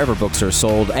wherever books are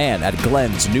sold and at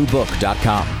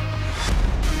glensnewbook.com.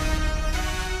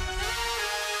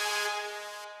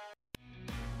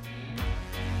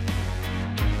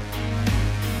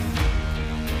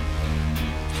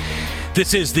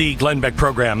 This is the Glenn Beck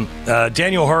Program.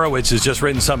 Daniel Horowitz has just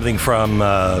written something from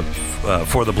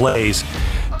For the Blaze.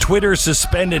 Twitter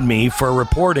suspended me for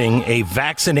reporting a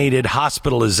vaccinated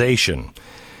hospitalization.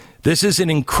 This is an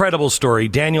incredible story.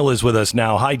 Daniel is with us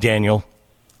now. Hi, Daniel.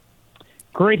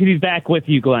 Great to be back with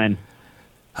you, Glenn.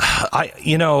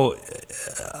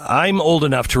 I'm old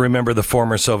enough to remember the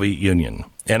former Soviet Union,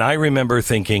 and I remember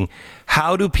thinking,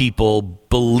 how do people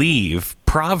believe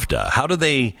Pravda? How do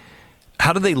they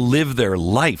live their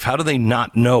life? How do they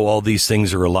not know all these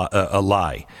things are a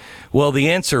lie? Well, the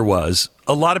answer was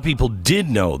a lot of people did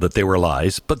know that they were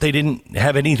lies, but they didn't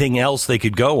have anything else they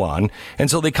could go on.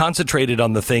 And so they concentrated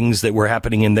on the things that were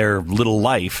happening in their little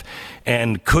life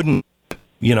and couldn't,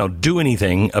 do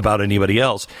anything about anybody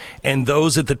else. And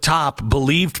those at the top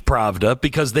believed Pravda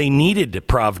because they needed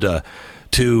Pravda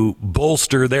to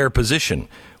bolster their position.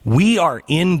 We are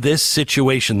in this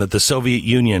situation that the Soviet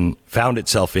Union found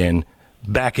itself in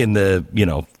back in the,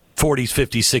 40s,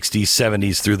 50s, 60s,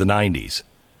 70s through the 90s.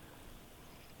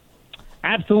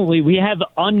 Absolutely. We have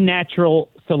unnatural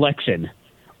selection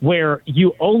where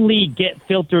you only get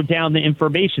filtered down the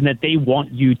information that they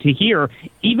want you to hear,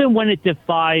 even when it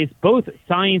defies both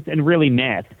science and really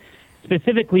math.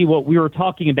 Specifically, what we were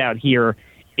talking about here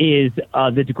is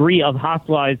the degree of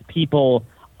hospitalized people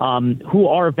who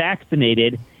are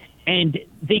vaccinated. And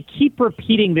they keep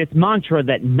repeating this mantra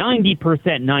that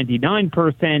 90%,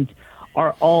 99%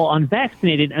 are all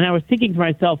unvaccinated. And I was thinking to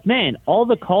myself, man, all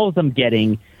the calls I'm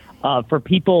getting for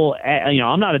people,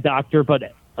 I'm not a doctor,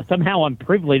 but somehow I'm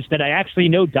privileged that I actually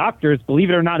know doctors,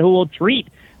 believe it or not, who will treat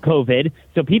COVID.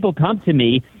 So people come to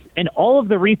me, and all of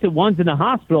the recent ones in the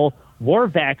hospital were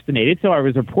vaccinated. So I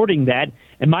was reporting that.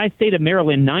 In my state of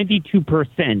Maryland,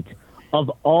 92% of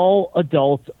all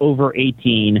adults over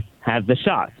 18 have the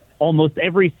shots. Almost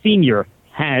every senior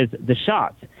has the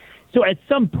shots. So at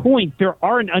some point, there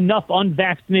aren't enough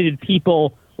unvaccinated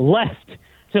people left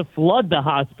to flood the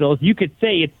hospitals. You could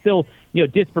say it's still,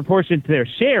 disproportionate to their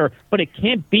share, but it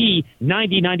can't be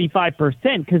 90,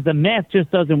 95% because the math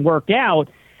just doesn't work out.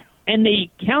 And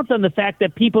they count on the fact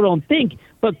that people don't think.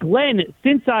 But Glenn,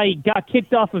 since I got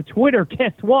kicked off of Twitter,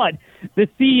 guess what? The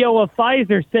CEO of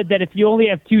Pfizer said that if you only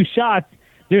have 2 shots,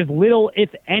 there's little, if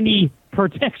any,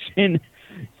 protection.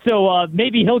 So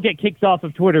maybe he'll get kicked off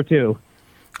of Twitter, too.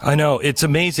 I know. It's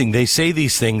amazing. They say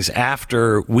these things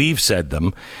after we've said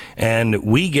them, and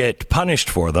we get punished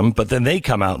for them, but then they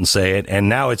come out and say it, and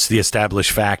now it's the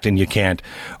established fact, and you can't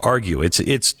argue.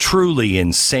 It's truly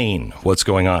insane what's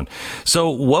going on. So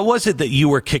what was it that you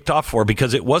were kicked off for?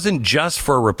 Because it wasn't just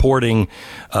for reporting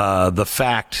the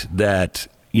fact that,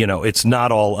 you know, it's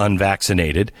not all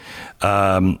unvaccinated.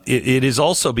 It is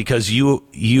also because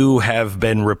you have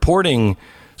been reporting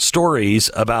stories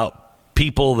about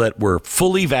people that were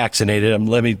fully vaccinated.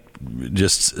 Let me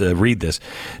just read this.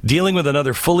 Dealing with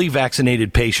another fully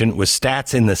vaccinated patient with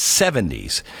stats in the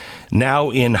 70s,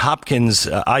 now in Hopkins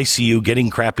ICU getting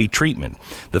crappy treatment.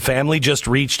 The family just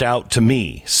reached out to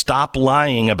me. Stop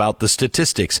lying about the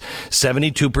statistics.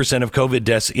 72% of COVID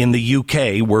deaths in the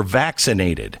UK were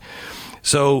vaccinated.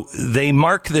 So they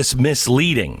mark this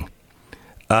misleading,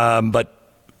 but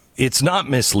it's not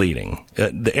misleading.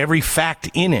 Every fact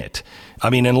in it, I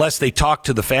mean, unless they talk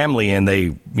to the family and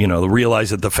they, you know,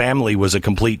 realize that the family was a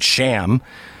complete sham,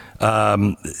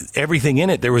 everything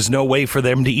in it, there was no way for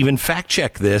them to even fact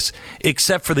check this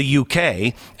except for the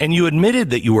UK. And you admitted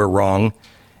that you were wrong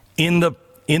in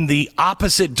the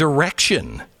opposite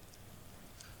direction.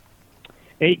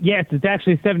 Yes, it's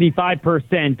actually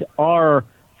 75% are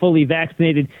fully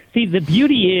vaccinated. See, the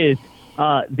beauty is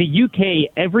the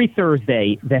UK, every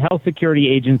Thursday, the Health Security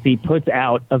Agency puts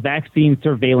out a vaccine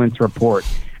surveillance report.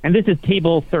 And this is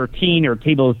table 13 or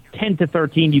tables 10 to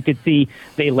 13. You could see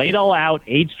they laid all out,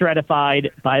 age stratified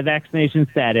by vaccination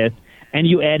status, and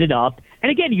you add it up.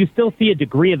 And again, you still see a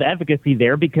degree of efficacy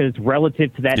there because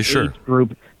relative to that age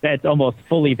group that's almost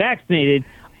fully vaccinated,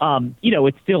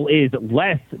 it still is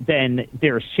less than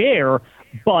their share,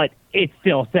 but it's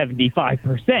still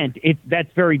 75%.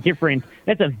 That's very different.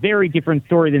 That's a very different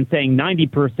story than saying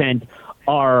 90%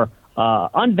 are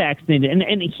unvaccinated.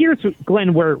 And here's,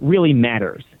 Glenn, where it really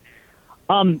matters.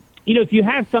 If you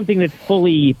have something that's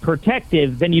fully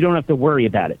protective, then you don't have to worry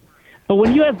about it. But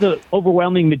when you have the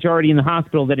overwhelming majority in the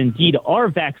hospital that indeed are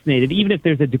vaccinated, even if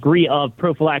there's a degree of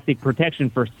prophylactic protection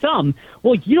for some,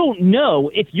 well, you don't know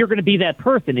if you're going to be that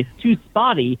person. It's too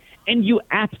spotty, and you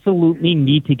absolutely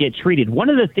need to get treated. One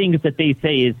of the things that they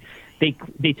say is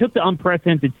they took the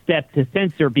unprecedented step to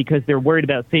censor because they're worried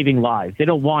about saving lives. They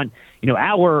don't want,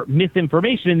 our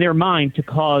misinformation in their mind to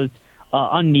cause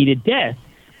unneeded death.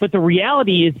 But the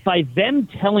reality is by them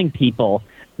telling people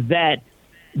that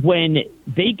when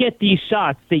they get these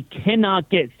shots, they cannot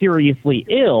get seriously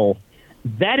ill,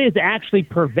 that is actually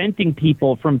preventing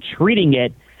people from treating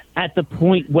it at the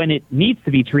point when it needs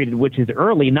to be treated, which is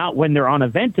early, not when they're on a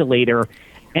ventilator.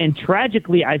 And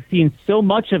tragically, I've seen so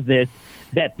much of this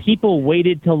that people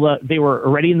waited till they were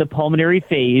already in the pulmonary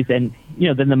phase, and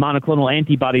then the monoclonal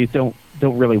antibodies don't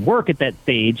really work at that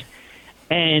stage.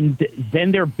 And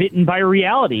then they're bitten by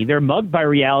reality. They're mugged by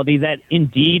reality that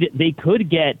indeed they could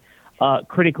get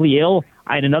critically ill.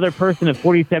 I had another person, a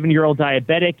 47-year-old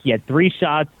diabetic. He had 3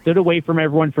 shots, stood away from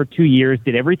everyone for 2 years,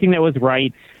 did everything that was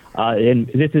right. And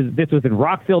this was in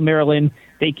Rockville, Maryland.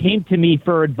 They came to me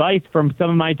for advice from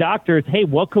some of my doctors. Hey,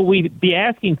 what could we be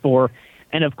asking for?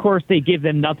 And of course, they give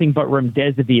them nothing but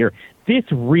remdesivir. This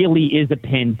really is a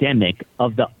pandemic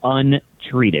of the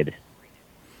untreated.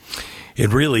 It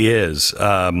really is,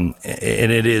 and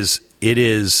it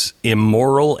is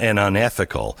immoral and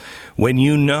unethical when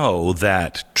you know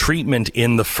that treatment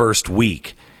in the first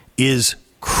week is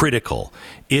critical.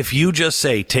 If you just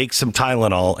say, take some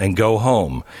Tylenol and go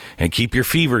home and keep your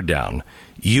fever down,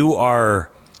 you are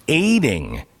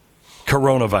aiding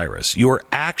coronavirus. You're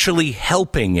actually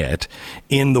helping it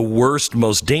in the worst,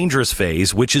 most dangerous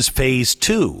phase, which is phase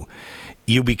 2.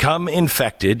 You become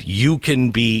infected, you can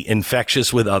be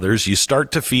infectious with others, you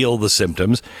start to feel the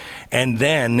symptoms, and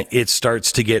then it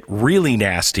starts to get really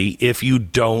nasty if you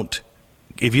don't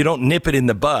nip it in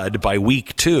the bud by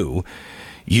week 2.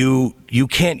 You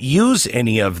can't use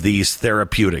any of these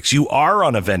therapeutics. You are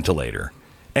on a ventilator.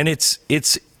 And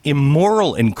it's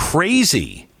immoral and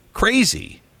crazy.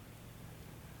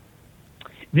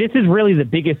 This is really the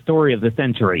biggest story of the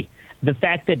century. The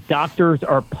fact that doctors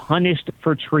are punished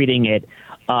for treating it,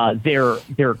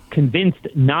 they're convinced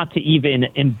not to even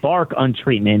embark on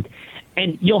treatment,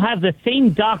 and you'll have the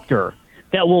same doctor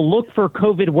that will look for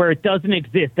COVID where it doesn't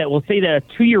exist, that will say that a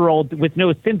 2-year-old with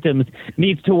no symptoms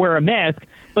needs to wear a mask,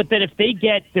 but that if they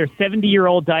get their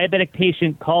 70-year-old diabetic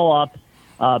patient call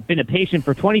up, been a patient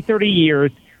for 20, 30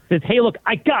 years, says, hey, look,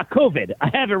 I got COVID. I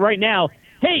have it right now.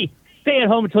 Hey, stay at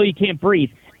home until you can't breathe.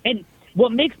 And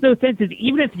what makes no sense is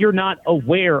even if you're not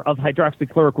aware of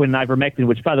hydroxychloroquine and ivermectin,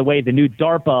 which, by the way, the new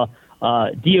DARPA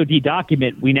DOD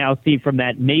document we now see from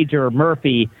that Major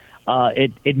Murphy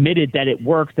it admitted that it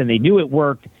works and they knew it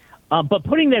worked. But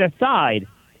putting that aside,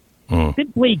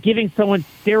 simply giving someone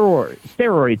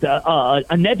steroids,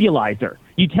 a nebulizer.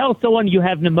 You tell someone you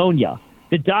have pneumonia.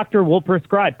 The doctor will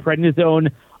prescribe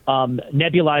prednisone,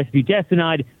 nebulized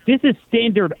budesonide. This is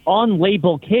standard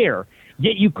on-label care.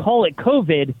 Yet you call it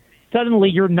COVID, suddenly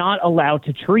you're not allowed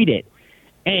to treat it.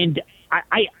 And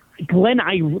Glenn,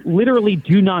 I literally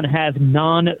do not have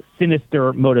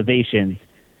non-sinister motivations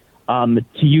to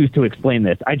use to explain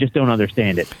this. I just don't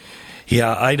understand it.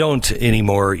 Yeah, I don't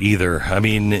anymore either. I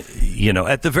mean,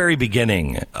 at the very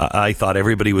beginning, I thought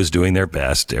everybody was doing their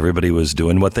best. Everybody was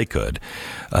doing what they could.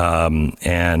 But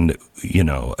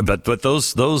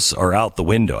those are out the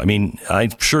window. I mean,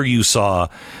 I'm sure you saw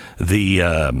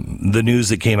the news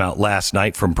that came out last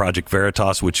night from Project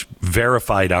Veritas, which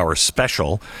verified our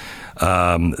special,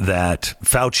 that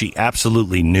Fauci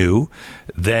absolutely knew.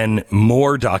 Then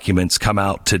more documents come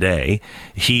out today.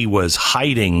 He was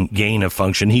hiding gain of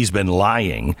function. He's been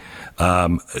lying.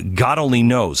 God only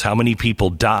knows how many people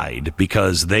died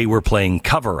because they were playing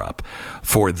cover up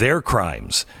for their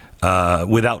crimes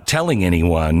without telling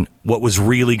anyone what was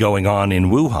really going on in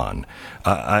Wuhan.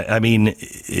 I mean,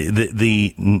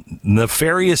 the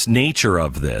nefarious nature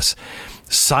of this.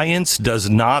 Science does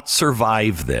not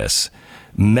survive this.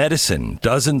 Medicine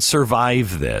doesn't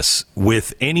survive this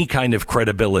with any kind of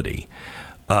credibility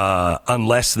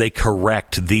unless they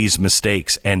correct these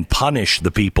mistakes and punish the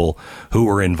people who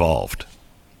were involved.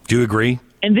 Do you agree?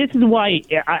 And this is why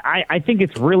I think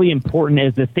it's really important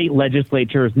as the state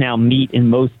legislatures now meet in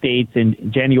most states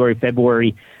in January,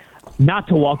 February, not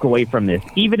to walk away from this.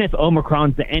 Even if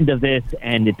Omicron's the end of this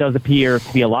and it does appear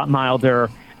to be a lot milder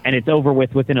and it's over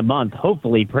with within a month,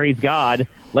 hopefully, praise God,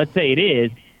 let's say it is,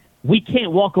 we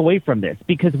can't walk away from this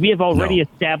because we have already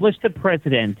established the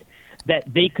precedent that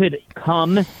they could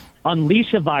come,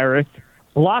 unleash a virus,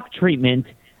 block treatment,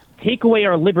 take away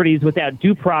our liberties without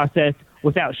due process,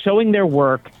 without showing their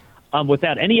work,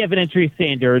 without any evidentiary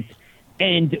standards,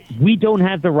 and we don't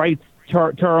have the rights to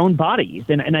our own bodies.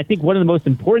 And I think one of the most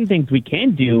important things we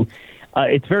can do,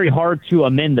 it's very hard to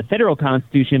amend the federal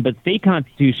constitution, but state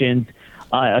constitutions,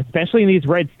 especially in these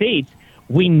red states,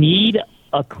 we need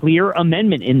a clear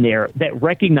amendment in there that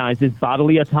recognizes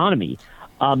bodily autonomy.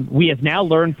 We have now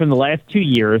learned from the last 2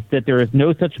 years that there is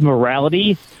no such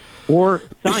morality or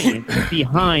science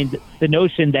behind the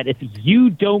notion that if you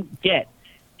don't get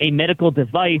a medical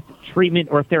device, treatment,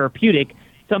 or therapeutic,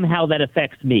 somehow that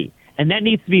affects me. And that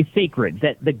needs to be sacred,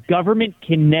 that the government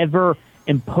can never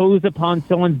impose upon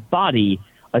someone's body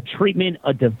a treatment,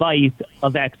 a device, a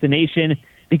vaccination,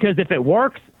 because if it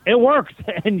works, it works,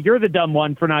 and you're the dumb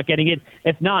one for not getting it.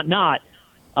 If not.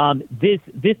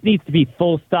 This needs to be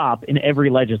full stop in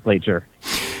every legislature.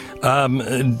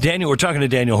 Daniel, we're talking to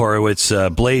Daniel Horowitz,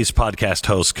 Blaze podcast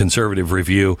host, Conservative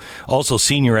Review, also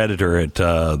senior editor at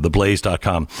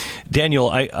theblaze.com. Daniel,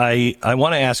 I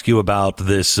want to ask you about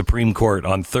this Supreme Court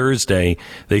on Thursday.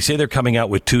 They say they're coming out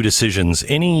with 2 decisions.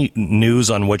 Any news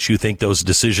on what you think those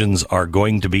decisions are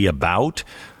going to be about,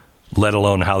 let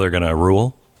alone how they're going to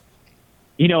rule?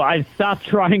 I've stopped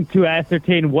trying to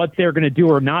ascertain what they're going to do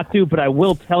or not do, but I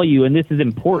will tell you, and this is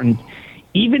important,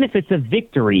 even if it's a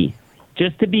victory,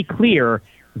 just to be clear,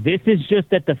 this is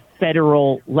just at the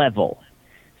federal level.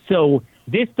 So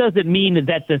this doesn't mean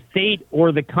that the state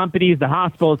or the companies, the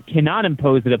hospitals cannot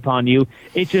impose it upon you.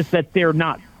 It's just that they're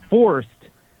not forced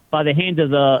by the hand of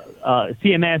the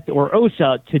CMS or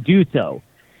OSHA to do so.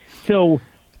 So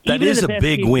that is a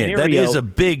big win. It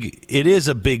is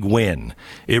a big win.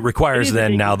 It requires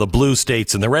then now the blue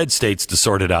states and the red states to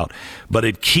sort it out. But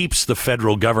it keeps the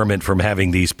federal government from having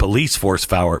these police force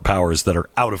powers that are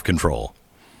out of control.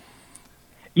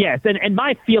 Yes, and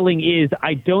my feeling is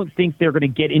I don't think they're going to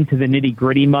get into the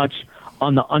nitty-gritty much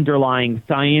on the underlying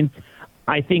science.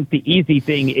 I think the easy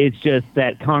thing is just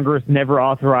that Congress never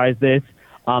authorized this,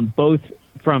 both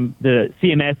from the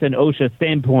CMS and OSHA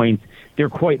standpoints. There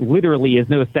quite literally is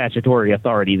no statutory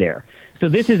authority there. So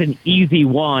this is an easy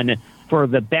one for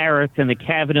the Barretts and the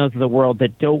Kavanaughs of the world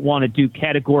that don't want to do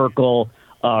categorical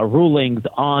rulings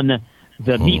on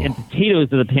the meat and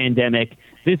potatoes of the pandemic.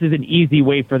 This is an easy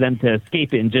way for them to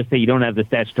escape it and just say you don't have the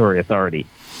statutory authority.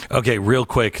 Okay, real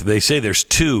quick. They say there's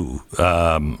 2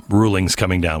 rulings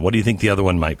coming down. What do you think the other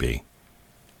one might be?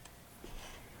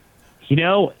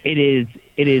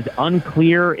 It is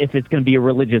unclear if it's going to be a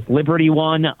religious liberty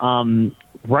one.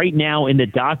 Right now in the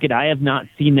docket, I have not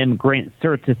seen them grant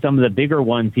cert to some of the bigger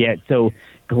ones yet. So,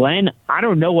 Glenn, I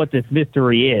don't know what this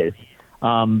mystery is,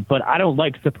 but I don't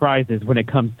like surprises when it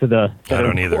comes to the. I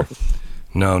don't either.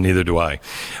 No, neither do I.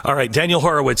 All right, Daniel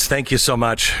Horowitz, thank you so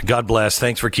much. God bless.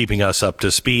 Thanks for keeping us up to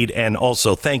speed. And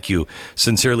also, thank you,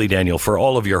 sincerely, Daniel, for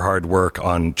all of your hard work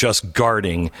on just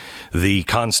guarding the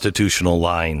constitutional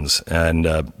lines and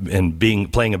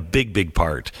playing a big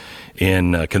part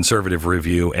in Conservative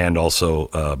Review and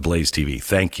also Blaze TV.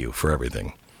 Thank you for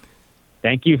everything.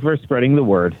 Thank you for spreading the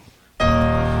word.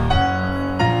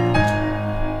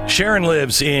 Sharon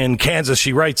lives in Kansas.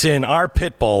 She writes in, our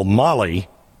pit bull, Molly,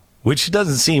 which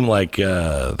doesn't seem like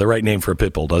the right name for a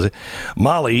pit bull, does it?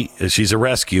 Molly, she's a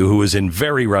rescue who was in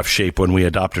very rough shape when we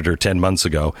adopted her 10 months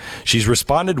ago. She's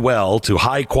responded well to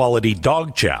high-quality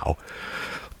dog chow,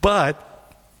 but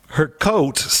her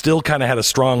coat still kind of had a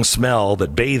strong smell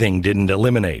that bathing didn't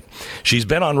eliminate. She's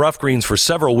been on Rough Greens for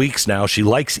several weeks now. She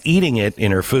likes eating it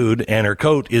in her food, and her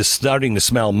coat is starting to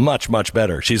smell much, much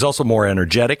better. She's also more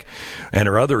energetic, and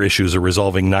her other issues are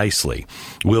resolving nicely.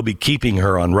 We'll be keeping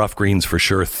her on Rough Greens for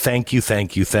sure. Thank you,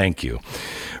 thank you, thank you.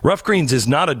 Rough Greens is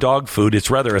not a dog food. It's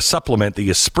rather a supplement that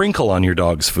you sprinkle on your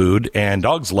dog's food, and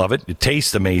dogs love it. It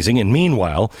tastes amazing, and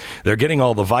meanwhile, they're getting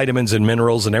all the vitamins and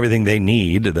minerals and everything they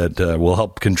need that will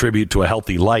help contribute to a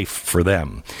healthy life for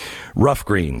them. Rough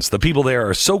Greens. The people there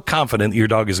are so confident that your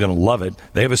dog is going to love it,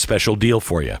 they have a special deal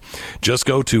for you. Just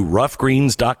go to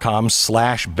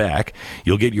roughgreens.com/Beck.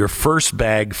 You'll get your first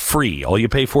bag free. All you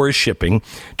pay for is shipping.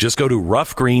 Just go to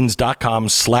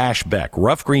roughgreens.com/Beck.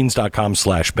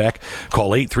 Roughgreens.com/Beck.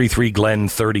 Call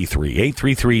 833-GLEN-33.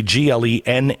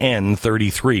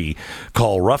 833-GLENN-33.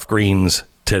 Call Rough Greens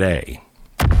today.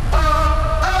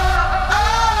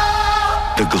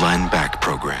 The Glenn Beck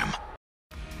Program.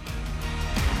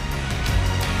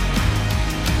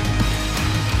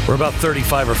 We're about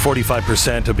 35 or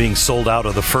 45% of being sold out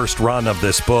of the first run of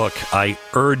this book. I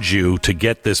urge you to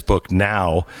get this book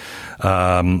now.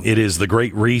 It is The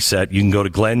Great Reset. You can go to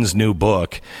Glenn's new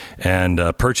book and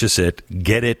purchase it.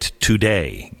 Get it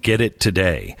today. Get it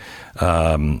today.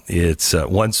 It's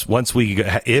once we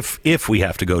if we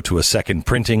have to go to a second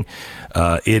printing,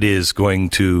 it is going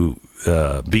to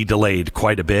be delayed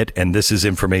quite a bit, and this is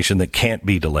information that can't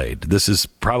be delayed. This is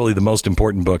probably the most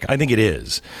important book. I think it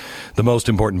is the most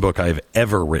important book I've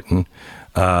ever written.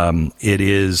 It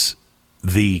is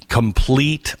the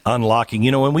complete unlocking.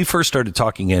 You know, when we first started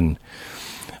talking in,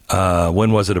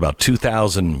 when was it, about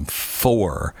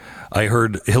 2004, I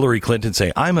heard Hillary Clinton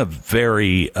say, I'm a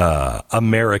very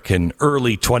American,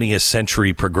 early 20th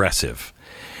century progressive.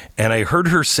 And I heard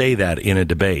her say that in a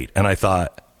debate, and I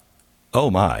thought, oh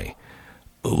my,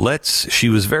 she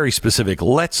was very specific.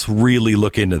 Let's really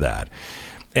look into that.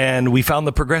 And we found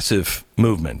the progressive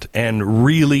movement and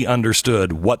really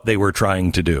understood what they were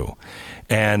trying to do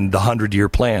and the 100-year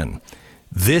plan.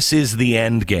 This is the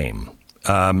end game.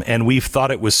 And we've thought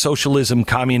it was socialism,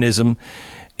 communism.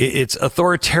 It's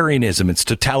authoritarianism. It's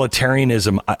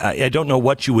totalitarianism. I don't know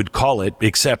what you would call it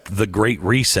except the Great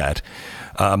Reset.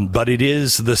 But it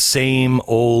is the same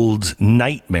old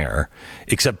nightmare,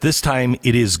 except this time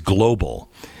it is global.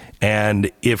 And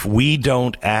if we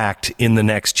don't act in the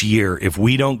next year, if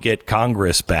we don't get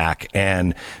Congress back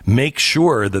and make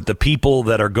sure that the people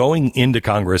that are going into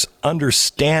Congress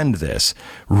understand this,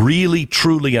 really,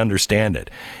 truly understand it,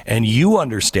 and you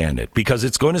understand it, because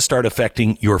it's going to start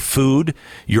affecting your food,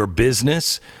 your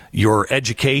business, your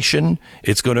education.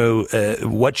 It's going to,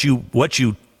 what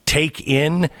you take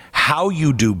in, how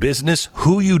you do business,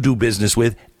 who you do business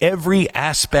with. Every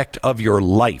aspect of your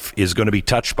life is going to be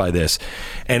touched by this.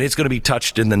 And it's going to be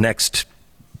touched in the next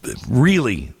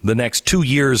 2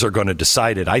 years are going to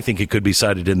decide it. I think it could be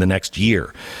decided in the next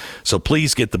year. So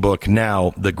please get the book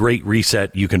now, The Great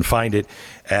Reset. You can find it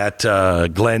at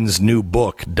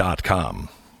glensnewbook.com.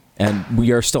 And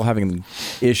we are still having an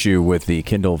issue with the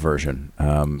Kindle version.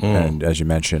 And as you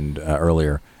mentioned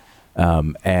earlier,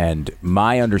 and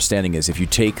my understanding is if you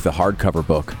take the hardcover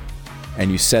book and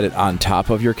you set it on top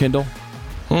of your Kindle,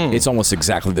 it's almost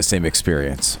exactly the same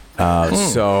experience.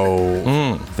 Is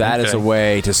a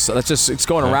way to, it's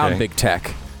going around big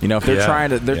tech. You know, if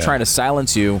they're trying to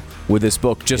silence you with this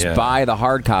book, just buy the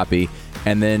hard copy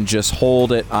and then just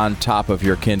hold it on top of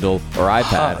your Kindle or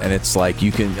iPad. And it's like,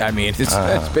 you can, I mean,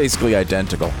 it's basically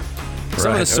identical.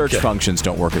 Some of the search functions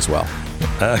don't work as well.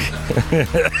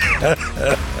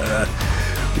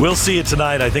 We'll see it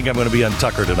tonight. I think I'm going to be on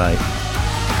Tucker tonight.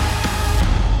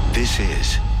 This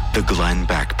is the Glenn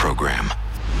Beck Program.